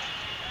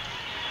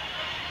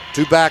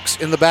 2 backs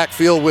in the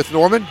backfield with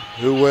Norman,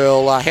 who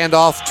will hand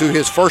off to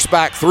his first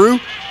back through,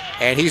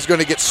 and he's going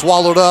to get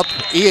swallowed up.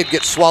 Ian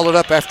gets swallowed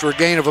up after a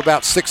gain of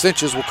about 6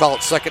 inches. We'll call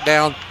it 2nd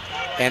down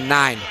and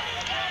 9.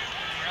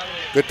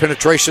 Good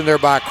penetration there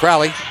by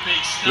Crowley.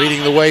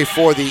 Leading the way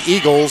for the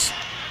Eagles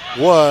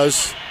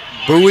was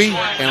Bowie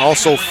and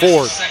also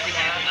Ford.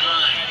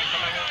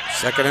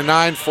 2nd and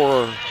 9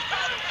 for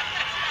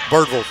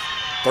Birdville.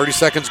 30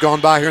 seconds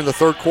gone by here in the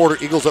third quarter.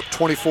 Eagles up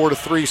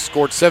 24-3,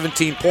 scored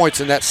 17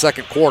 points in that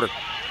second quarter.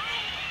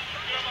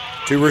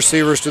 2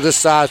 receivers to this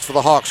side for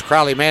the Hawks.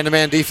 Crowley,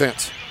 man-to-man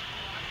defense.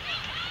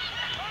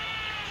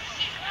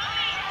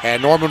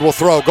 And Norman will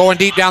throw. Going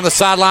deep down the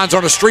sidelines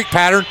on a streak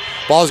pattern.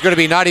 Ball is going to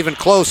be not even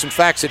close. In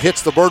fact, it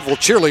hits the Birdville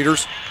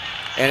cheerleaders,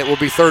 and it will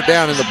be 3rd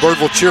down, and the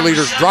Birdville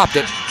cheerleaders dropped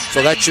it.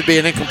 So that should be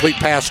an incomplete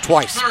pass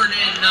twice.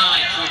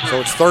 So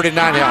it's 3rd and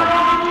 9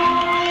 now.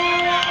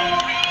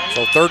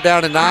 So 3rd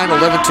down and 9,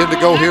 11-10 to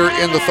go here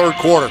in the third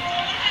quarter.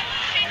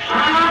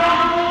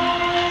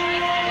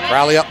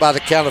 Crowley up by the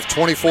count of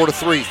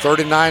 24-3. 3rd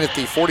and 9 at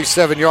the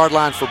 47-yard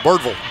line for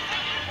Birdville.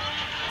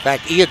 In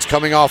fact, Ian's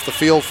coming off the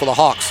field for the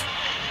Hawks.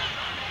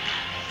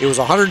 It was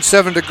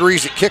 107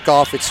 degrees at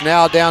kickoff. It's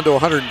now down to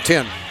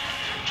 110.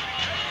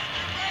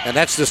 And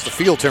that's just the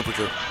field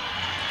temperature.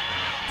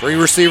 3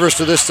 receivers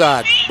to this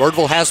side.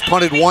 Birdville has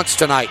punted once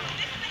tonight.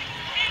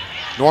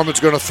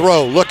 Norman's going to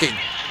throw, looking,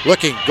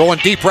 going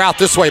deep route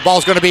this way.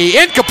 Ball's going to be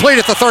incomplete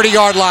at the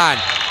 30-yard line.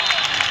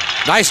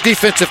 Nice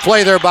defensive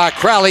play there by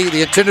Crowley.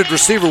 The intended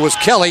receiver was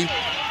Kelly,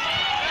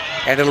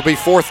 and it'll be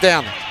 4th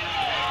down.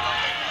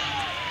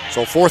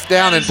 So 4th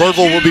down, and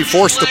Birdville will be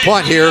forced to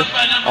punt here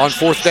on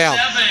 4th down.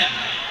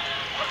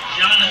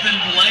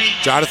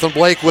 Jonathan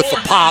Blake with the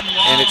pop,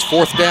 and it's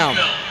 4th down.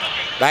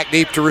 Back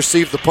deep to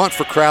receive the punt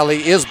for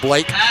Crowley is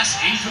Blake.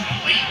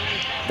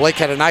 Blake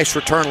had a nice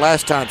return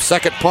last time.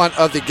 2nd punt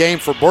of the game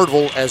for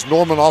Birdville, as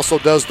Norman also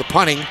does the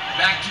punting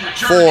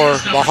for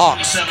the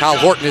Hawks. Kyle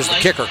Horton is the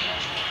kicker.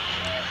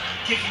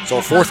 So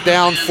 4th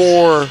down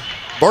for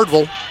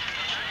Birdville.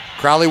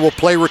 Crowley will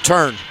play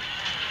return.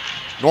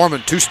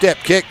 Norman,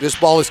 2-step kick. This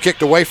ball is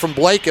kicked away from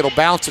Blake. It'll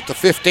bounce at the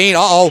 15.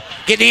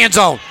 Get in the end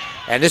zone.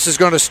 And this is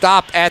going to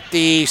stop at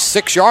the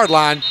 6-yard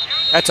line.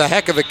 That's a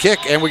heck of a kick,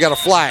 and we got a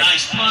flag.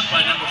 Nice punt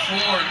by number 4,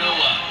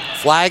 Noah.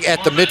 Flag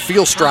at the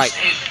midfield stripe.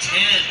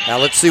 Now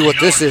let's see what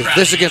this is.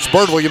 This against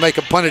Birdville, you make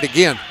him punt it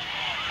again.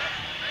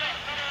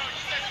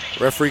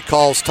 Referee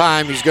calls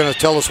time. He's going to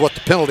tell us what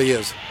the penalty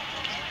is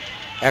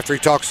after he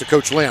talks to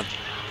Coach Lynn.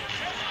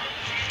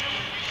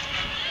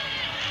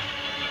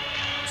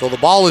 So the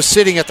ball is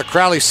sitting at the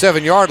Crowley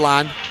 7-yard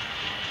line.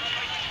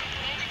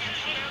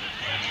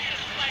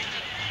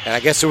 And I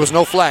guess there was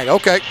no flag.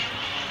 Okay.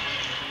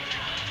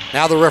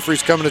 Now the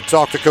referee's coming to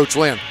talk to Coach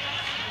Lynn.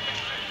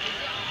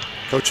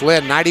 Coach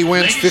Lynn, 90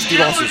 wins, 50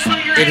 losses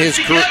in his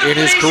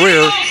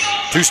career.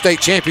 2 state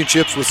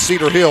championships with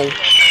Cedar Hill.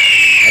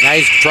 And now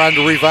he's trying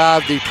to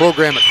revive the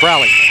program at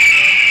Crowley.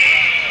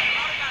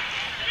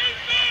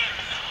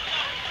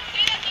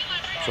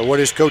 So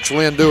what is Coach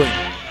Lynn doing?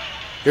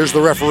 Here's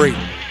the referee.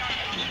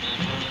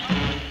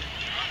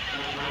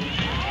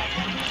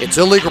 It's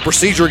illegal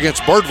procedure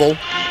against Birdville.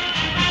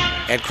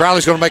 And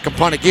Crowley's going to make a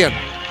punt again.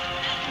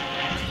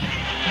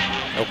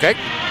 Okay.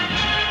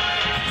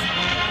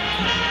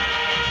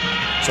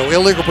 So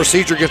illegal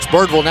procedure against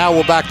Birdville. Now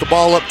we'll back the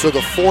ball up to the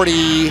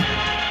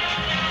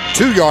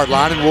 42-yard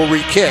line and we'll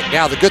re-kick.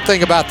 Now the good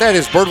thing about that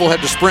is Birdville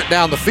had to sprint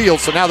down the field,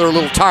 so now they're a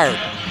little tired.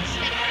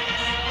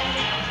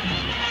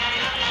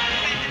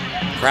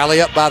 Crowley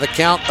up by the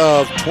count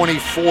of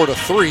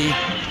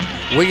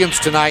 24-3. Williams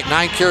tonight,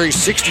 9 carries,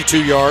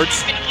 62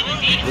 yards.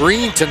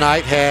 Green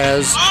tonight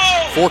has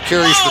 4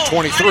 carries for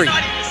 23.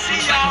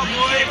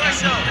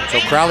 So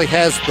Crowley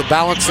has the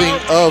balancing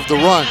of the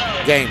run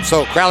game.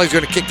 So Crowley's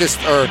going to kick this,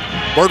 or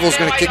Birdville's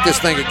going to kick this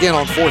thing again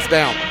on 4th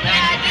down.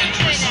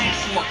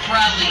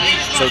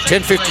 So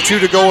 10:52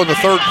 to go in the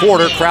third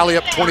quarter. Crowley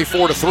up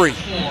 24-3.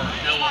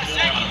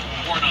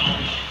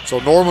 So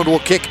Norman will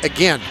kick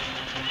again.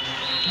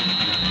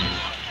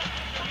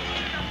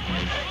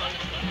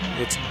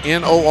 It's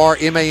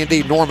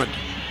N-O-R-M-A-N-D, Norman.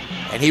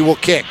 And he will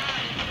kick.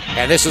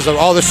 And this is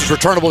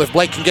returnable if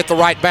Blake can get the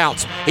right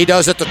bounce. He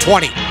does at the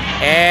 20.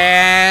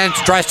 And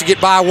tries to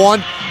get by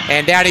one.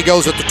 And down he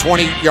goes at the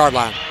 20-yard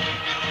line.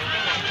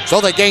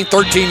 So they gain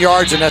 13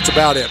 yards, and that's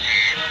about it.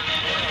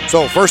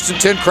 So 1st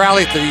and 10,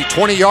 Crowley at the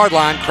 20-yard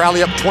line.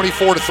 Crowley up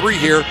 24-3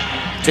 here.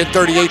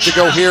 10:38 to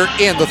go here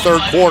in the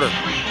third quarter.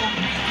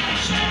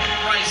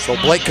 So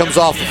Blake comes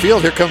off the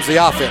field. Here comes the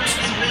offense.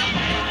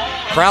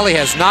 Crowley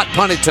has not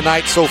punted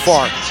tonight so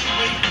far.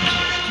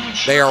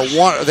 They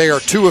are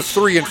 2 of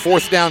 3 in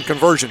fourth down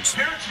conversions.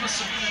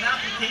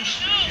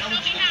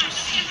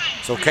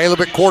 So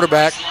Caleb at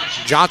quarterback.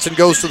 Johnson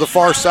goes to the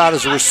far side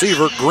as a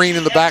receiver. Green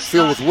in the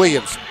backfield with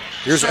Williams.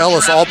 Here's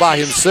Ellis all by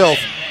himself.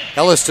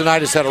 Ellis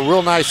tonight has had a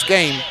real nice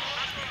game.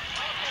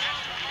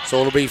 So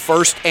it'll be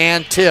 1st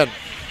and 10.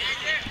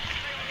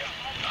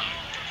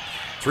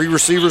 3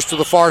 receivers to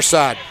the far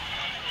side.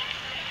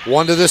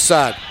 1 to this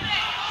side.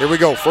 Here we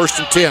go, 1st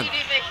and 10.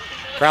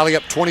 Crowley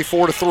up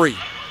 24-3.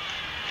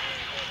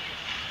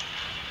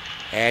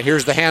 And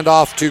here's the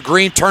handoff to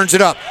Green, turns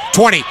it up.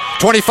 20,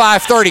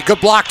 25, 30.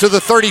 Good block to the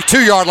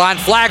 32-yard line.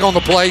 Flag on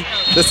the play.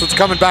 This one's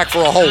coming back for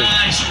a hold.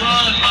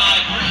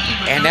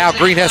 And now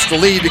Green has to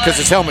leave because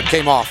his helmet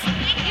came off.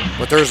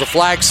 But there's a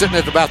flag sitting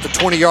at about the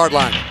 20-yard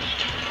line.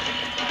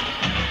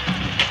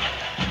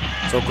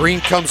 So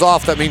Green comes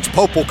off. That means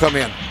Pope will come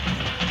in.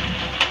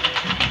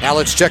 Now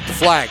let's check the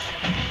flag.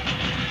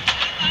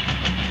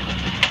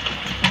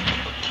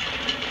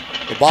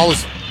 The ball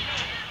is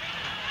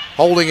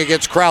holding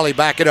against Crowley.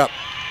 Back it up.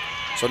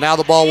 So now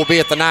the ball will be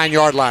at the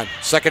 9-yard line.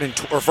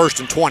 1st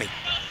and 20.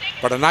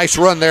 But a nice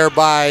run there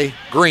by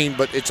Green,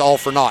 but it's all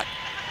for naught.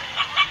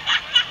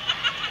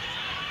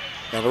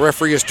 Now the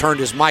referee has turned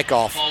his mic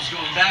off. Ball's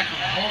going back on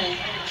the hold.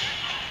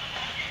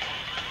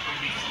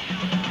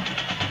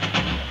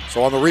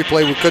 So on the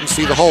replay we couldn't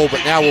see the hold,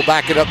 but now we'll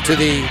back it up to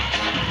the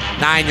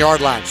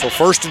 9-yard line. So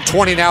 1st and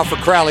 20 now for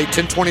Crowley.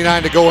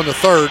 10:29 to go in the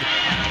third.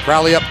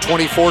 Crowley up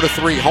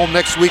 24-3. Home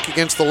next week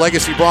against the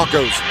Legacy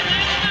Broncos.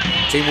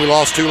 Team we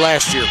lost to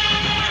last year.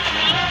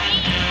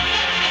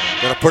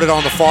 Going to put it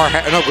on the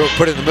going to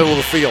put it in the middle of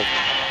the field.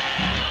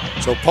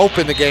 So Pope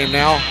in the game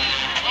now.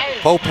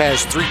 Pope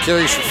has 3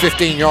 carries for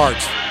 15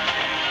 yards.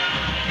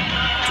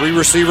 3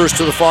 receivers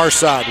to the far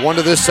side. 1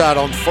 to this side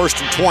on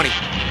 1st and 20.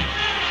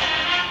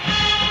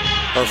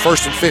 Or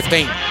 1st and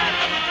 15.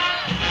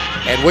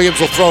 And Williams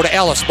will throw to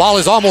Ellis. Ball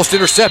is almost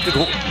intercepted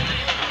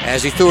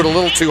as he threw it a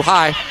little too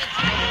high.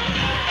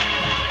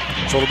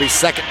 So it'll be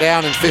 2nd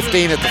down and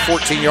 15 at the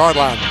 14-yard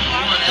line.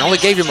 They only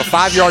gave him a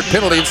 5-yard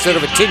penalty instead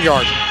of a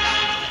 10-yard.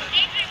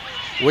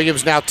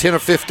 Williams now 10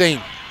 of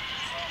 15.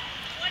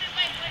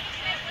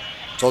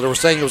 So they were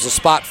saying it was a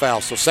spot foul.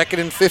 So 2nd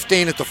and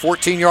 15 at the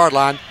 14-yard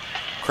line.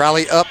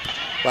 Crowley up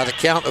by the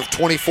count of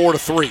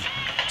 24-3.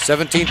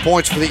 17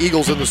 points for the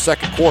Eagles in the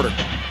second quarter.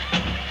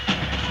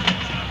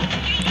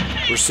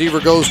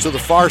 Receiver goes to the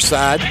far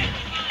side.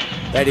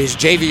 That is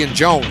Javian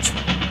Jones.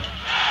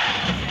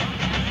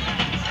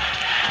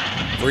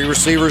 3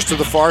 receivers to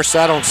the far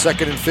side on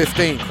 2nd and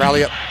 15.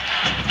 Crowley up.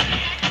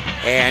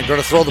 And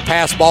going to throw the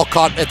pass. Ball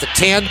caught at the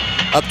 10,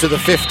 up to the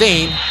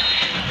 15.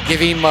 Give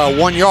him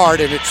 1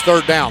 yard, and it's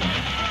 3rd down.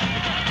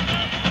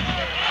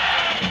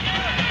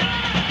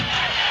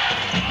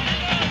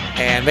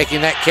 And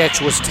making that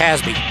catch was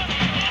Tasby.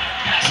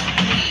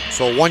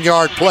 So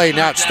 1-yard play.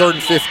 Now it's 3rd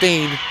and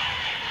 15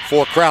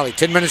 for Crowley.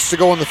 10 minutes to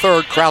go in the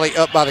third. Crowley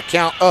up by the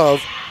count of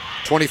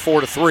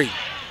 24-3.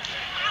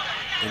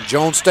 And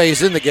Jones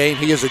stays in the game.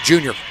 He is a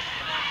junior.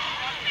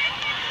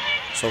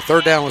 So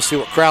 3rd down. Let's see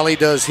what Crowley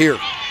does here.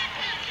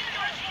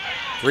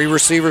 3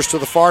 receivers to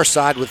the far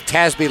side with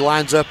Tasby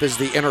lines up as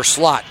the inner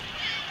slot.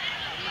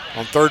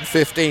 On 3rd and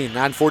 15.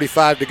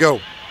 9:45 to go.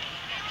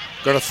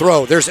 Going to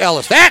throw. There's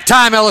Ellis. That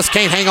time Ellis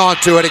can't hang on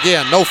to it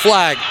again. No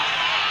flag.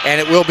 And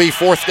it will be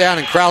 4th down,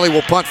 and Crowley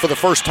will punt for the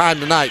first time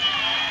tonight.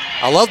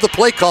 I love the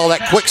play call,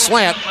 that quick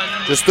slant.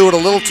 Just threw it a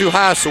little too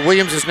high, so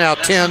Williams is now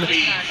 10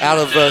 out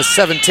of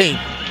 17.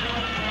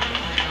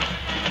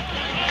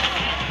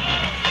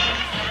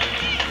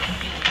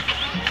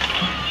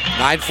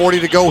 $9:40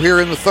 to go here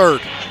in the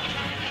third.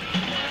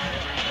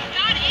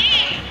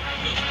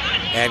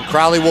 And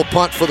Crowley will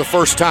punt for the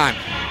first time.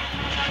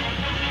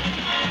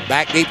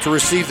 Back deep to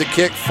receive the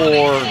kick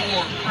for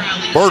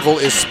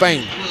Birdville is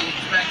Spain.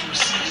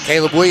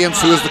 Caleb Williams,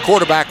 who is the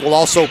quarterback, will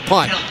also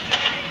punt.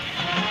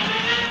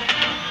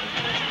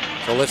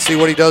 So let's see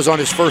what he does on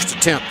his first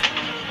attempt.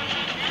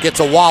 Gets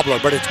a wobbler,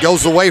 but it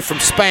goes away from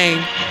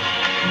Span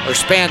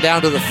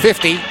down to the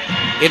 50.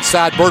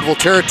 Inside Birdville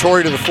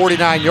territory to the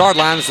 49-yard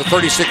line. It's a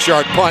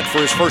 36-yard punt for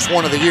his first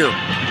one of the year.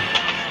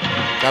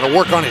 Got to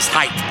work on his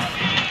height.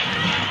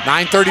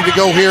 9:30 to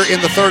go here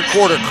in the third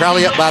quarter.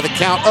 Crowley up by the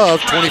count of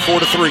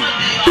 24-3.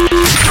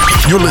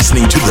 You're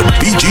listening to the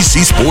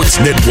BGC Sports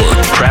Network.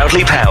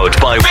 Proudly powered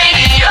by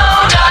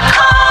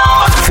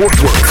Radio.com. Fort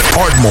Worth,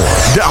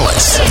 Ardmore,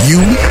 Dallas,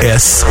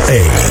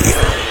 USA.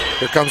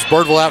 Here comes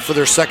Birdville out for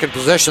their second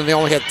possession. They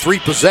only had 3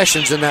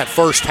 possessions in that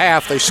first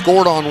half. They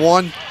scored on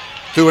one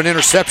through an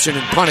interception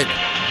and punted.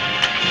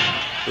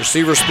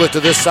 Receiver split to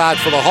this side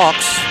for the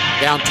Hawks.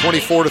 Down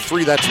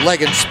 24-3. That's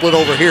Leggins split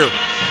over here.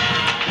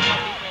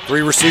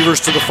 3 receivers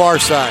to the far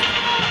side.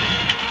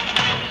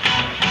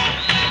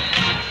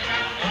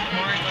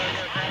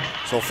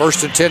 So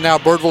 1st and 10 now,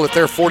 Birdville at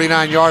their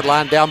 49-yard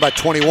line, down by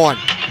 21.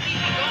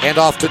 Hand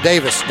off to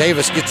Davis.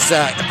 Davis gets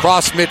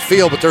across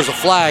midfield, but there's a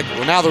flag.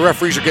 Well, now the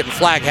referees are getting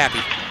flag happy.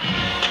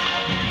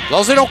 As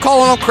long as they don't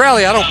call it on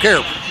Crowley, I don't care.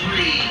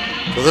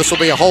 So this will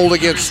be a hold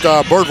against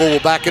Birdville. We'll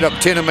back it up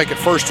 10 and make it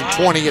 1st and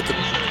 20 at the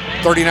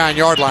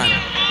 39-yard line.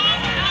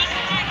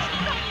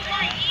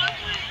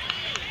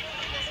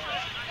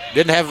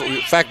 In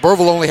fact,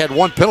 Birdville only had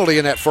 1 penalty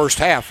in that first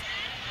half.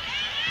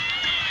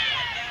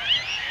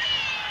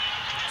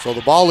 So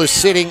the ball is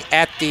sitting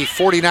at the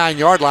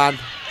 49-yard line,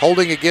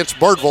 holding against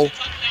Birdville.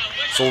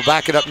 So we'll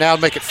back it up now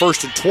and make it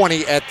 1st and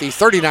 20 at the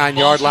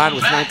 39-yard line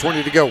with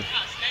 9:20 to go.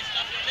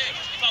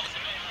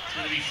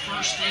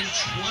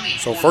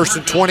 So 1st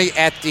and 20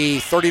 at the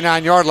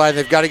 39-yard line.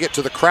 They've got to get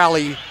to the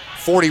Crowley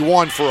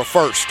 41 for a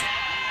first.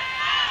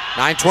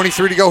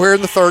 9:23 to go here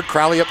in the third.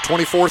 Crowley up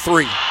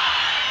 24-3.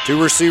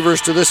 2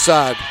 receivers to this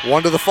side, 2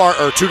 to the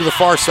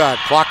far side.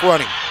 Clock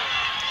running.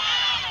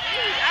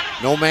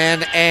 No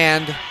man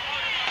and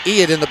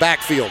Ian in the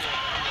backfield.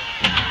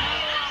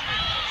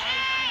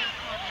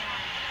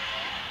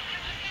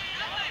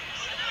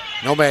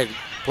 No man.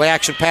 Play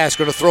action pass.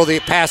 Going to throw the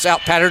pass out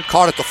pattern.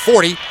 Caught at the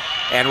 40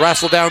 and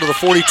wrestled down to the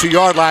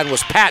 42-yard line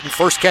was Patton.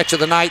 First catch of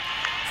the night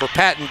for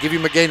Patton. Give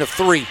him a gain of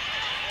 3.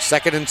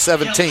 2nd and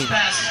 17.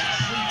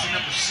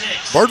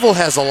 Birdville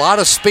has a lot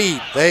of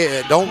speed.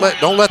 They don't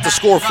let the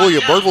score fool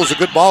you. Birdville's a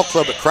good ball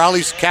club, but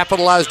Crowley's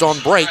capitalized on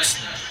breaks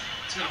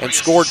and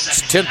scored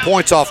 10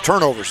 points off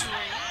turnovers.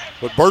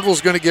 But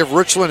Birdville's going to give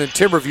Richland and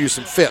Timberview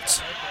some fits.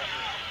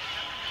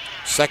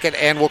 2nd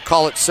and we'll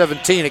call it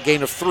 17, a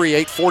gain of 3,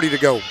 8:40 to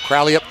go.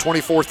 Crowley up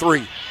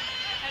 24-3.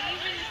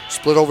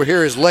 Split over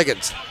here is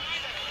Leggins.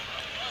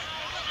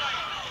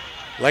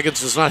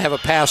 Leggins does not have a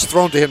pass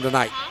thrown to him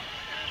tonight.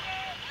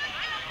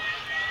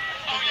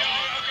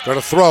 Going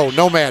to throw,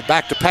 Nomad,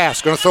 back to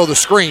pass. Going to throw the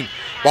screen.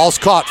 Ball's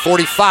caught,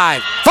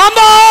 45.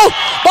 Fumble!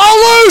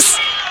 Ball loose!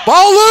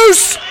 Ball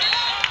loose!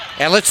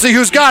 And let's see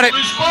who's got it.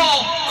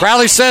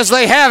 Crowley says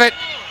they have it.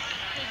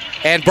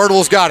 And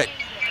Birdville's got it.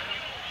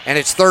 And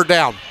it's 3rd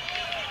down.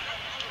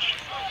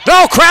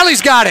 No,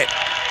 Crowley's got it.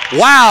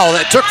 Wow,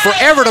 that took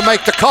forever to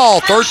make the call.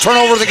 3rd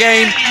turnover of the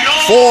game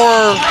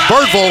for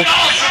Birdville.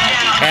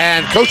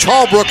 And Coach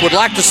Hallbrook would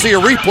like to see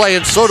a replay,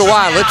 and so do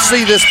I. Let's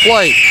see this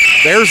play.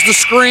 There's the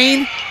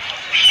screen.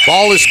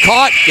 Ball is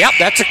caught. Yep,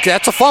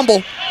 that's a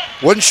fumble.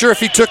 Wasn't sure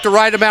if he took the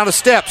right amount of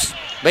steps.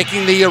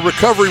 Making the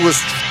recovery was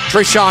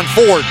Treshawn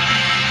Ford.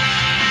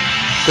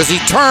 Because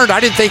he turned, I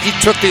didn't think he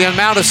took the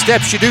amount of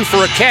steps you do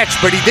for a catch,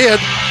 but he did.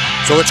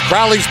 So it's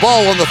Crowley's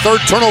ball on the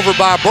 3rd turnover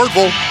by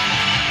Birdville.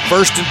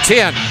 1st and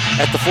 10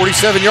 at the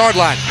 47-yard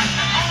line.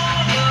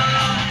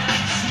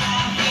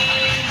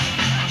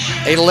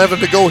 8:11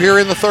 to go here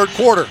in the 3rd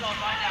quarter.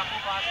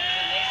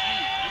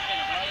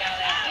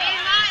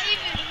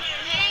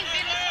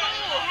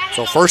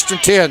 So 1st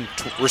and 10,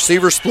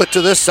 receiver split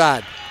to this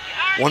side.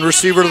 1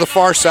 receiver to the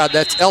far side,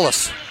 that's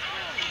Ellis.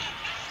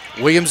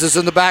 Williams is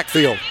in the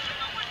backfield.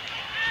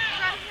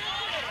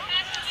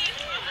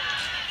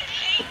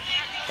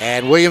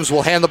 And Williams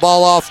will hand the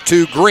ball off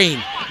to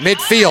Green.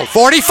 Midfield,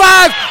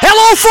 45,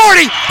 hello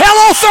 40,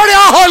 hello 30.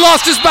 Oh, he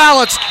lost his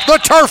balance. The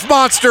Turf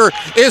Monster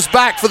is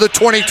back for the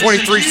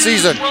 2023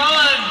 season.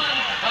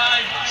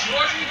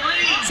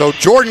 So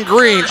Jordan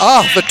Green,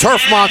 the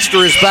Turf Monster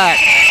is back.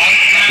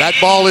 That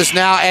ball is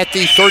now at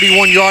the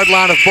 31-yard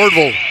line of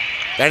Birdville.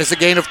 That is a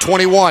gain of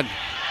 21.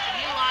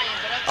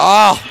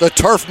 The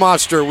Turf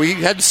Monster. We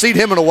hadn't seen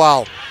him in a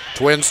while.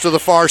 Twins to the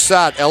far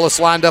side. Ellis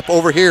lined up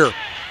over here.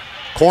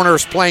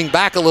 Corners playing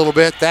back a little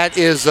bit. That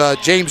is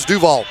James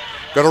Duval.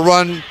 Going to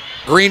run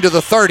Green to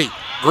the 30.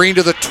 Green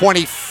to the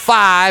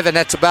 25, and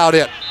that's about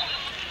it.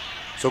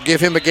 So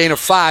give him a gain of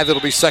 5.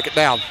 It'll be 2nd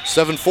down.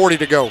 7:40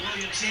 to go.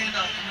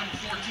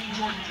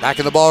 Back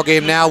in the ball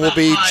game now will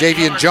be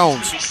Javian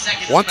Jones.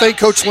 One thing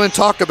Coach Lynn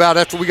talked about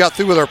after we got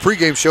through with our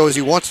pregame show is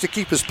he wants to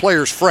keep his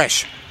players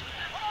fresh.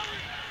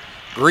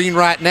 Green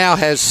right now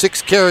has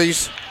 6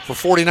 carries for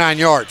 49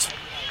 yards.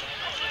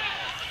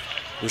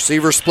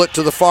 Receiver split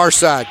to the far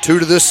side, 2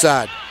 to this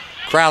side.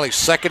 Crowley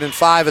 2nd and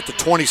 5 at the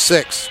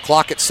 26.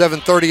 Clock at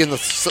 7:30 in the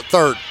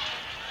 3rd.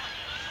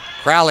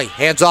 Crowley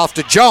hands off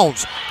to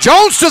Jones.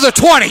 Jones to the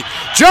 20.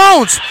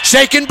 Jones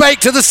shake and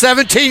bake to the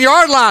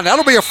 17-yard line.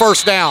 That'll be a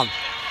 1st down.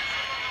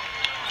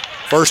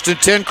 1st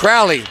and 10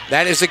 Crowley.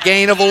 That is a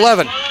gain of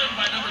 11.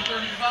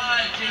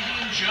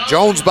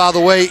 Jones, by the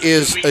way,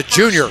 is a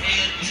junior.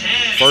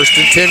 1st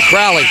and 10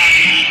 Crowley.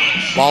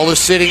 Ball is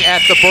sitting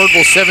at the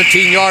Birdville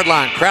 17-yard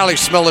line. Crowley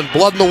smelling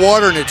blood in the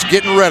water, and it's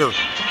getting redder.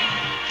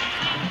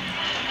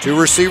 2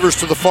 receivers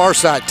to the far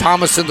side.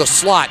 Thomas in the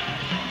slot.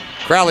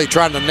 Crowley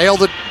trying to nail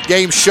the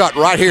game shut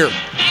right here.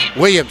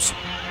 Williams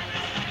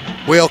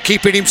will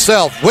keep it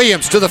himself.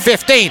 Williams to the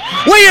 15.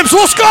 Williams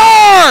will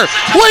score!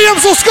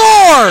 Williams will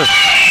score!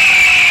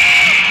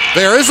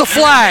 There is a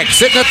flag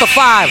sitting at the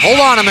 5. Hold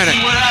on a minute.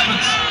 See what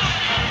happens.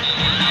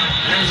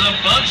 There's a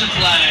bunch of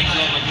flags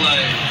on the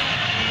play.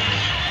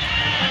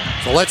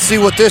 So let's see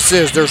what this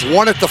is. There's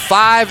one at the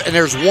 5 and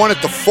there's one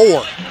at the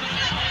 4.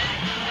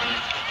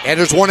 And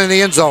there's one in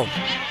the end zone.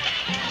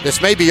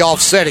 This may be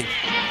offsetting.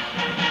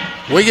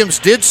 Williams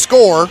did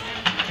score.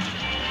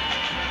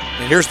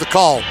 And here's the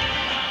call.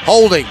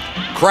 Holding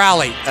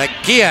Crowley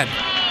again.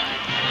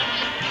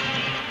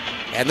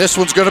 And this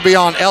one's going to be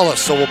on Ellis.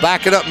 So we'll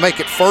back it up and make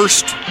it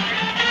 1st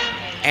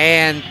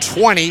and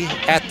 20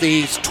 at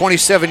the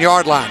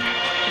 27-yard line.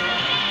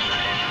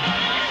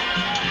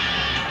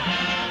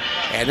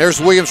 And there's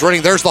Williams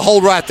running. There's the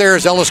hold right there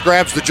as Ellis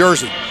grabs the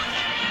jersey.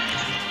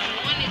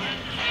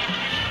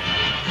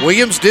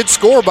 Williams did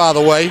score, by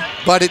the way,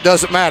 but it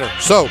doesn't matter.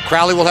 So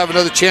Crowley will have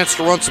another chance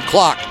to run some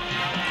clock.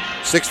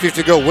 6:50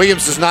 to go.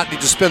 Williams does not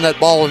need to spin that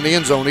ball in the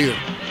end zone either.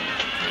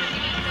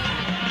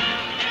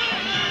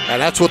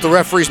 And that's what the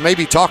referees may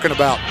be talking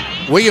about.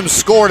 Williams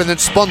scored and then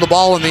spun the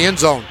ball in the end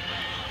zone.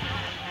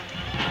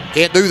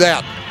 Can't do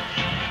that.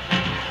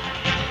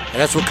 And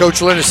that's what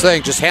Coach Lynn is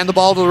saying. Just hand the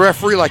ball to the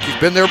referee like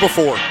you've been there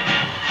before.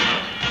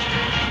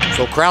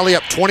 So Crowley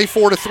up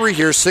 24-3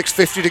 here.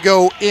 6:50 to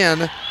go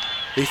in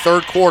the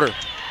third quarter.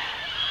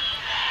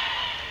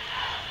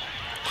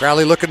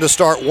 Crowley looking to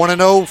start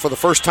 1-0 for the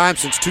first time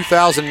since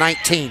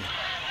 2019.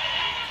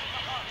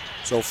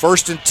 So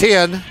 1st and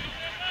 10.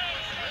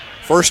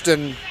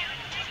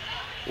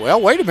 Well,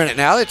 wait a minute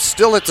now. It's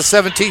still at the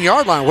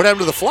 17-yard line. What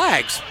happened to the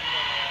flags?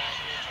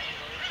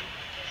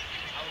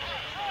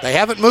 They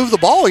haven't moved the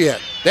ball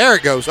yet. There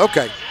it goes.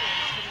 Okay.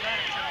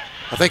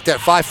 I think that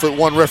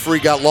 5'1" referee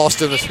got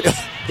lost in the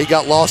he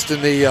got lost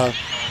in the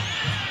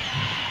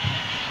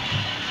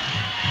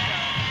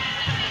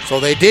So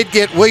they did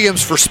get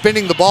Williams for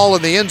spinning the ball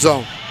in the end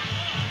zone.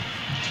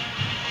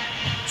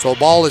 So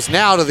ball is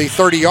now to the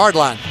 30-yard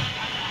line.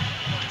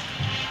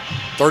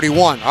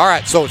 31. All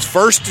right, so it's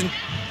first and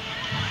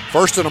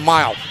a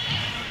mile.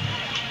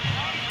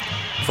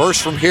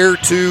 First from here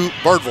to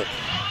Birdville.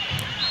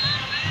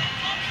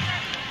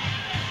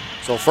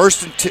 So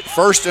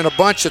first and a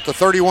bunch at the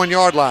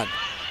 31-yard line.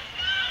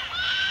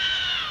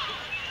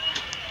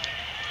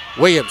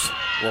 Williams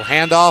will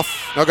hand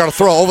off. They're going to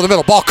throw over the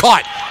middle. Ball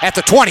caught at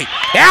the 20.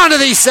 Down to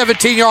the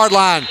 17-yard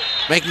line.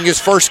 Making his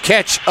first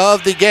catch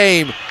of the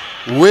game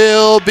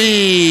will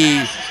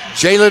be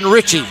Jalen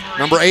Ritchie,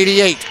 number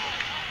 88.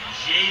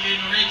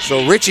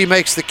 So Ritchie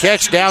makes the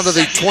catch down to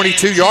the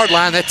 22-yard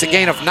line. That's a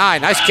gain of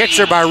 9. Nice catch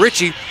there by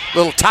Ritchie.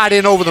 Little tight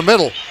end over the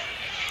middle.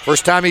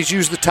 First time he's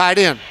used the tight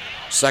end.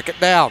 Second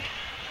down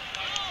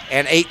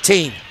and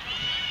 18.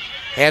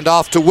 Hand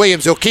off to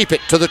Williams. He'll keep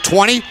it to the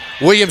 20.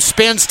 Williams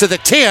spins to the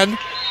 10,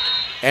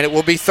 and it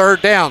will be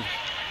third down.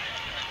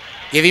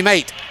 Give him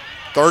 8.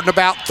 Third and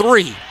about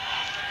 3.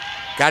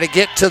 Got to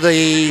get to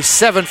the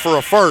 7 for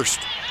a first.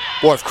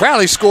 Boy, if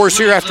Crowley scores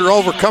here after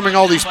overcoming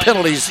all these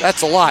penalties,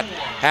 that's a lot.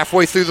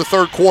 Halfway through the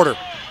third quarter.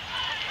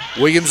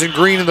 Williams and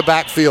Green in the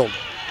backfield.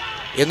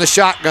 In the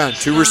shotgun,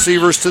 2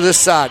 receivers to this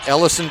side.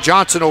 Ellis and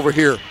Johnson over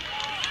here.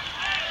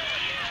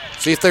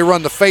 See if they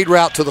run the fade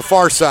route to the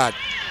far side.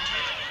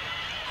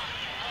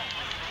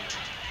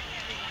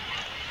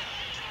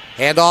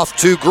 Hand off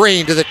to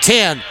Green, to the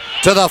 10,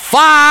 to the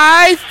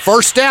 5.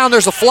 First down,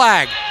 there's a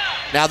flag.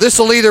 Now this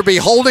will either be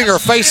holding or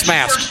face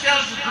mask. First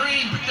down for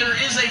Green, but there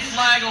is a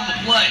flag on the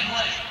play.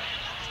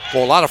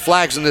 Well, a lot of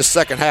flags in this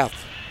second half.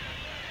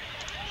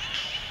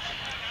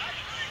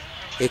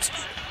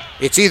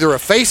 It's either a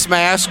face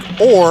mask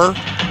or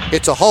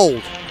it's a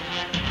hold.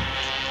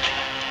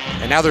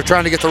 And now they're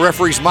trying to get the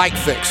referee's mic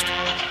fixed.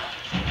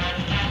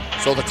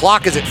 So the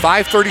clock is at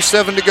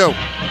 5:37 to go.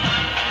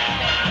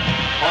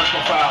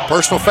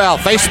 Personal foul.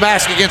 Face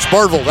mask against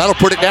Birdville. That'll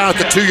put it down at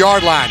the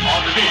 2-yard line.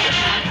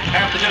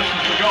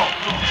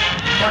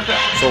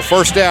 So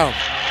first down.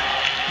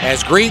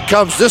 As Green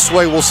comes this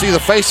way, we'll see the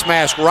face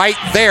mask right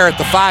there at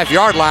the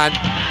 5-yard line.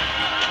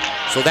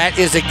 So that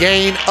is a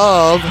gain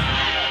of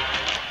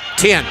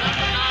 10.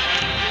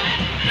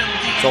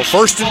 So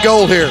first and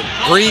goal here.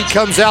 Green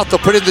comes out. They'll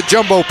put in the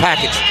jumbo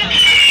package.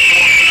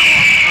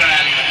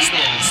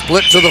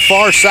 Split to the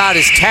far side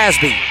is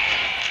Tasby.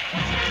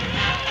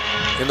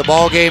 In the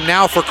ball game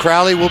now for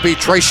Crowley will be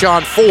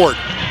Trayshawn Ford.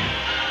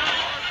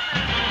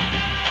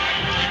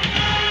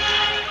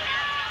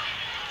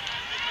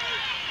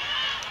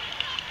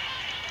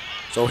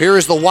 So here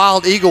is the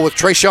Wild Eagle with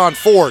Trayshawn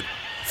Ford.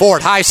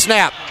 Ford, high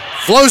snap,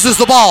 flows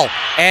the ball,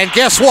 and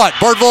guess what?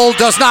 Birdville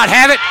does not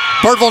have it.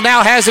 Birdville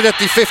now has it at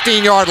the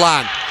 15-yard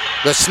line.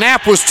 The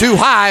snap was too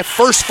high.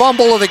 First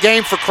fumble of the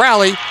game for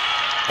Crowley,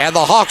 and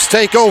the Hawks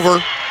take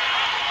over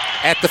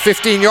at the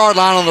 15-yard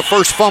line on the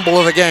first fumble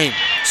of the game.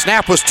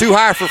 Snap was too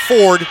high for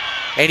Ford,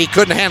 and he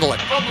couldn't handle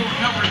it.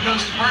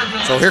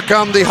 So here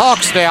come the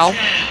Hawks now.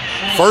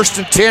 First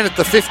and 10 at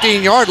the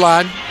 15-yard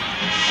line.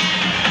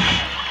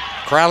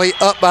 Crowley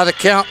up by the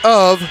count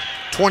of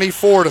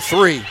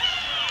 24-3.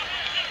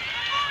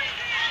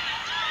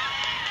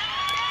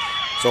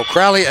 So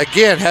Crowley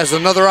again has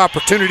another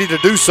opportunity to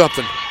do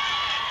something.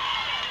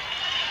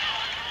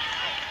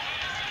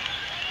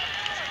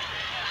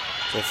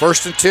 So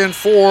 1st and 10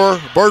 for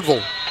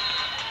Birdville.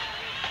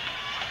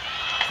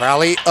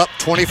 Crowley up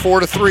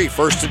 24-3.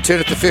 1st and 10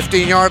 at the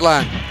 15-yard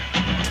line.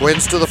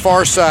 Twins to the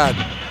far side.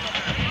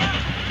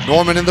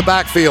 Norman in the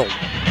backfield.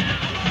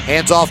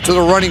 Hands off to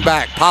the running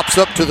back. Pops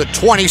up to the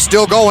 20.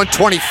 Still going,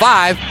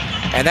 25.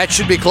 And that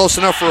should be close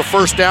enough for a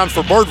first down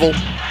for Birdville.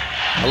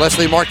 Unless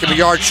they mark him a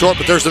yard short,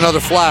 but there's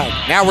another flag.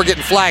 Now we're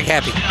getting flag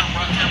happy.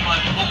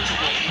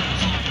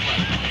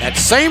 That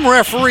same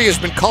referee has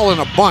been calling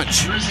a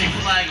bunch.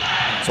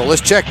 So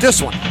let's check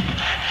this one.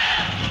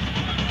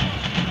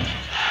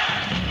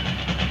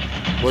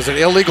 Was it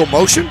illegal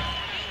motion?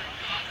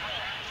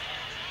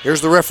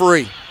 Here's the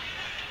referee.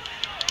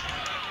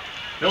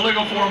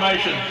 Illegal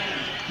formation.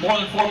 More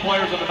than 4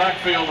 players in the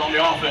backfield on the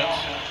offense.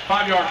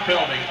 5-yard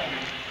penalty.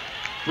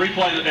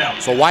 Replay the down.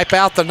 So wipe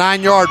out the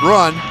 9-yard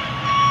run,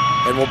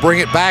 and we'll bring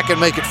it back and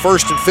make it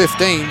 1st and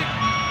 15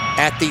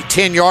 at the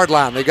 10-yard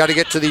line. They got to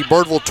get to the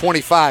Birdville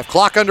 25.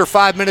 Clock under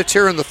 5 minutes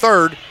here in the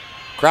third.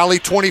 Crowley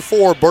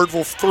 24,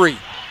 Birdville 3.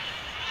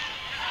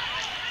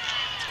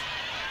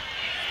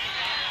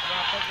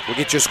 We'll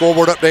get you a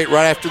scoreboard update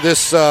right after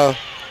this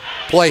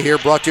play here,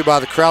 brought to you by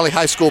the Crowley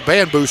High School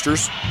Band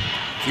Boosters.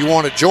 If you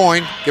want to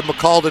join, give them a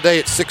call today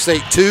at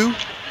 682.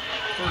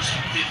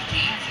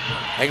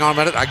 Hang on a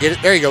minute, I get it.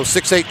 There you go,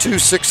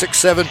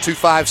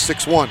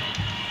 682-667-2561.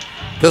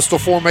 Pistol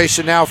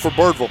formation now for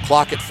Birdville.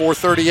 Clock at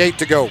 4:38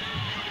 to go.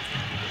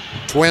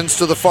 Twins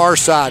to the far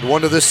side.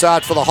 One to this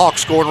side for the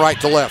Hawks, going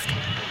right to left.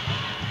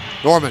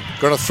 Norman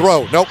going to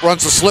throw. Nope,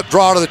 runs a slip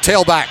draw to the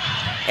tailback.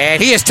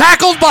 And he is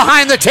tackled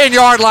behind the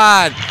 10-yard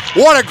line.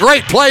 What a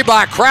great play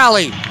by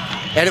Crowley.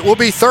 And it will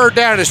be third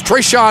down as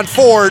Trayshawn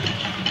Ford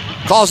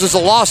causes a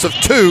loss of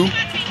 2.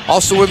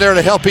 Also in there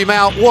to help him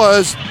out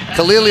was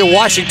Kalelia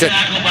Washington.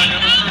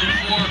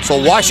 So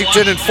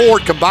Washington and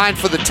Ford combined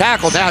for the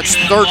tackle. Now it's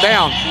third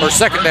down, or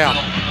second down.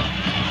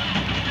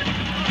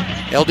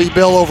 LD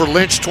Bill over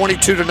Lynch,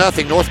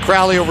 22-0. North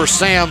Crowley over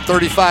Sam,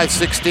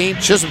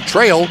 35-16. Chisholm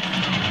Trail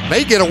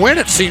may get a win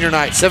at senior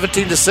night,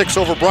 17-6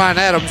 over Bryan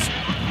Adams.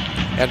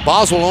 And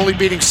Boswell only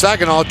beating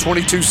Saginaw,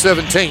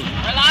 22-17.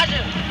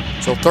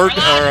 So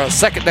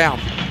second down.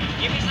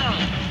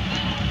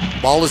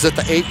 Ball is at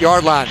the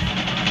 8-yard line.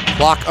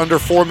 Clock under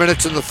 4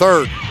 minutes in the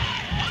third.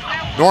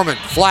 Norman,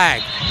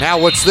 flag. Now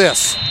what's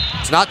this?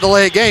 It's not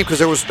delay a game because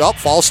there was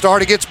false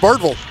start against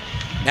Birdville.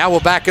 Now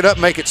we'll back it up,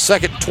 make it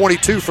 2nd and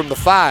 22 from the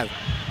 5.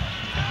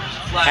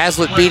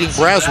 Hazlitt beating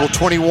Braswell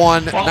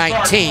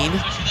 21-19.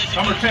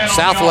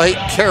 South Lake,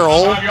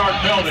 Carroll,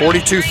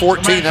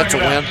 42-14. That's a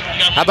win.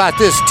 How about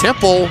this?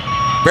 Temple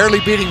barely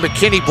beating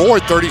McKinney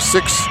Board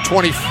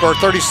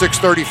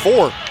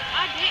 36-34.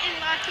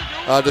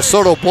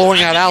 DeSoto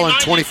blowing out Allen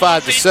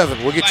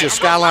 25-7. We'll get you a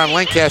Skyline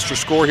Lancaster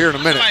score here in a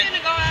minute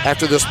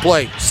after this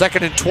play.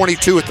 2nd and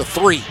 22 at the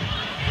 3.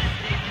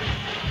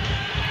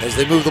 As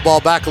they move the ball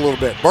back a little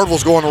bit.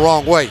 Birdville's going the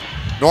wrong way.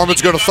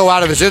 Norman's going to throw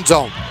out of his end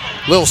zone.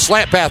 Little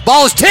slant pass.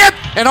 Ball is tipped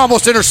and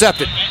almost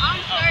intercepted.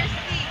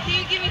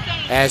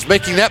 As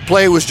making that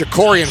play was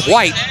Jacorian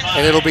White,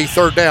 and it'll be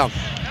third down.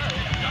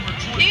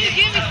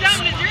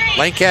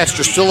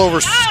 Lancaster still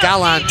over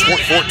Skyline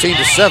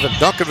 14-7.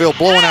 Duncanville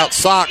blowing out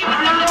Sock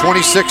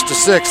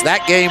 26-6.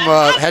 That game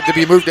had to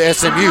be moved to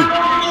SMU.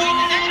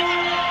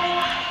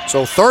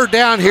 So third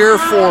down here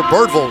for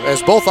Birdville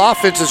as both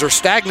offenses are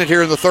stagnant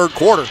here in the third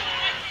quarter.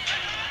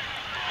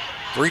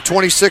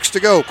 3:26 to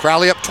go.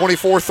 Crowley up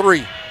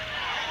 24-3.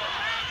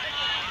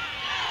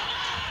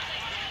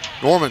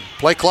 Norman,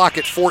 play clock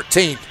at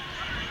 14.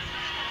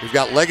 We've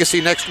got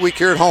Legacy next week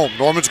here at home.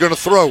 Norman's going to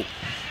throw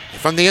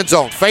from the end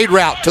zone. Fade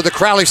route to the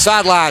Crowley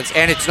sidelines,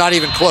 and it's not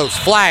even close.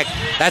 Flag.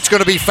 That's going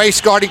to be face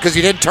guarding because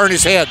he didn't turn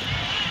his head.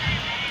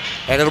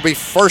 And it'll be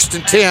 1st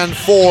and 10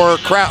 for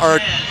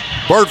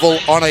Birdville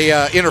on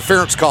a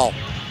interference call.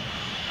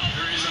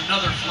 There is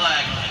another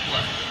flag on the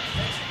play.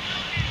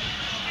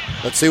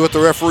 Let's see what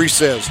the referee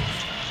says.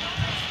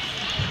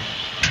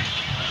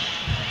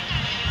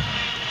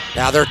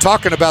 Now they're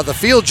talking about the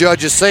field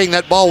judge is saying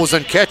that ball was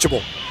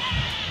uncatchable.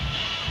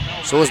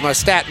 So is my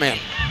stat man.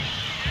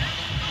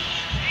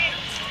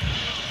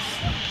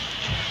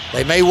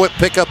 They may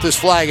pick up this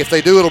flag. If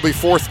they do, it'll be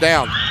 4th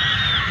down.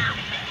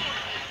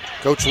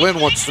 Coach Lynn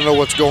wants to know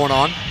what's going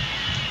on.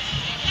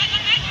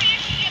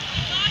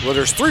 Well,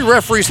 there's 3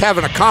 referees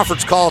having a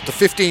conference call at the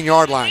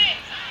 15-yard line.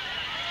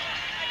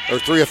 Or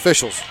 3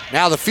 officials.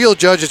 Now the field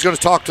judge is going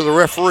to talk to the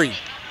referee.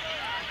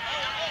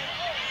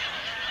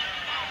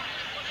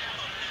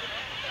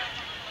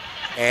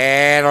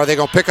 And are they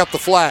going to pick up the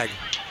flag?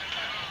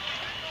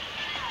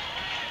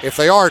 If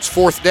they are, it's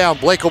 4th down.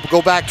 Blake will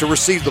go back to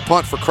receive the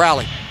punt for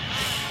Crowley.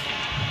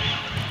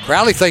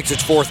 Crowley thinks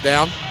it's 4th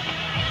down.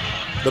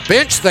 The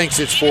bench thinks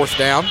it's 4th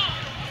down.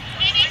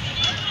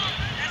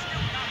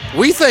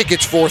 We think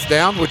it's 4th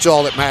down, which is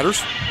all that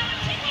matters.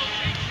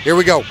 Here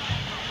we go.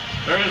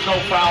 There is no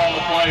foul on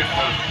the play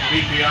for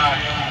BPI.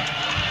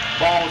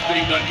 Ball is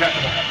deemed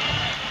uncatchable.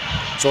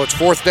 So it's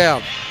 4th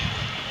down.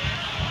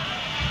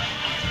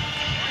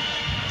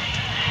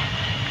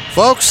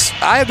 Folks,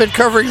 I have been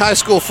covering high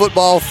school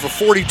football for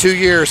 42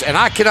 years, and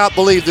I cannot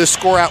believe this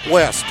score out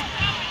west.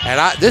 And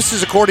this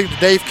is according to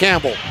Dave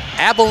Campbell.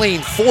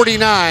 Abilene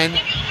 49,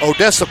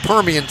 Odessa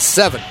Permian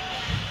 7.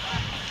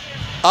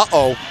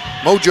 Uh-oh,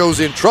 Mojo's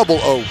in trouble.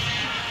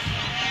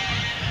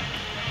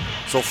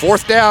 So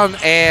third down,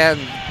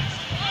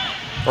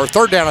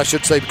 I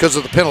should say, because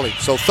of the penalty.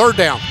 So third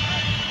down.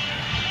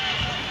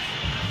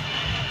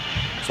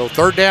 So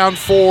third down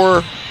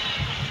for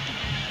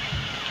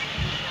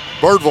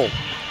Birdville.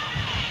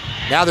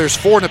 Now there's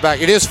 4 in the back.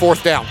 It is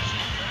fourth down.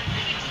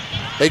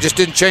 They just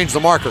didn't change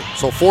the marker.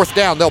 So fourth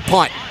down, they'll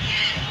punt.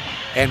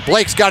 And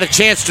Blake's got a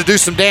chance to do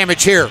some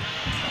damage here.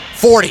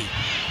 40.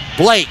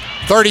 Blake,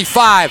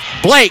 35.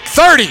 Blake,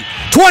 30.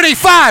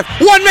 25.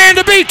 One man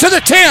to beat to the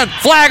 10.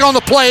 Flag on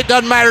the play. It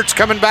doesn't matter. It's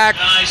coming back.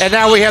 And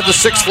now we have the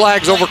 6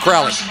 flags over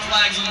Crowley.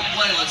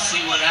 Let's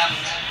see what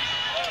happens.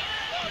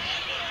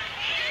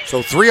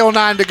 So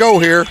 3:09 to go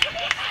here.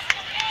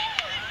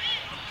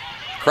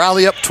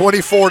 Crowley up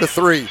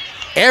 24-3.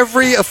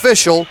 Every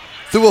official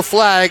threw a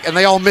flag, and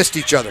they all missed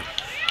each other.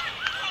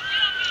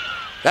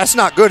 That's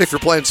not good if you're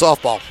playing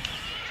softball.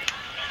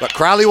 But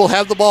Crowley will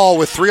have the ball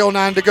with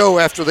 3:09 to go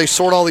after they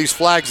sort all these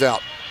flags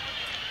out.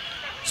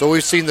 So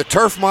we've seen the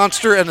turf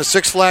monster and the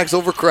 6 flags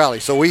over Crowley.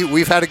 So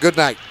we've had a good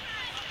night.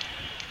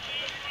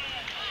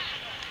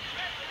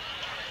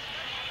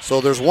 So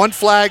there's 1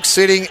 flag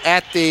sitting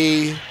at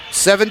the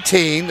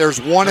 17.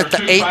 There's 1 at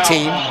the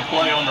 18. On the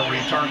play on the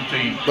return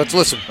team. Let's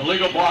listen.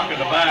 Illegal block at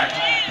the back.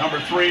 Number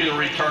 3, the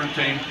return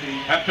team.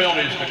 That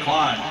penalty is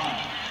declined.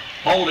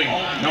 Holding,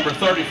 number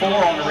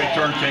 34 on the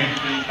return team.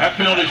 That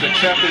penalty is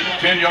accepted.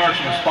 10 yards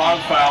from the spot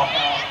of foul.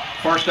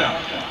 First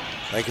down.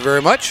 Thank you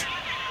very much.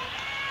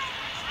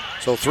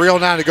 So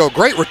 3:09 to go.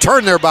 Great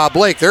return there by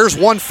Blake. There's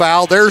 1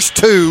 foul. There's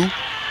 2.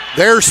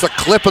 There's the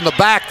clip in the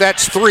back.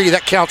 That's 3.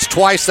 That counts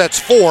twice. That's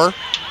 4.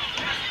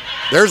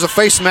 There's a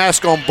face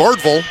mask on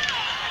Birdville.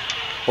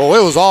 Well,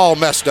 it was all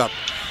messed up.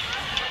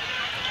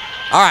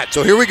 All right,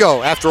 so here we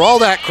go. After all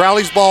that,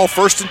 Crowley's ball,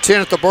 1st and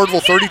 10 at the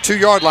Birdville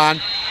 32-yard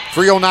line.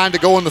 3:09 to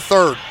go in the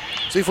third.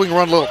 See if we can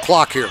run a little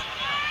clock here.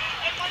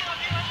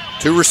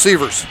 2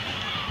 receivers.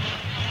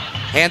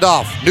 Hand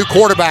off. New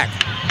quarterback.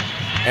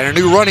 And a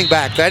new running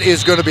back. That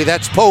is going to be,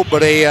 that's Pope,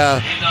 but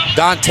a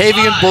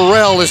Dontavian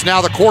Burrell is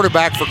now the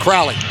quarterback for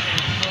Crowley.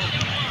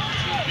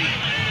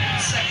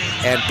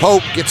 And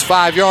Pope gets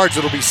 5 yards.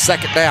 It'll be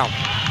 2nd down.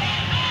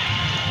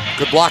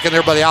 Good blocking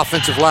there by the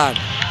offensive line.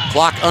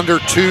 Clock under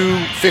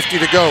 2:50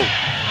 to go.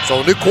 So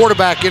a new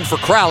quarterback in for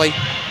Crowley,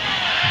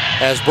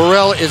 as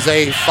Burrell is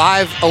a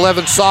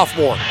 5'11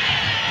 sophomore.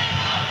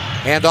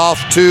 Hand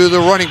off to the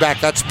running back.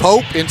 That's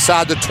Pope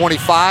inside the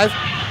 25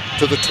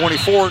 to the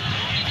 24.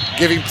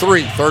 Give him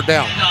 3. 3rd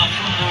down.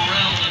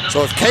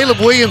 So if Caleb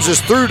Williams is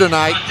through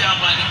tonight,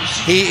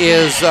 he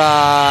is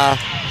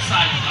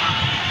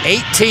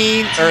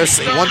 18, or let's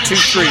see, 1, 2,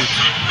 3.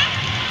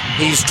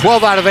 He's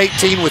 12 out of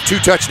 18 with 2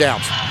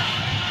 touchdowns.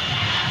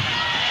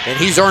 And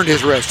he's earned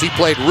his rest. He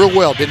played real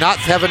well. Did not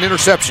have an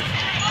interception.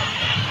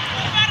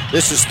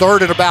 This is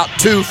 3rd and about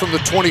 2 from the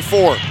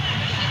 24.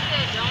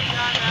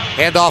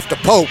 Hand off to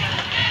Pope.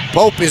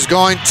 Pope is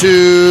going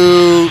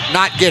to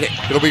not get it.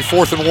 It'll be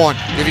 4th and 1.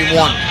 Give him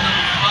 1.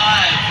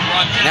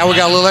 Now we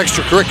got a little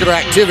extracurricular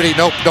activity.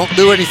 Nope, don't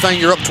do anything.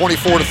 You're up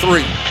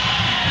 24-3.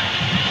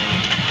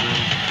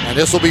 And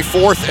this will be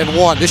 4th and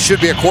 1. This should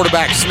be a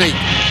quarterback sneak.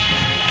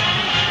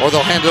 Or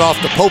they'll hand it off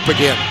to Pope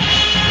again.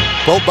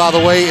 Pope, by the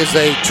way, is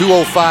a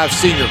 205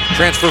 senior,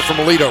 transfer from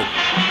Aledo.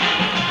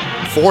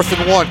 4th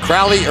and 1.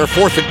 Crowley, or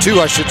 4th and 2,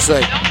 I should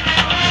say.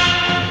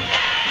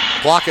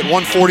 Clock at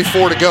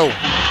 1:44 to go.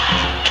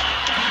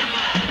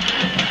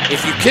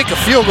 If you kick a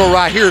field goal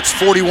right here, it's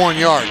 41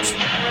 yards.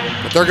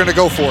 But they're going to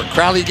go for it.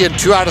 Crowley again,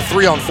 2 out of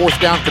 3 on 4th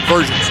down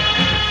conversions.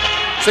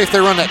 See if they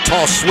run that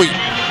toss sweep.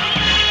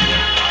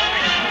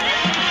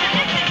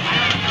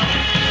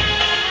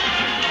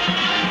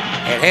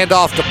 And hand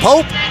off to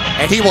Pope,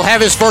 and he will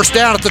have his 1st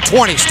down at the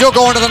 20. Still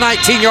going to the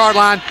 19-yard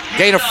line,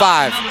 gain of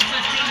 5.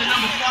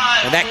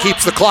 And that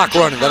keeps the clock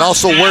running. That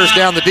also wears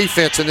down the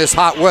defense in this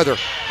hot weather.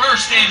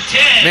 1st and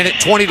 10. Minute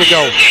 20 to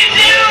go.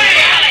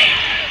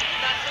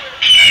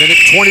 Minute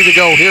 20 to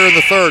go here in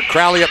the third.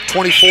 Crowley up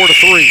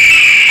 24-3.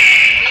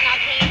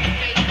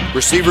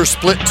 Receiver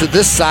split to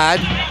this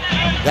side.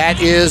 That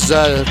is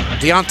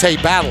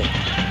Deontay Battle.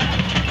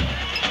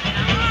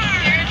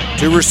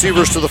 2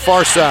 receivers to the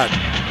far side.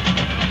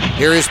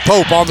 Here is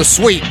Pope on the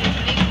sweep.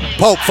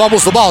 Pope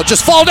fumbles the ball.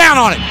 Just fall down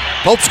on it.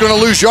 Pope's going to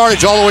lose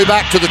yardage all the way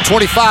back to the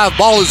 25.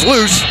 Ball is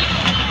loose.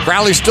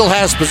 Crowley still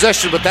has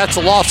possession, but that's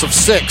a loss of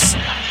 6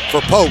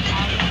 for Pope.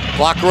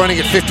 Clock running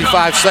at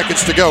 55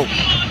 seconds to go.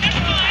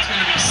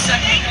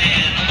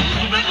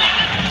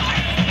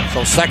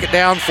 So 2nd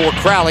down for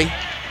Crowley.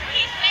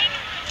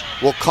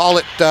 We'll call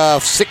it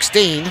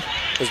 16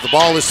 as the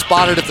ball is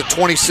spotted at the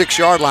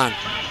 26-yard line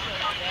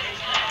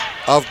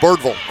of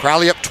Birdville.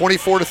 Crowley up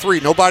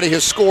 24-3. Nobody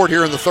has scored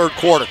here in the third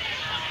quarter.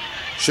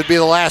 Should be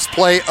the last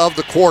play of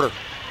the quarter.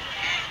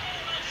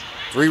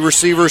 3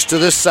 receivers to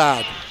this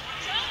side.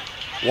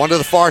 One to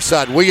the far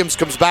side. Williams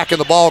comes back in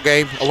the ball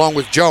game along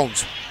with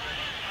Jones.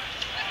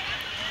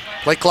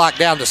 Play clock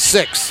down to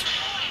 6.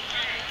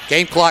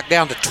 Game clock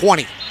down to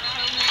 20.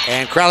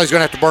 And Crowley's going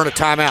to have to burn a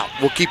timeout.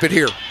 We'll keep it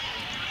here.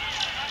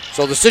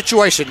 So the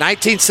situation,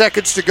 19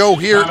 seconds to go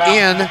here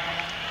in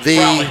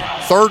the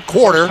third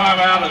quarter.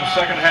 Timeout in the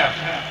second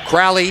half.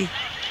 Crowley,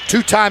 2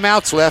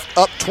 timeouts left,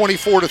 up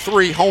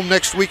 24-3, home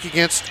next week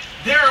against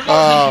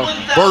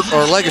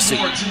Legacy.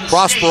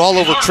 Prosper all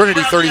over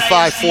Trinity,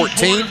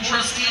 35-14.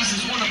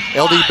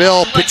 LD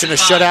Bell pitching a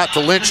shutout to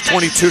Lynch,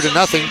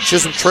 22-0.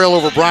 Chisholm trail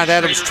over Bryant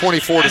Adams,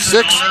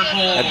 24-6.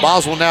 And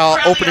Boswell now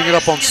opening it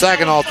up on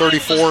Saginaw,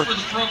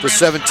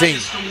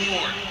 34-17.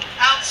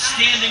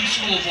 Outstanding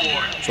school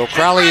board. So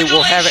Crowley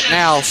will have it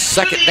now,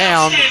 second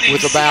down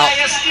with about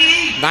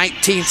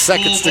 19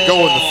 seconds to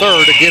go in the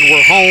third. Again,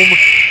 we're home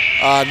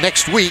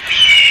next week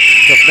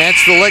to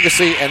Mansfield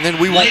Legacy, and then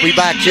we won't be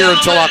back here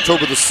until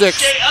October the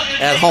 6th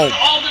at home.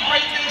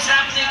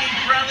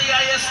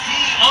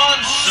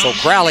 So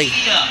Crowley,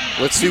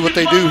 let's see what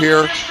they do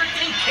here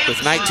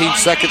with 19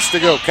 seconds to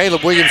go.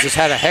 Caleb Williams has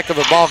had a heck of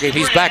a ball game.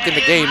 He's back in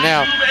the game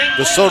now.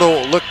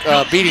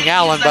 DeSoto beating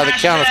Allen by the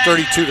count of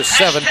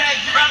 32-7.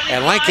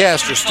 And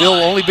Lancaster still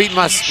only beating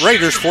my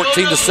Raiders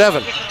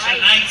 14-7.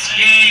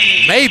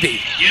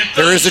 Maybe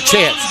there is a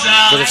chance.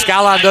 But if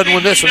Skyline doesn't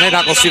win this one, they're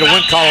not going to see the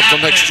win column until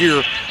next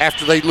year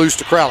after they lose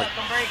to Crowley.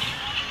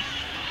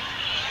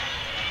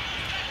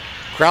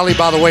 Crowley,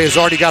 by the way, has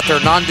already got their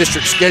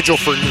non-district schedule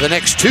for the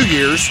next 2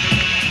 years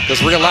because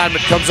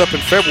realignment comes up in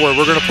February.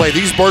 We're going to play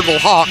these Birdville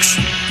Hawks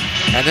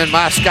and then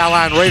my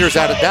Skyline Raiders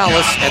out of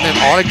Dallas and then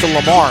Arlington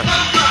Lamar.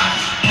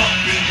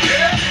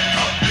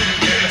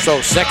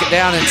 So second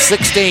down and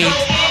 16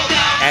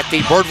 at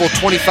the Birdville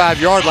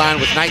 25-yard line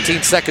with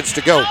 19 seconds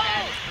to go.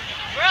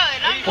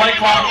 Play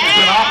clock is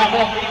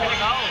inoperable.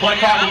 Play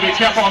clock will be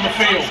kept on the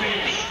field.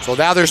 So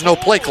now there's no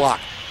play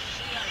clock.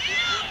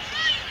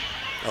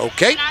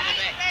 Okay.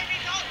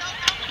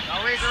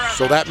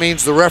 So that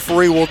means the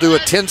referee will do a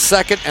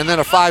 10-second and then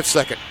a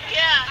 5-second,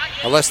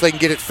 unless they can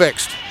get it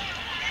fixed.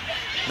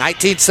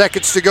 19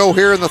 seconds to go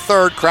here in the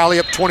third. Crowley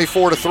up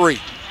 24-3.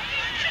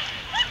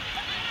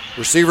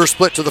 Receiver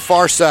split to the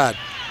far side.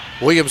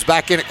 Williams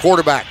back in at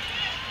quarterback.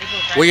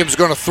 Williams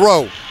going to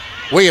throw.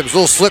 Williams,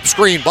 little slip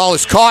screen. Ball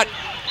is caught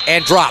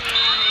and dropped.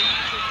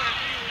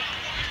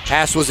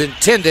 Pass was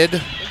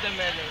intended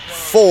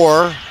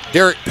for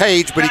Derek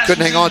Page, but he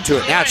couldn't hang on to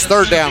it. Now it's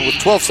third down with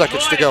 12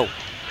 seconds to go.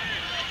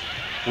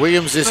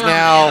 Williams is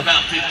now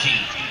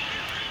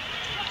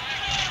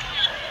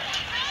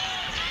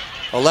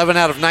 11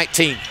 out of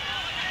 19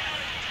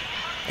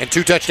 and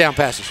 2 touchdown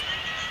passes.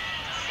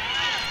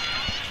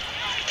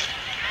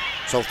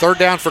 So third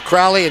down for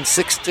Crowley and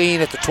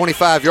 16 at the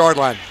 25-yard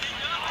line.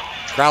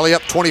 Crowley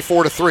up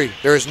 24-3.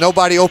 There is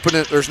nobody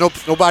open. There's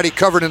nobody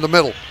covered in the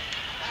middle.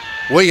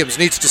 Williams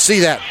needs to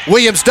see that.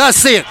 Williams does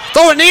see it.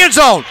 Throw it in the end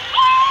zone.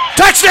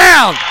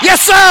 Touchdown!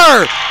 Yes,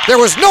 sir! There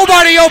was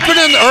nobody open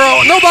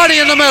nobody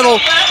in the middle,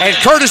 and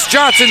Curtis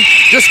Johnson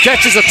just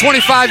catches a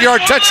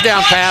 25-yard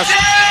touchdown pass.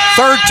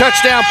 Third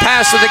touchdown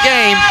pass of the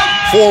game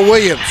for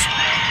Williams.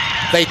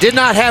 They did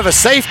not have a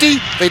safety.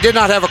 They did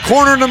not have a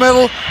corner in the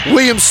middle.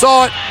 Williams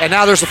saw it, and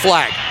now there's a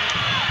flag.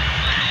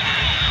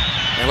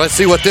 And let's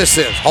see what this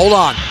is. Hold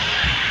on.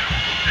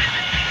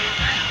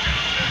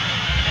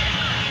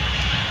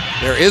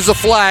 There is a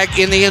flag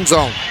in the end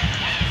zone.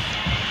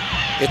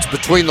 It's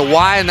between the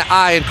Y and the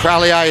I in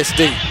Crowley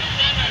ISD.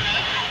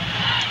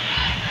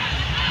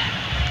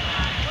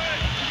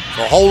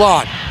 So hold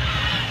on.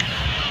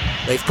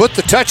 They've put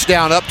the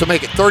touchdown up to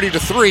make it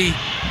 30-3,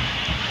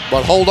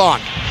 but hold on.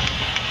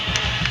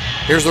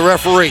 Here's the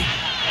referee.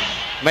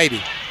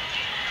 Maybe.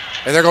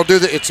 And they're going to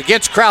do it's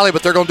against Crowley,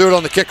 but they're going to do it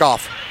on the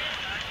kickoff.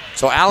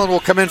 So Allen will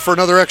come in for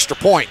another extra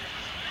point.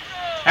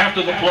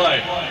 After the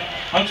play,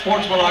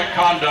 unsportsmanlike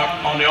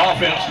conduct on the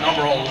offense,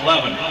 number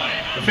 11.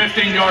 The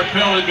 15-yard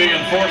penalty being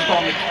enforced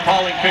on the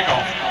calling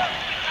kickoff.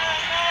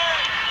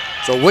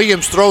 So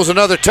Williams throws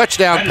another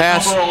touchdown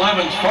pass. Number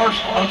 11's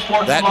first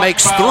unsportsmanlike that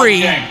makes foul 3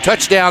 game.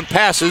 touchdown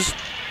passes.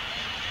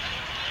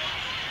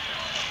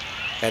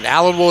 And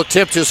Allen will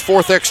attempt his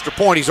 4th extra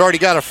point. He's already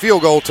got a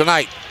field goal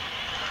tonight.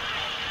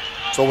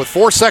 So with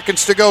 4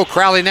 seconds to go,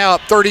 Crowley now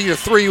up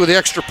 30-3 with the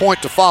extra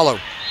point to follow.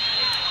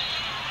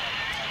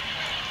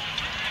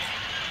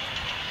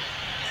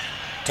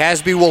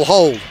 Tasby will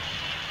hold.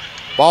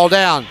 Ball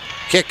down,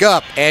 kick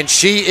up, and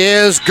she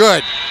is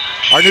good.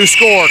 Our new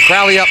score,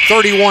 Crowley up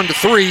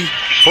 31-3.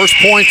 First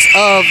points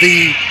of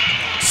the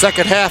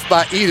second half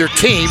by either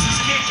team.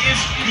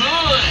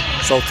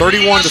 So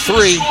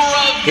 31-3.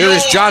 Here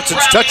is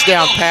Johnson's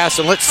touchdown pass,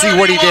 and let's see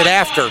what he did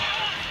after.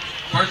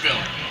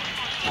 Birdville,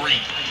 3.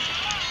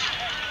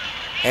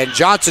 And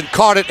Johnson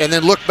caught it and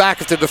then looked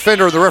back at the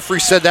defender. The referee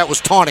said that was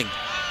taunting.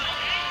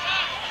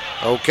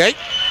 Okay.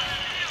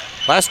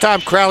 Last time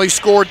Crowley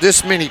scored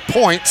this many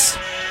points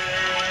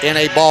in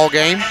a ball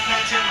game,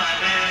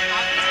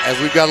 as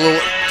we've got a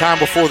little time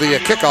before the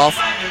kickoff.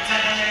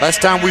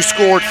 Last time we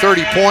scored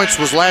 30 points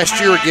was last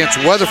year against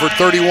Weatherford,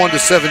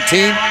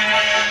 31-17.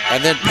 And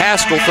then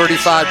Paschal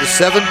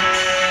 35-7.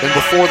 Then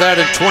before that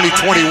in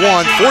 2021,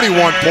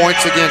 41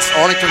 points against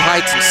Arlington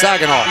Heights and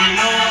Saginaw.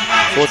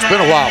 So it's been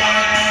a while.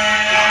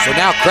 So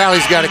now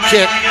Crowley's got a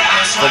kick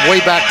from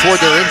way back toward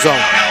their end zone.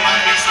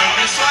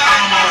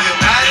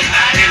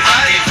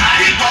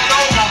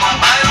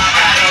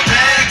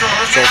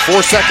 So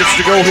 4 seconds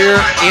to go here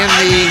in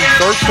the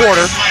third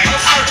quarter.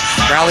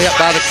 Crowley up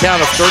by the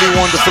count of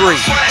 31-3.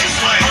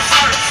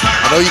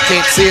 I know you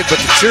can't see it, but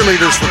the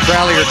cheerleaders for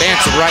Crowley are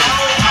dancing right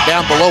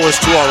down below us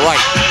to our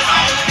right.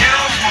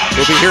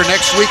 We'll be here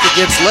next week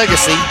against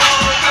Legacy.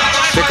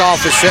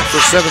 Kickoff is set for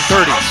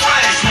 7:30.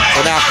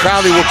 So now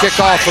Crowley will kick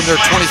off from their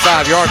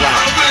 25-yard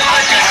line.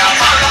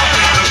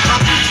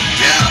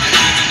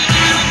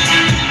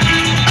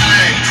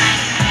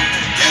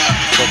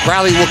 So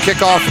Crowley will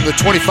kick off from the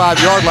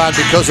 25-yard line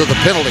because of the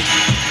penalty.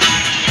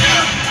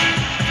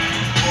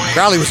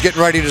 Crowley was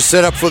getting ready to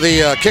set up for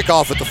the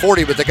kickoff at the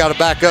 40, but they got to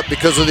back up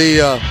because of the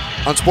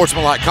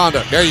unsportsmanlike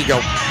conduct. There you go.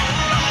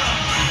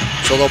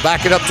 So they'll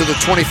back it up to the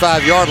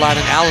 25-yard line,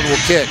 and Allen will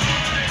kick.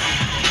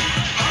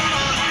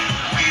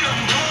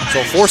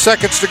 So 4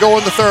 seconds to go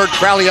in the third.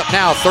 Crowley up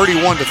now,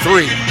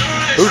 31-3.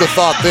 Who'd have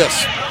thought this?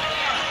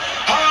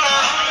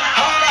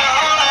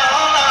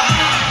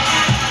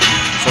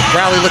 So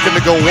Crowley looking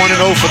to go 1-0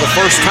 for the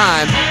first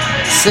time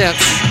since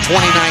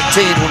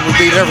 2019 when we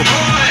beat Evergreen.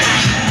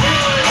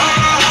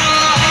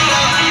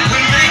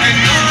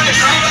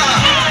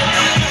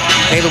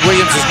 Caleb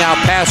Williams has now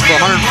passed for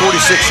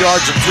 146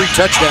 yards and 3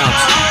 touchdowns.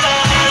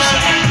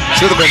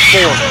 Should have been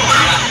 4.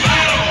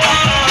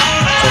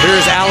 So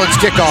here's Allen's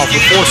kickoff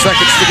with 4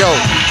 seconds to go.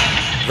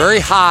 Very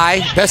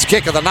high, best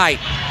kick of the night.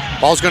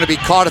 Ball's going to be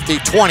caught at the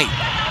 20,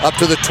 up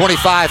to the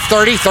 25,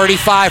 30,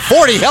 35,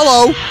 40.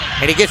 Hello!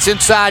 And he gets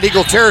inside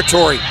Eagle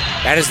territory.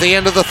 That is the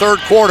end of the third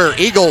quarter.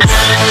 Eagles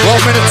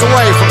 12 minutes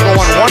away from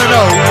going 1-0,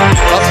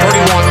 up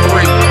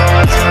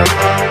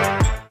 31-3.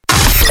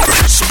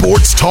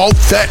 Sports talk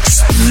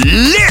that's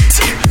lit.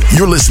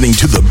 You're listening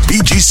to the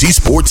BGC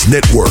Sports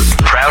Network.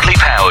 Proudly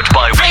powered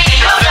by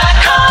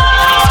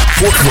Radio.com.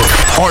 Fort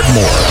Worth,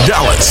 Ardmore,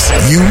 Dallas,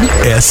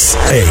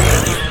 USA.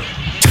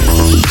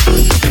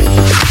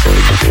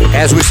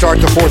 As we start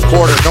the fourth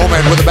quarter,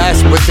 Nomad with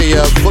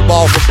the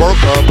football for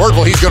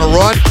Birdville. He's going to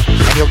run,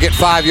 and he'll get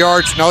 5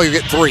 yards. No, he'll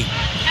get 3.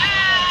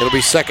 It'll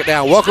be second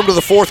down. Welcome to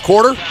the fourth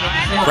quarter.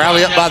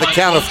 Crowley up by the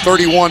count of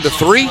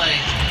 31-3.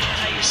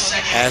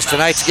 As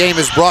tonight's game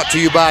is brought to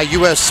you by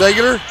U.S.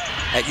 Cellular.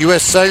 At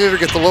U.S. Cellular,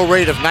 get the low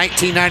rate of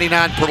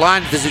 $19.99 per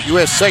line. Visit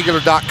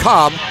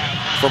uscellular.com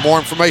for more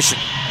information.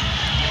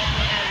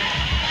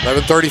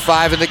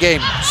 11:35 in the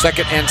game.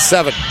 2nd and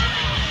 7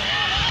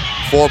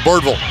 for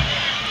Birdville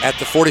at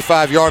the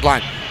 45-yard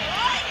line.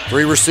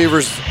 3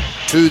 receivers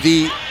to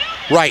the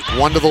right,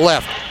 1 to the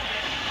left.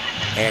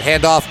 And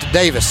handoff to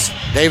Davis.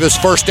 Davis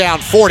first down,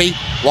 40.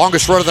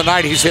 Longest run of the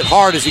night. He's hit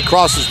hard as he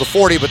crosses the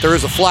 40, but there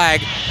is a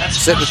flag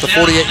sitting at the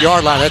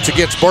 48-yard line. That's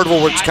against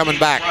Birdville where it's coming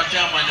back.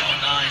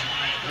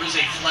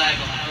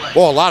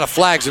 Boy, a lot of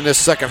flags in this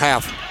second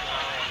half.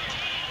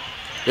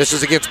 This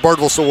is against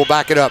Birdville, so we'll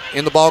back it up.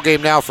 In the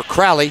ballgame now for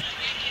Crowley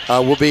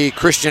will be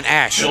Christian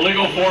Ash.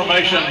 Illegal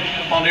formation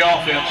on the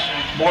offense.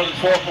 More than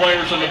 4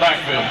 players in the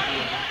backfield.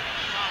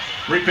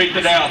 Repeat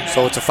the down.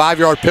 So it's a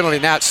 5-yard penalty.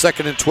 Now it's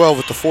 2nd and 12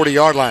 at the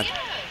 40-yard line.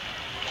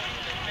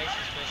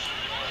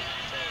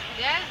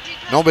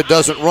 Nomad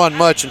doesn't run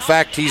much. In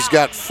fact, he's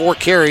got 4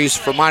 carries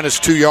for minus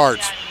 2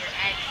 yards.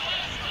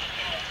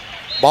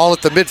 Ball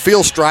at the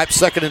midfield stripe,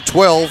 2nd and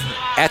 12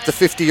 at the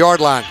 50-yard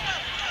line.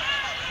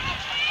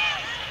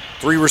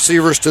 3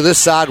 receivers to this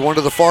side, 1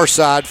 to the far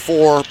side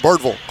for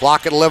Birdville.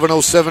 Clock at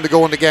 11:07 to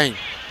go in the game.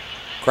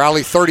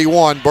 Crowley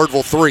 31,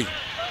 Birdville 3.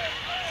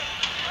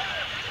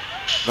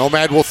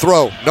 Nomad will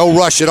throw. No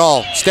rush at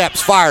all.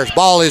 Steps, fires.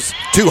 Ball is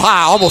too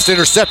high, almost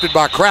intercepted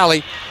by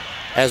Crowley.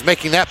 As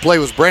making that play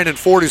was Brandon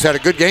Ford, who's had a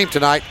good game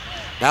tonight.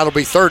 Now it'll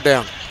be 3rd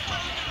down.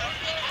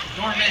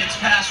 Norman's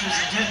pass was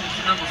intended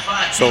for number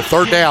 5. So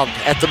 3rd down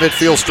at the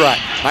midfield stripe.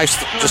 Nice,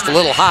 just a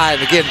little high,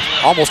 and again,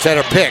 almost had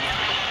a pick.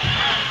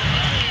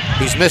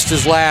 He's missed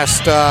his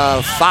last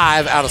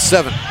 5 out of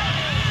 7.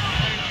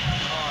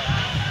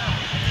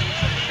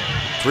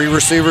 3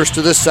 receivers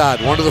to this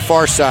side, 1 to the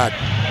far side.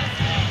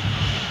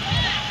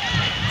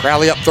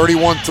 Crowley up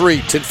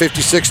 31-3,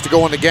 10:56 to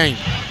go in the game.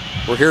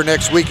 We're here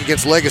next week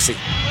against Legacy.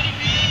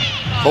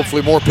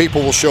 Hopefully more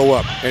people will show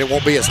up, and it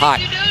won't be as hot.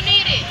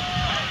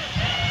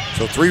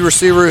 So 3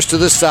 receivers to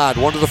this side,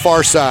 1 to the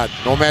far side.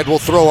 Nomad will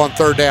throw on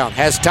 3rd down.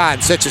 Has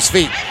time, sets his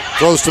feet.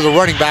 Throws to the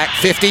running back,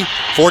 50,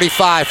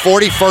 45,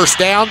 40, 1st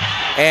down.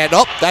 And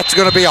that's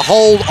going to be a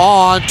hold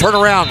on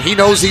turnaround. He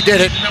knows he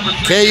did it.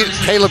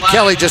 Caleb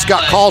Kelly just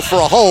got called for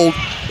a hold.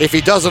 If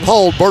he doesn't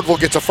hold, Birdville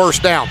gets a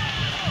 1st down.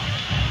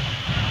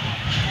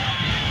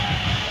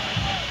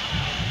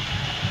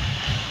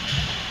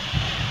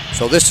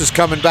 So this is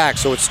coming back.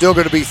 So it's still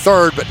going to be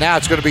 3rd, but now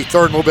it's going to be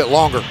 3rd and a little bit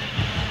longer.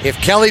 If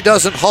Kelly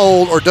doesn't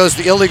hold or does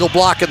the illegal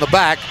block in the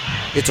back,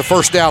 it's a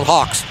 1st down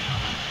Hawks.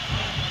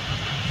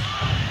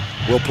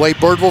 We'll play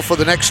Birdville for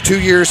the next 2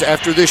 years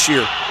after this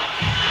year.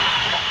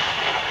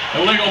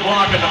 Illegal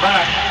block in the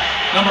back.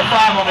 Number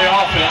 5 on the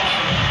offense.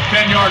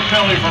 10-yard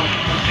penalty from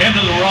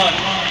into the run.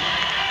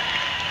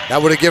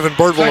 That would have given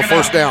Birdville a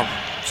first down.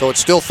 So it's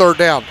still third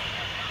down.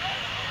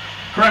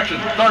 Correction,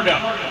 third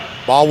down.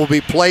 Ball will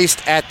be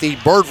placed at the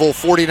Birdville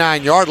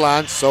 49-yard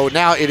line. So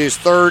now it is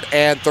 3rd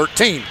and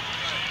 13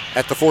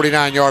 at the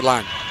 49-yard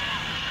line.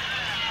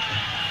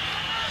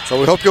 So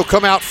we hope you'll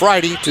come out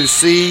Friday to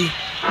see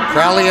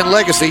Crowley and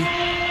Legacy.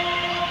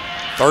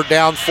 Third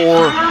down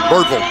for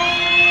Birdville.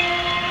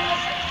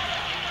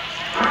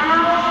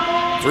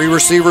 3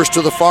 receivers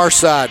to the far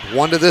side,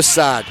 1 to this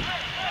side.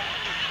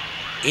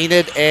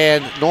 Enid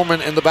and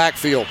Norman in the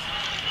backfield.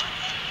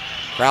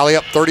 Crowley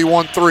up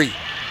 31-3.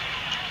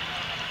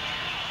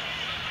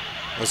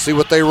 Let's see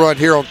what they run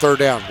here on third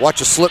down. Watch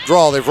a slip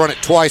draw. They've run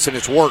it twice and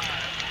it's worked.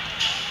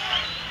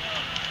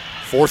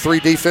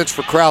 4-3 defense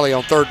for Crowley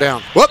on third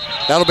down. Whoop!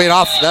 That'll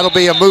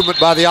be a movement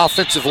by the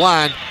offensive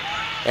line,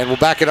 and we'll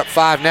back it up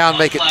 5 now and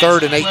make it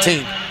 3rd and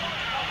 18.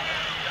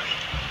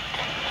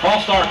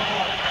 Ball start.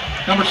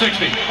 Number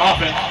 60,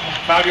 offense.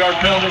 5-yard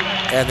penalty.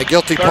 And the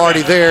guilty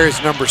party there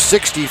is number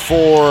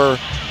 64.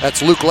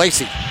 That's Luke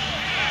Lacey.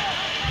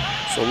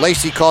 So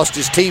Lacey cost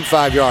his team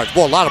 5 yards.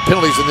 Boy, a lot of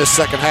penalties in this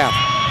second half.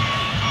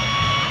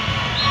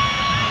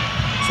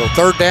 So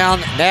third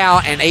down now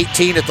and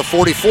 18 at the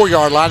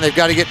 44-yard line. They've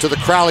got to get to the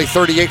Crowley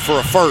 38 for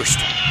a first.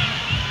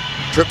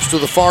 Trips to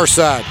the far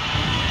side.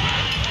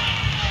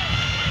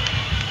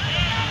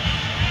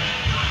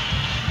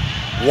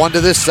 One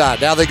to this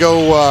side. Now they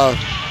go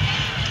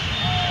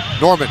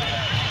Norman.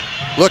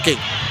 Looking.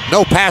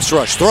 No pass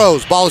rush.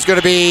 Throws. Ball is going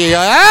to be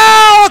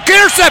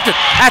intercepted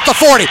at the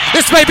 40.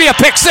 This may be a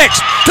pick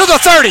 6. To the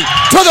 30.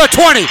 To the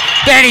 20.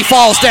 Then he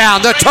falls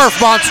down. The turf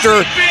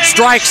monster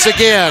strikes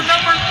again.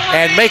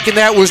 And making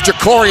that was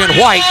Jacorian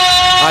White.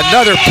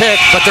 Another pick,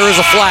 but there is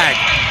a flag.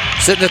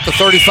 Sitting at the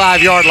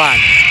 35-yard line.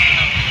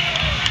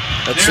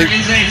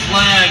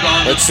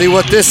 Let's see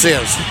what this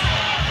is.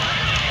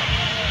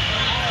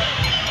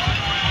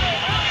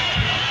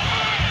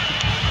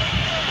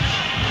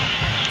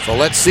 So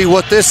let's see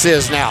what this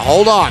is now.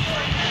 Hold on.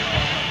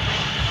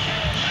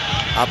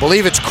 I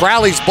believe it's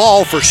Crowley's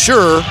ball for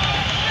sure,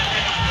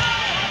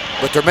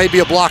 but there may be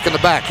a block in the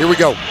back. Here we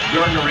go.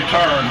 During the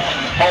return,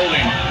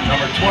 holding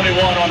number 21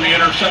 on the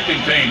intercepting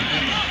team.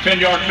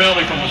 10-yard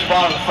penalty from the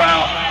spot of the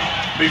foul.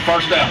 Be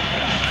first down.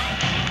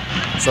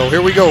 So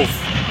here we go.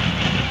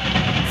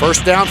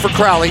 First down for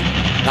Crowley.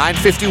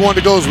 9:51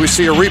 to go as we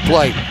see a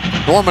replay.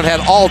 Norman had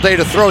all day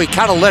to throw. He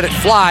kind of let it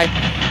fly,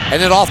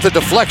 and then off the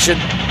deflection,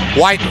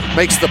 White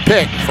makes the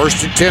pick.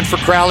 1st and 10 for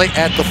Crowley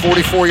at the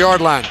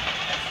 44-yard line.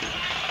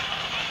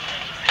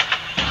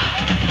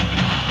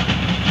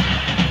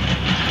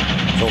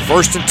 So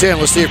 1st and 10.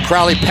 Let's see if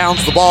Crowley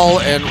pounds the ball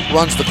and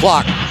runs the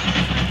clock.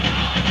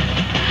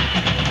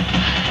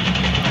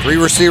 3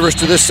 receivers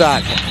to this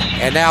side.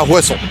 And now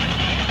whistle.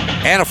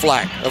 And a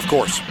flag, of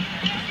course.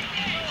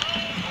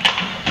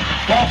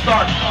 Ball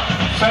start.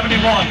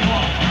 71.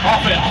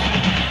 Offense.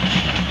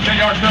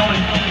 10-yard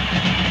penalty.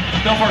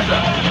 Still first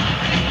down.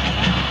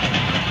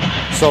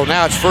 So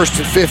now it's 1st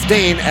and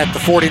 15 at the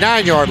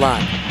 49-yard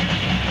line.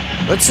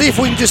 Let's see if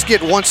we can just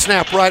get one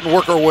snap right and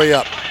work our way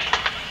up.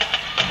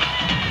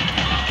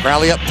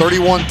 Crowley up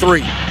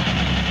 31-3.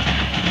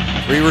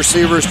 3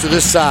 receivers to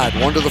this side,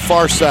 1 to the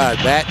far side.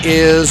 That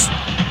is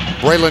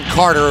Braylon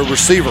Carter, a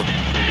receiver.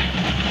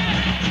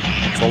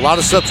 So a lot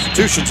of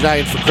substitutions now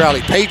in for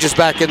Crowley. Page is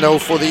back in, though,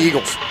 for the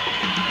Eagles.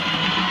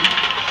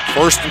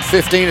 1st and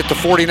 15 at the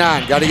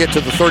 49. Got to get to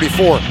the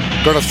 34.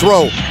 Going to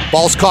throw.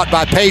 Ball's caught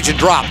by Page and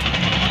dropped.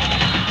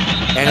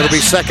 And it'll be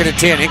 2nd and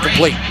 10,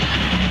 incomplete.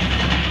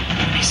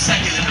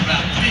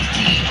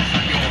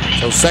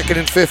 So 2nd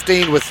and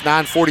 15 with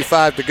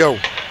 9:45 to go.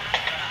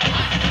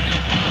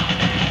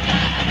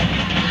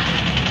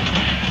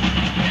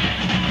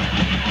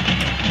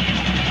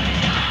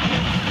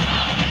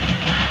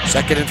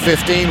 Second and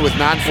 15 with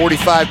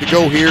 9:45 to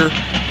go here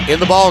in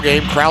the ball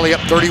game. Crowley up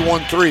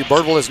 31-3.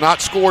 Birdville has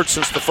not scored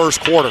since the first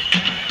quarter.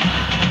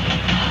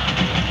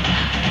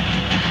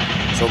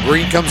 So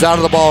Green comes out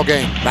of the ball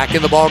game. Back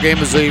in the ball game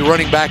as the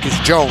running back is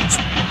Jones.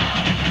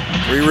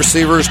 3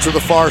 receivers to the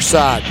far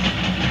side,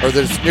 or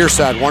the near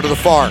side, 1 to the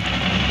far.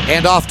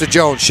 Hand off to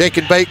Jones. Shake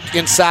and bake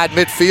inside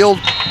midfield,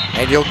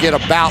 and you'll get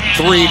about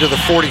 3 to the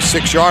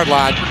 46-yard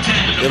line.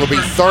 It'll be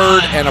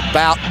 3rd and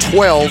about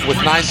 12 with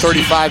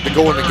 9:35 to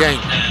go in the game.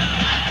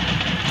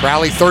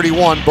 Crowley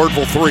 31,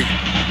 Birdville 3.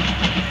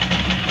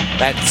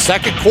 That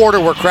second quarter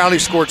where Crowley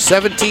scored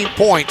 17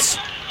 points,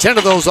 10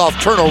 of those off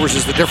turnovers,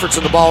 is the difference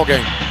in the ball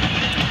game.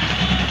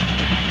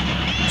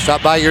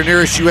 Stop by your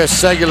nearest U.S.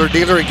 Cellular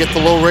dealer and get the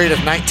low rate of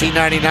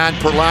 $19.99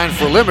 per line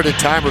for a limited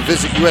time, or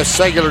visit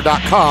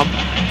uscellular.com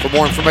for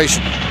more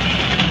information.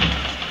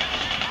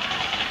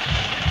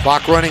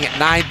 Clock running at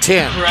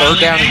 9:10, 3rd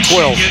down and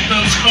 12. Get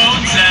those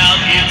phones out,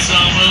 it's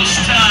almost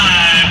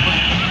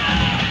time.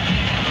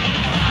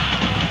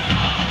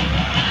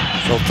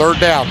 So 3rd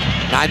down,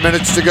 9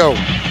 minutes to go.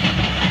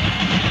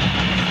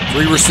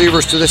 3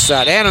 receivers to this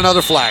side, and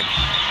another flag.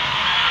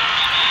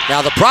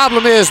 Now the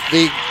problem is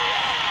the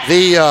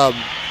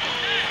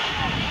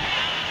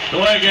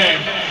Delay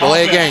game.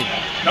 Delay game.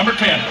 Number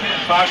 10,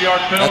 5-yard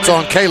penalty. That's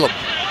on Caleb.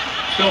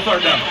 Still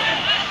third down.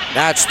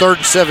 Now it's 3rd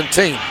and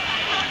 17.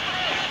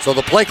 So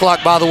the play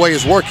clock, by the way,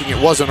 is working. It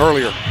wasn't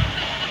earlier.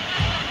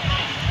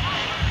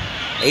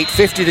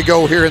 8:50 to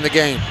go here in the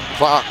game.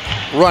 Clock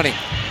running.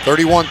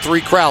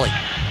 31-3 Crowley.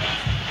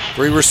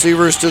 3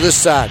 receivers to this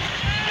side.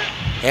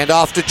 Hand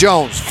off to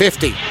Jones.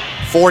 50,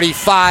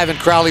 45, and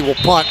Crowley will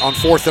punt on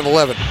 4th and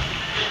 11.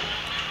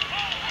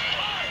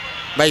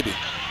 Maybe.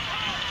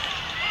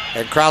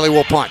 And Crowley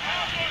will punt.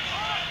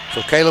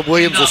 So Caleb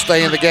Williams will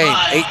stay in the game.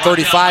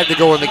 8:35 to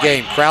go in the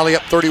game. Crowley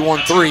up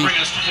 31-3.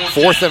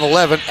 4th and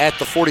 11 at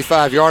the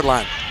 45-yard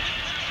line.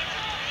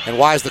 And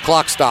why is the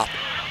clock stopped?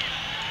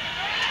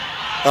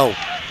 Oh.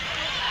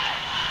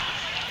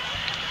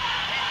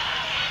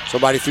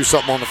 Somebody threw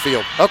something on the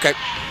field. Okay.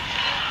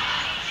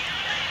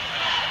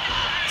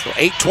 So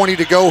 8:20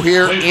 to go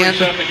here in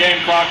the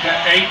game clock to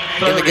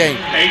 8:30. In the game.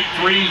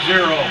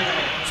 8:30.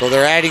 So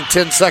they're adding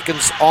 10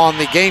 seconds on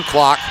the game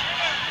clock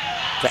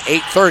to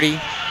 8:30.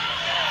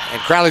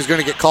 And Crowley's going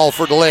to get called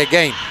for delay of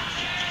game.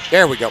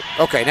 There we go.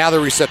 Okay, now they're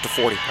reset to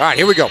 40. All right,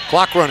 here we go.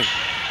 Clock running.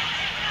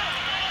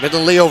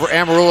 Midland Lee over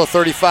Amarillo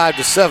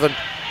 35-7.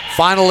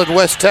 Final in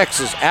West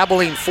Texas.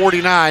 Abilene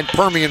 49,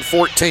 Permian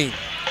 14.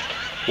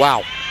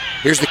 Wow.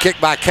 Here's the kick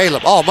by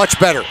Caleb. Oh, much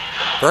better.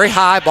 Very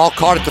high. Ball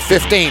caught at the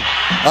 15.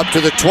 Up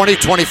to the 20,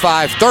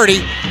 25,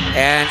 30.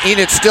 And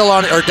Enid's still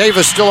on, or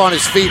Davis still on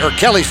his feet, or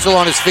Kelly's still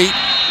on his feet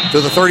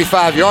to the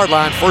 35-yard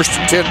line. 1st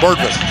and 10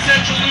 Birdville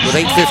with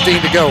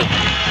 8:15 to go.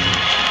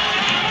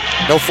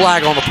 No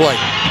flag on the play.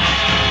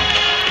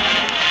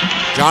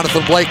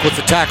 Jonathan Blake with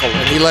the tackle,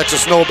 and he lets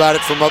us know about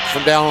it from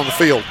down on the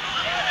field.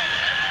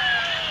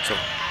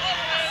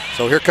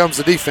 So here comes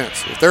the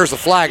defense. If there's a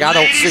flag, I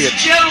don't see it.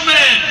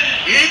 Gentlemen,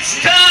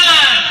 it's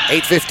time.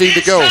 8:15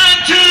 to go. It's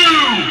time to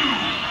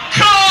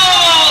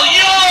call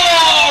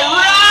your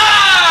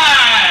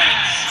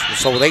rides.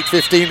 So with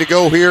 8:15 to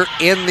go here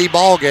in the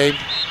ball game,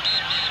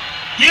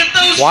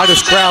 why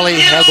does Crowley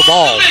have the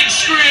ball? Big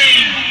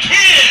screen,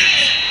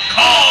 kids,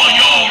 call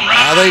your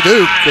rides. Now they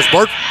do, because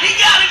He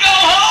gotta go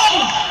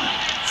home.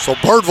 So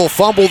Birdville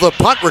fumbled the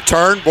punt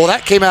return. Well,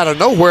 that came out of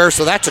nowhere,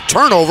 so that's a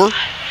turnover.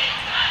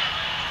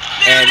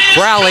 And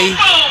Crowley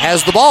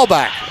has the ball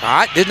back. All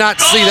right, did not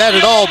see that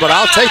at all, but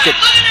I'll take it.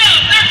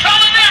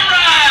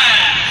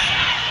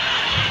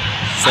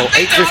 So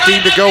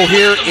 8:15 to go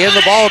here in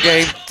the ball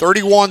game.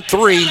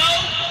 31-3.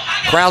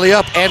 Crowley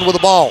up and with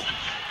the ball.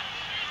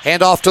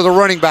 Hand off to the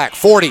running back.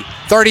 40,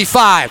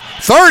 35,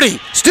 30.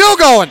 Still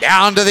going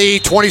down to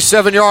the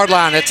 27-yard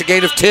line. That's a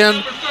gain of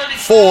 10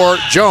 for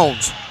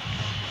Jones.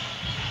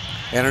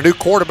 And a new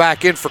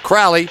quarterback in for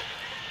Crowley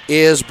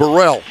is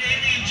Burrell.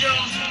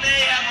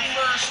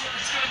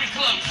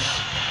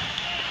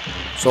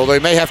 So they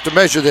may have to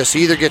measure this.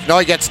 He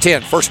gets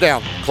 10. First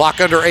down. Clock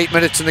under 8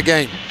 minutes in the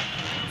game.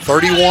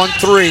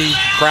 31-3.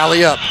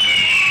 Crowley up.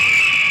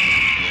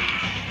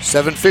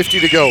 7:50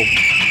 to go.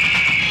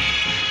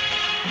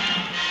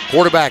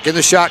 Quarterback in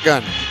the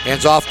shotgun.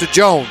 Hands off to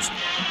Jones.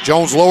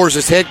 Jones lowers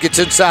his head, gets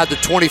inside the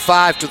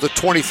 25 to the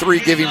 23,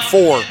 giving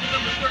 4.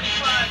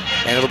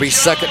 And it'll be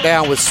second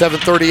down with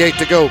 7:38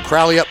 to go.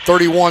 Crowley up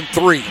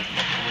 31-3.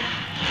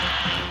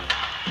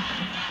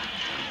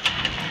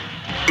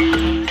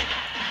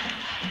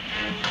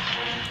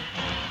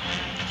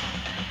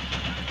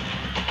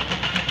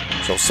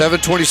 So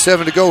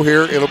 7:27 to go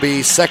here. It'll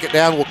be second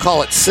down. We'll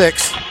call it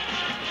 6.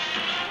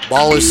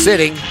 Ball is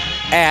sitting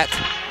at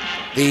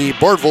the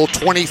Birdville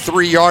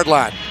 23-yard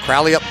line.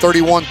 Crowley up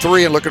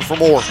 31-3 and looking for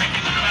more.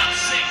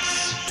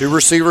 2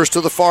 receivers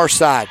to the far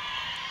side.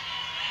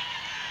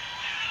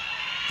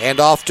 Hand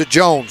off to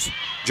Jones.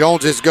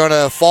 Jones is going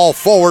to fall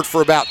forward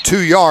for about 2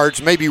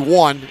 yards, maybe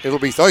 1.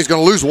 He's going to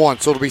lose 1,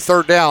 so it'll be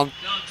third down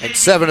and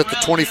 7 at the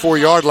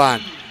 24-yard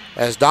line.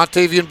 As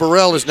Dontavian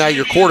Burrell is now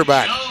your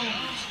quarterback.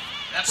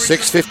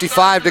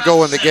 6:55 to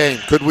go in the game.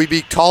 Could we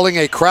be calling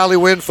a Crowley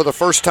win for the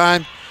first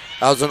time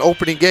as an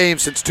opening game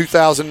since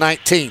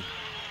 2019?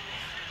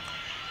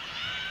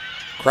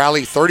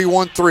 Crowley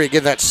 31-3.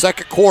 Again, that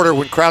second quarter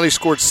when Crowley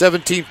scored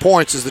 17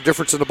 points is the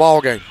difference in the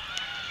ball game.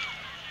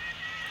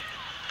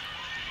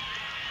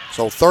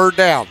 So third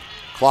down.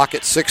 Clock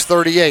at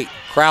 6:38.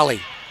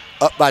 Crowley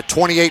up by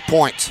 28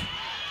 points.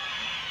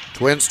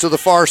 Twins to the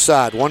far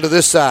side. 1 to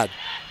this side.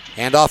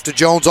 Hand off to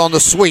Jones on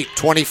the sweep.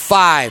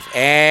 25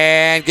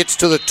 and gets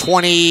to the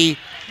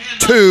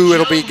 22.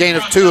 It'll be a gain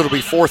of 2. It'll be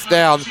fourth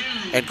down,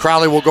 and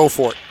Crowley will go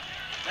for it.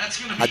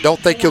 I don't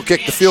think he'll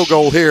kick the field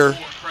goal here.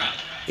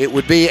 It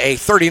would be a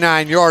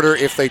 39-yarder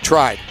if they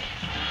tried.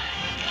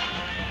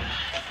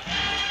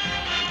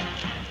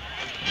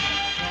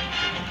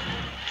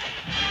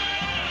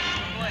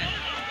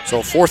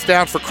 So fourth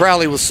down for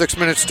Crowley with 6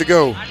 minutes to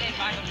go.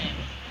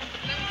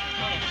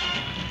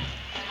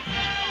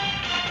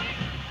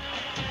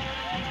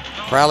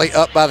 Crowley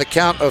up by the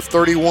count of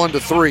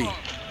 31-3.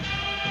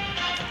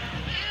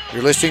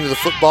 You're listening to the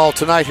football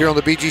tonight here on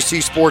the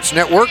BGC Sports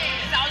Network,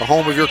 the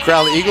home of your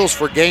Crowley Eagles.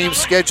 For games,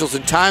 schedules,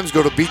 and times,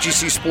 go to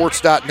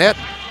bgcsports.net.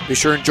 Be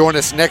sure and join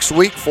us next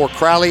week for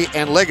Crowley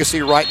and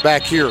Legacy right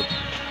back here.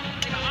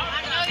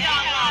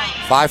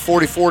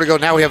 5:44 to go.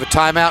 Now we have a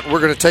timeout, and we're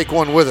going to take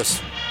one with us.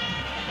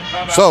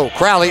 So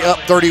Crowley up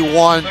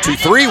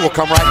 31-3. We'll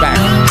come right back.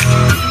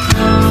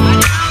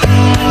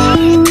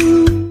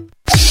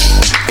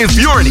 If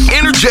you're an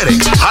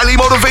energetic, highly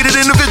motivated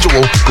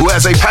individual who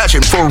has a passion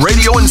for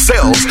radio and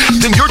sales,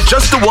 then you're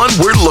just the one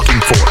we're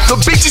looking for.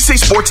 The BGC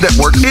Sports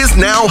Network is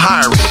now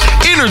hiring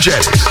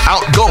energetic,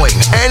 outgoing,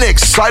 and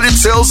excited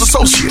sales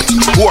associates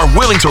who are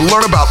willing to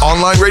learn about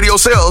online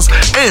radio sales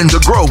and to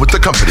grow with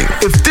the company.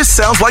 If this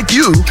sounds like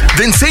you,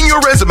 then send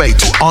your resume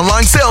to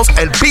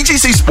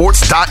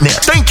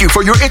onlinesales@bgcsports.net. Thank you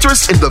for your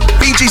interest in the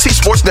BGC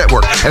Sports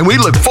Network, and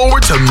we look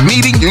forward to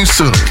meeting you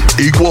soon.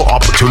 Equal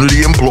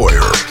Opportunity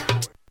Employer.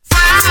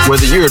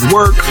 Whether you're at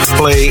work,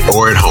 play,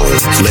 or at home,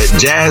 let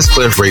Jazz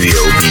Cliff Radio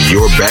be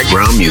your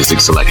background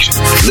music selection.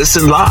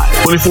 Listen live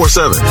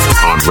 24/7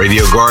 on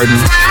Radio Garden,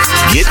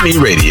 Get Me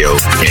Radio,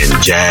 and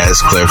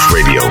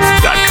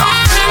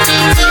JazzCliffRadio.com.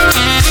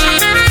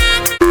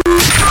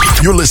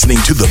 You're listening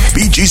to the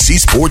BGC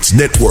Sports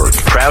Network.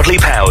 Proudly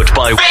powered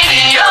by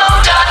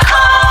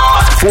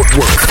Radio.com. Fort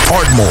Worth,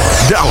 Ardmore,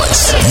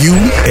 Dallas,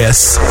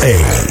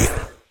 USA.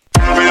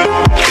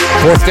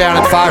 4th down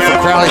and 5 for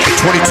Crowley at the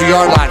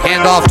 22-yard line.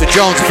 Hand off to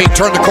Jones. If he can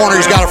turn the corner,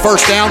 he's got a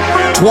first down.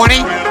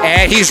 20,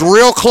 and he's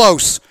real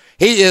close.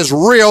 He is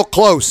real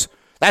close.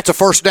 That's a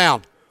first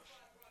down.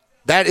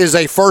 That is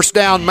a first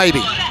down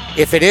maybe.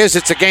 If it is,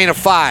 it's a gain of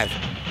 5.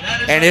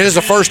 And it is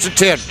a 1st and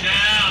 10.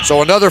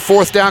 So another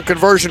 4th down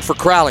conversion for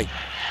Crowley.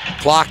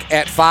 Clock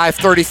at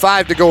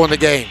 5:35 to go in the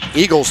game.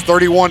 Eagles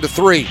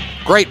 31-3.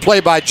 Great play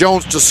by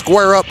Jones to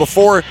square up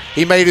before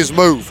he made his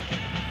move.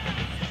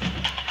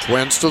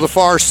 Twins to the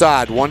far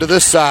side, one to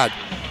this side.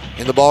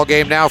 In the ball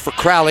game now for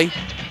Crowley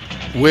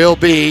will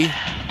be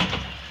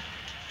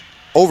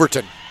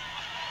Overton.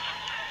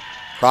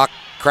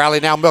 Crowley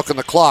now milking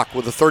the clock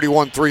with a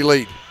 31-3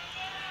 lead.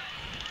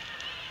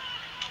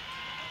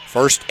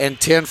 1st and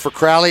 10 for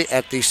Crowley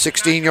at the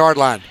 16-yard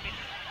line.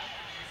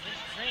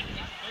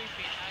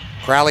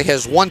 Crowley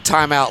has 1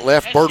 timeout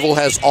left. Birdville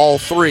has all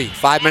 3.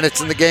 5 minutes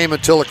in the game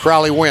until a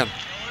Crowley win.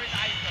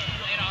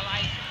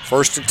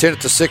 1st and 10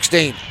 at the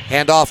 16.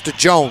 Hand off to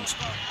Jones.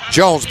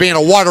 Jones being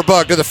a water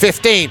bug to the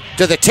 15,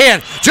 to the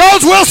 10.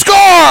 Jones will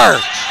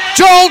score!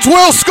 Jones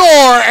will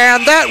score,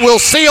 and that will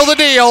seal the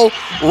deal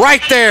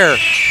right there.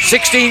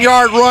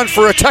 16-yard run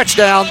for a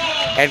touchdown,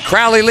 and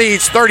Crowley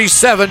leads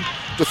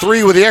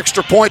 37-3 with the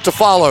extra point to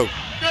follow.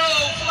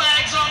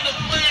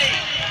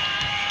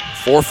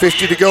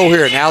 4:50 to go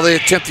here. Now they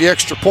attempt the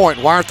extra point.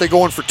 Why aren't they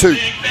going for 2?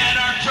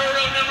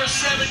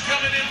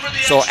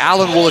 So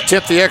Allen will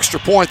attempt the extra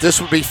point.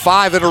 This would be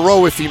 5 in a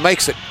row if he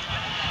makes it.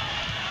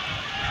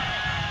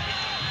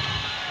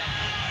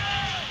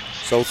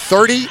 So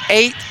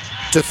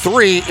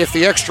 38-3 if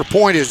the extra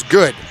point is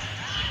good.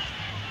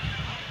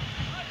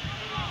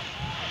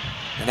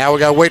 And now we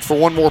got to wait for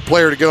one more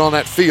player to get on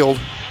that field.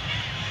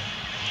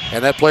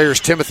 And that player is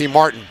Timothy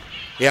Martin.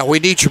 Yeah, we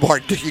need you,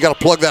 Martin. You got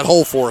to plug that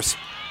hole for us.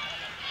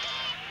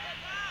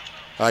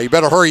 You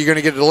better hurry. You're going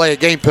to get a delay of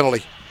game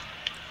penalty.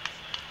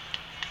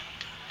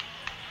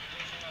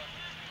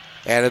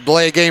 And a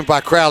delay of game by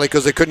Crowley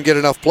because they couldn't get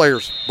enough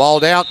players. Ball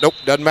down. Nope,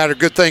 doesn't matter.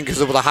 Good thing because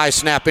it was a high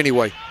snap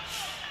anyway.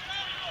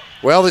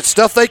 Well, it's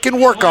stuff they can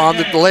work on,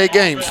 the delay of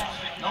games.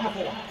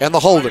 And the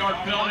holding.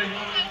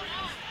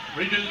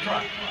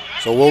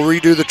 So we'll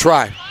redo the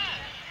try.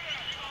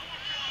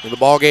 In the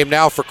ball game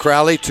now for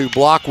Crowley to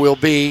block will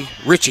be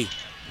Ritchie.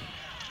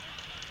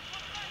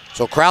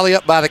 So Crowley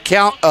up by the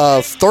count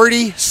of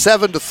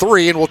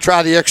 37-3, and we'll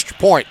try the extra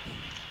point.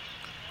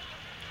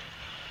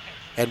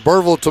 And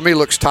Birdville, to me,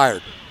 looks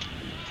tired.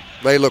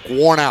 They look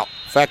worn out.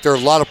 In fact, there are a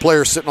lot of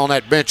players sitting on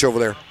that bench over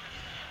there.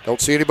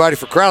 Don't see anybody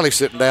for Crowley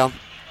sitting down.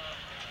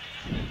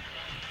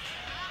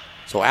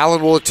 So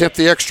Allen will attempt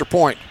the extra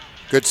point.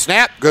 Good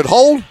snap, good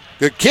hold,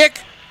 good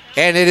kick,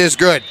 and it is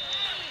good.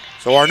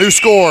 So our new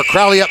score,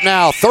 Crowley up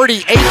now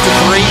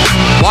 38-3.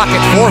 Clock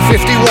at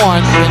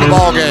 4:51 in the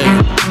ball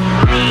game.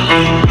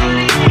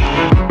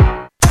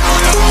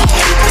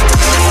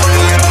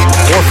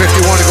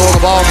 4:51 to go in the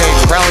ball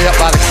game. Crowley up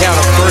by the count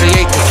of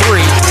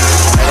 38-3.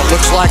 And it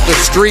looks like the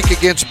streak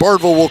against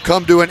Birdville will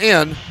come to an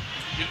end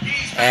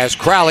as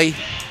Crowley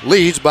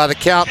leads by the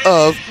count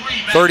of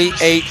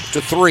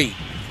 38-3.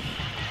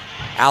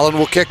 Allen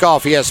will kick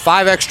off. He has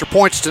 5 extra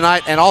points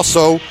tonight and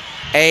also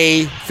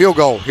a field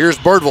goal. Here's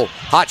Birdville.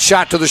 Hot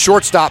shot to the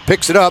shortstop,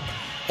 picks it up,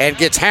 and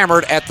gets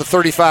hammered at the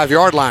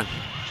 35-yard line.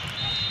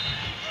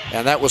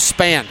 And that was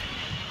spanned.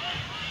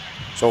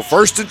 So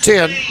 1st and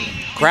 10,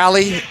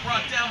 Crowley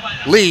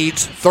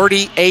leads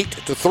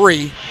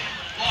 38-3.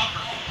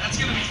 That's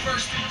going to be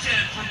 1st and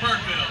 10 for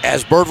Birdville.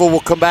 As Birdville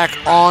will come back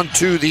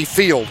onto the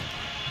field.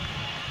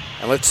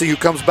 And let's see who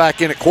comes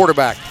back in at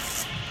quarterback.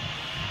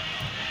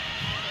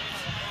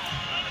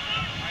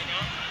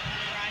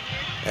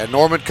 And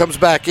Norman comes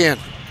back in.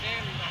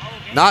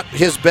 Not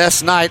his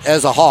best night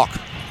as a Hawk,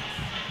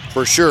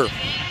 for sure.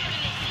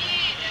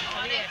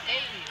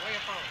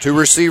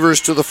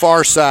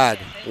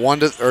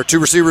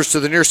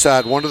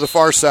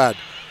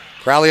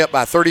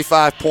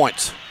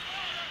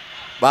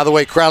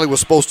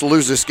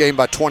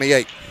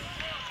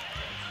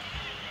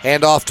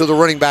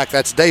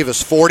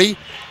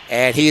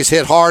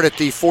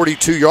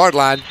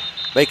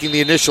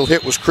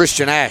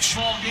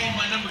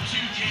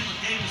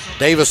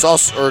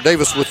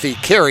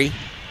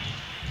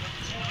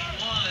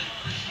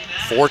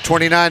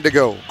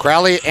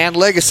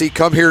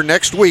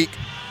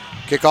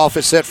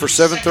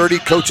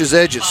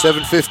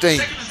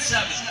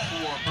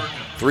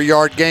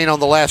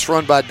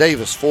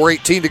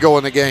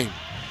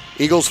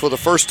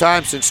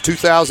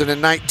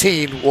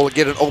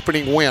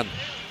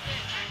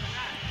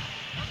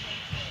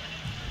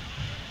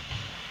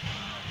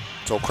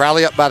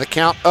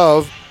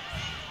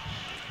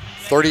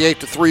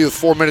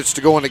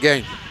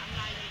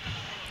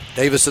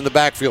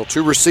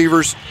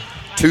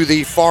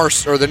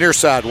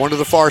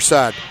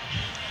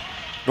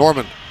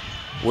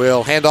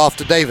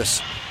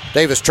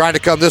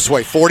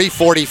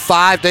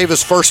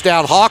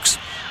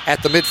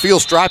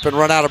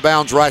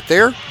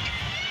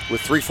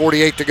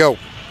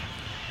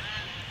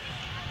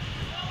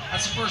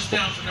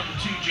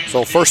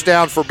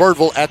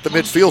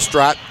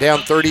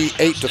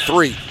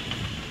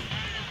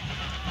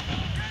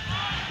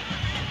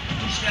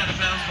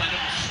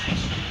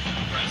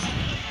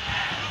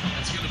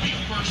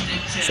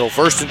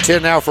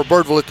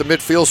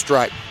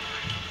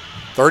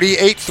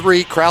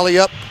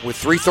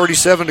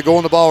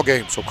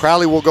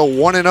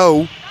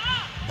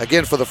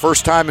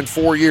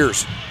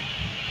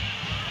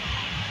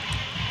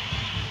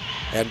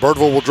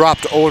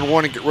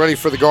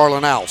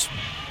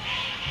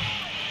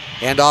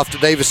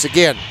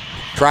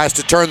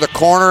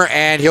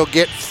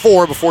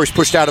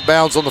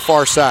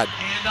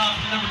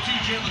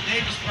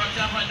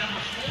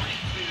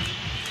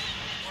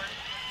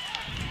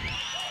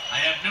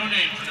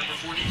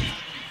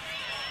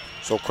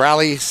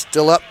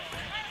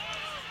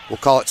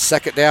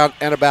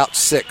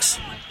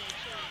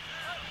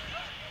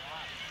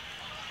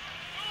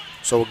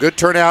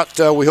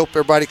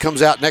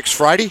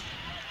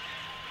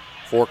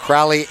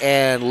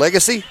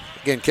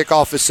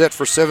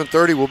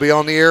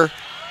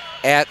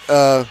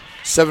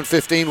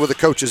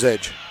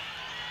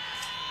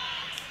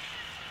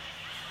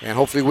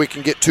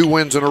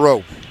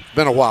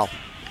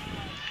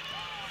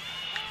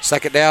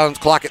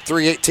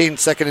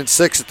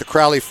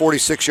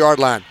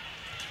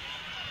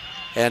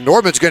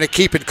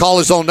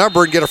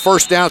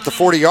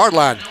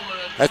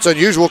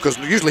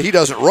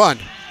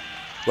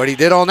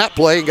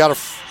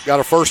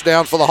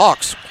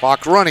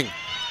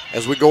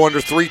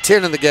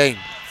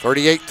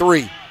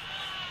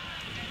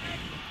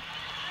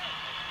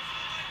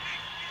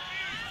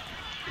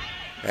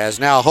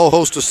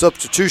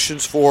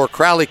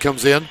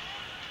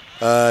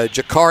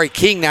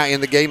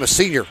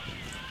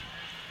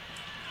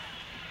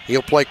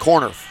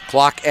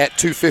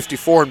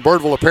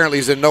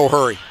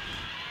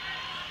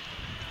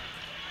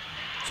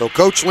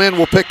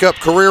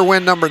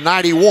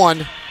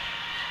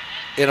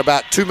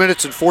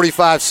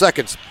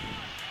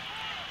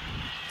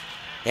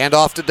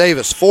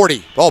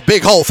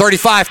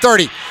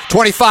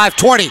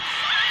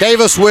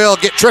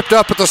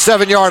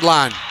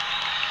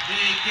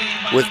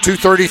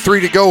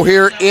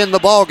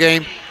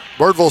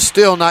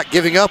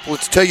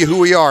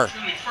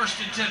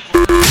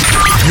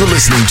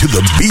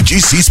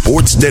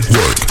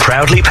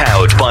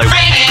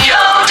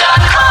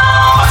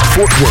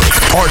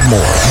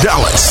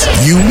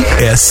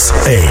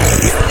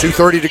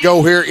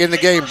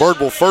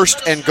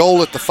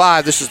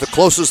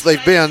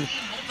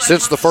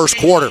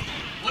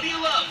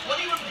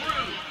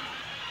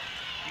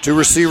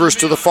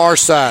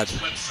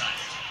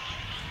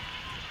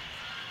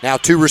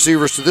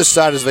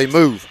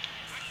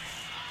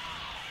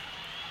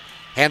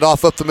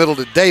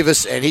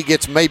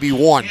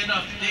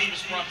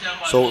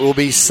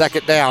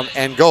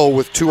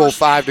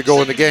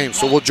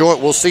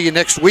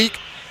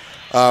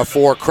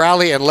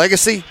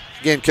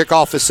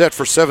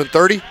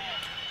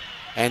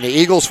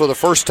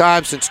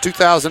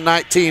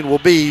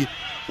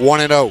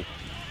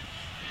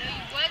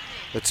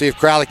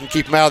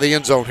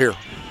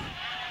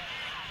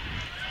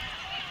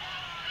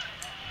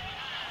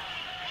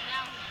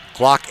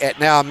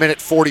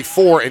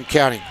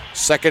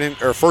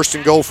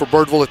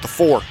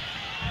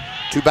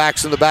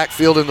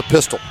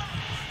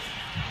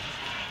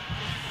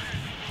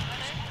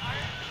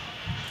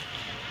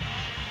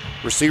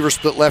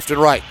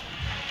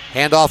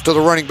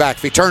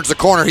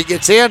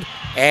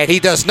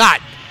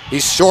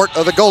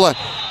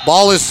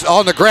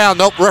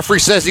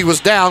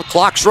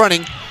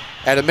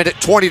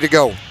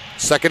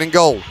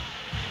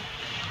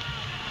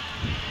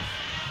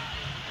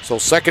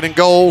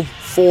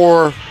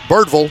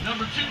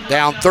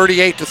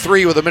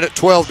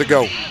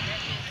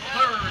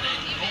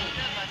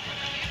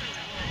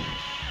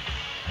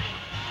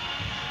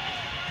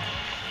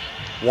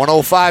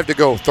 1:05 to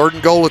go. 3rd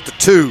and goal at the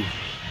 2.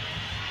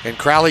 And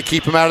Crowley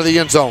keep him out of the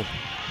end zone.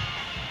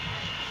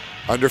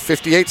 Under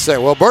 58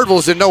 seconds. Well,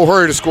 Birdville's in no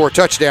hurry to score a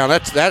touchdown.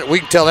 That we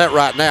can tell that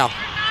right now.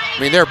 I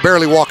mean, they're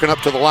barely walking up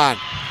to the line.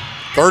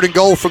 3rd and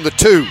goal from the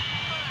 2.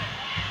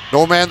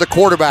 Norman, the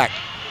quarterback.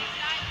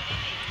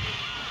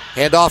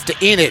 Hand off to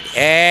Enid.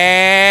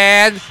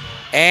 And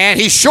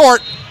he's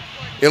short.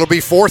 It'll be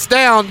 4th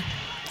down.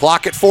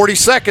 Clock at 40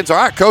 seconds. All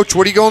right, Coach,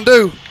 what are you going to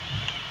do?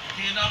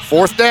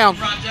 4th down.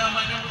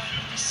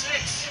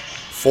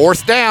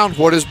 4th down.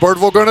 What is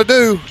Birdville going to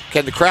do?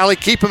 Can the Crowley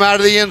keep him out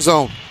of the end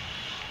zone?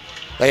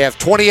 They have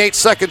 28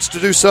 seconds to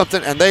do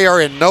something, and they are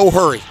in no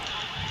hurry.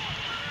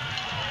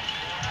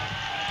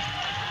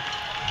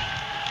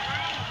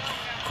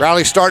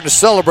 Crowley's starting to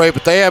celebrate,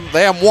 but they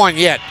haven't won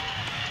yet.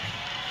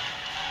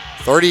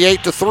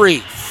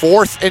 38-3.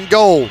 4th and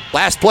goal.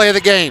 Last play of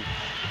the game.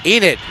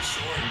 Enid.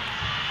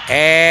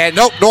 And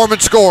nope, Norman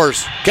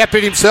scores. Kept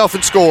it himself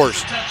and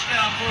scores.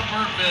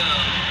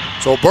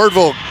 So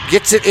Birdville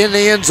gets it in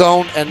the end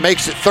zone and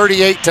makes it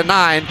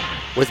 38-9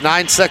 with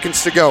 9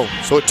 seconds to go.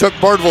 So it took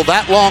Birdville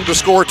that long to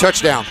score a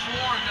touchdown.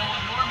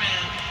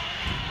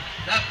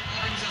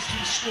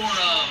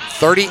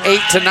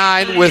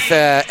 38-9 with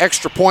an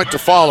extra point to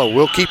follow.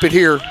 We'll keep it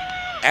here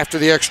after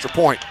the extra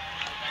point.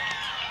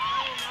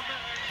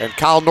 And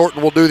Kyle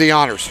Norton will do the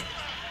honors.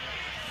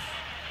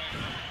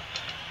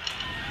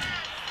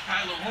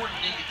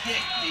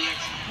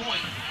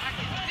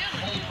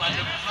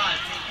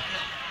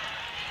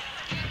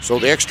 So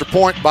the extra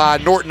point by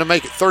Norton to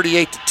make it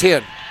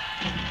 38-10.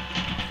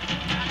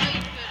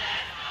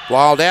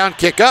 Ball down,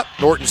 kick up.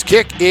 Norton's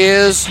kick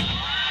is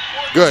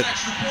good.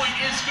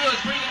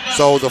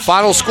 So the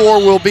final score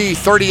will be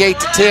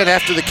 38-10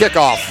 after the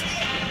kickoff.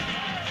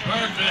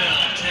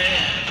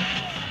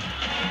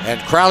 And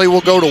Crowley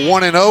will go to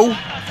 1-0,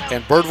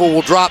 and Birdville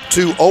will drop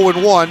to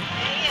 0-1.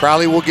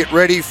 Crowley will get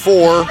ready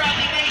for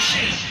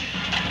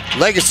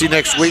Legacy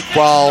next week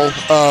while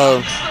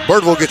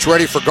Birdville gets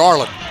ready for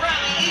Garland.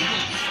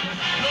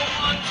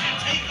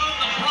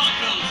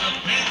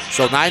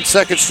 So 9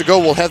 seconds to go.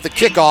 We'll have the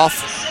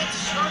kickoff.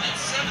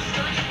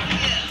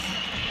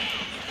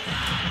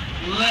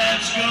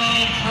 Let's go,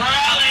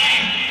 Crowley!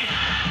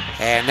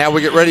 And now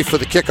we get ready for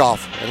the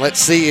kickoff. And let's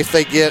see if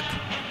they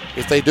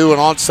do an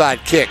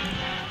onside kick.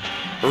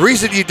 The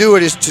reason you do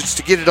it is just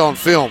to get it on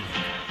film.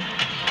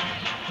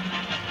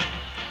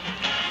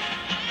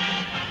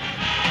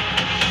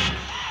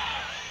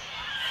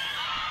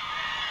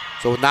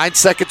 So 9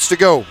 seconds to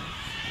go.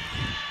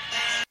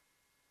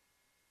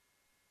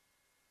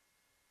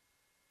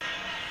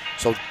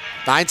 So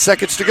 9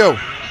 seconds to go.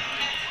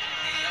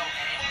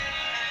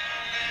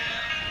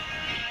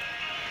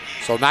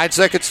 So 9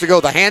 seconds to go.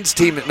 The hands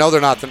team, no,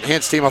 they're not. The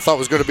hands team I thought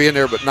was going to be in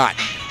there, but not.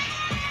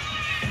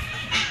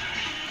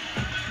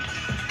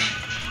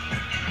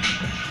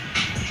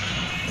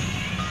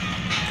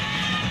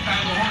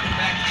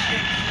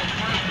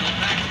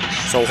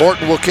 So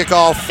Horton will kick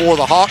off for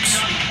the Hawks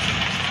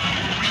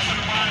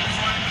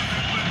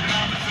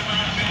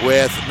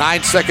with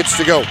 9 seconds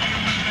to go.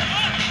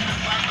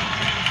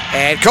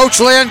 And Coach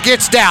Lynn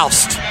gets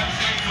doused.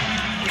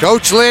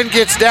 Coach Lynn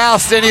gets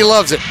doused, and he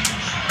loves it.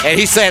 And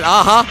he said,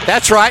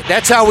 that's right.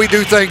 That's how we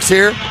do things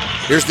here.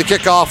 Here's the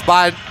kickoff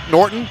by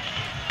Norton.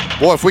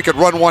 Boy, if we could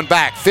run one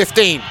back.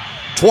 15,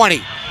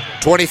 20,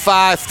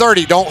 25,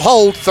 30. Don't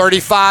hold.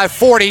 35,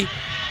 40.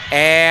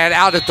 And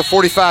out at the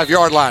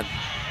 45-yard line.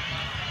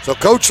 So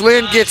Coach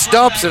Lynn gets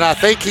dumps, and I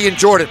think he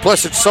enjoyed it.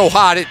 Plus, it's so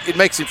hot, it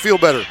makes him feel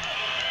better.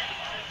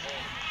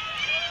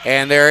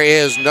 And there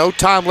is no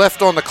time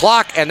left on the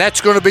clock, and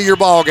that's going to be your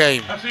ball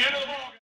game. That's the end of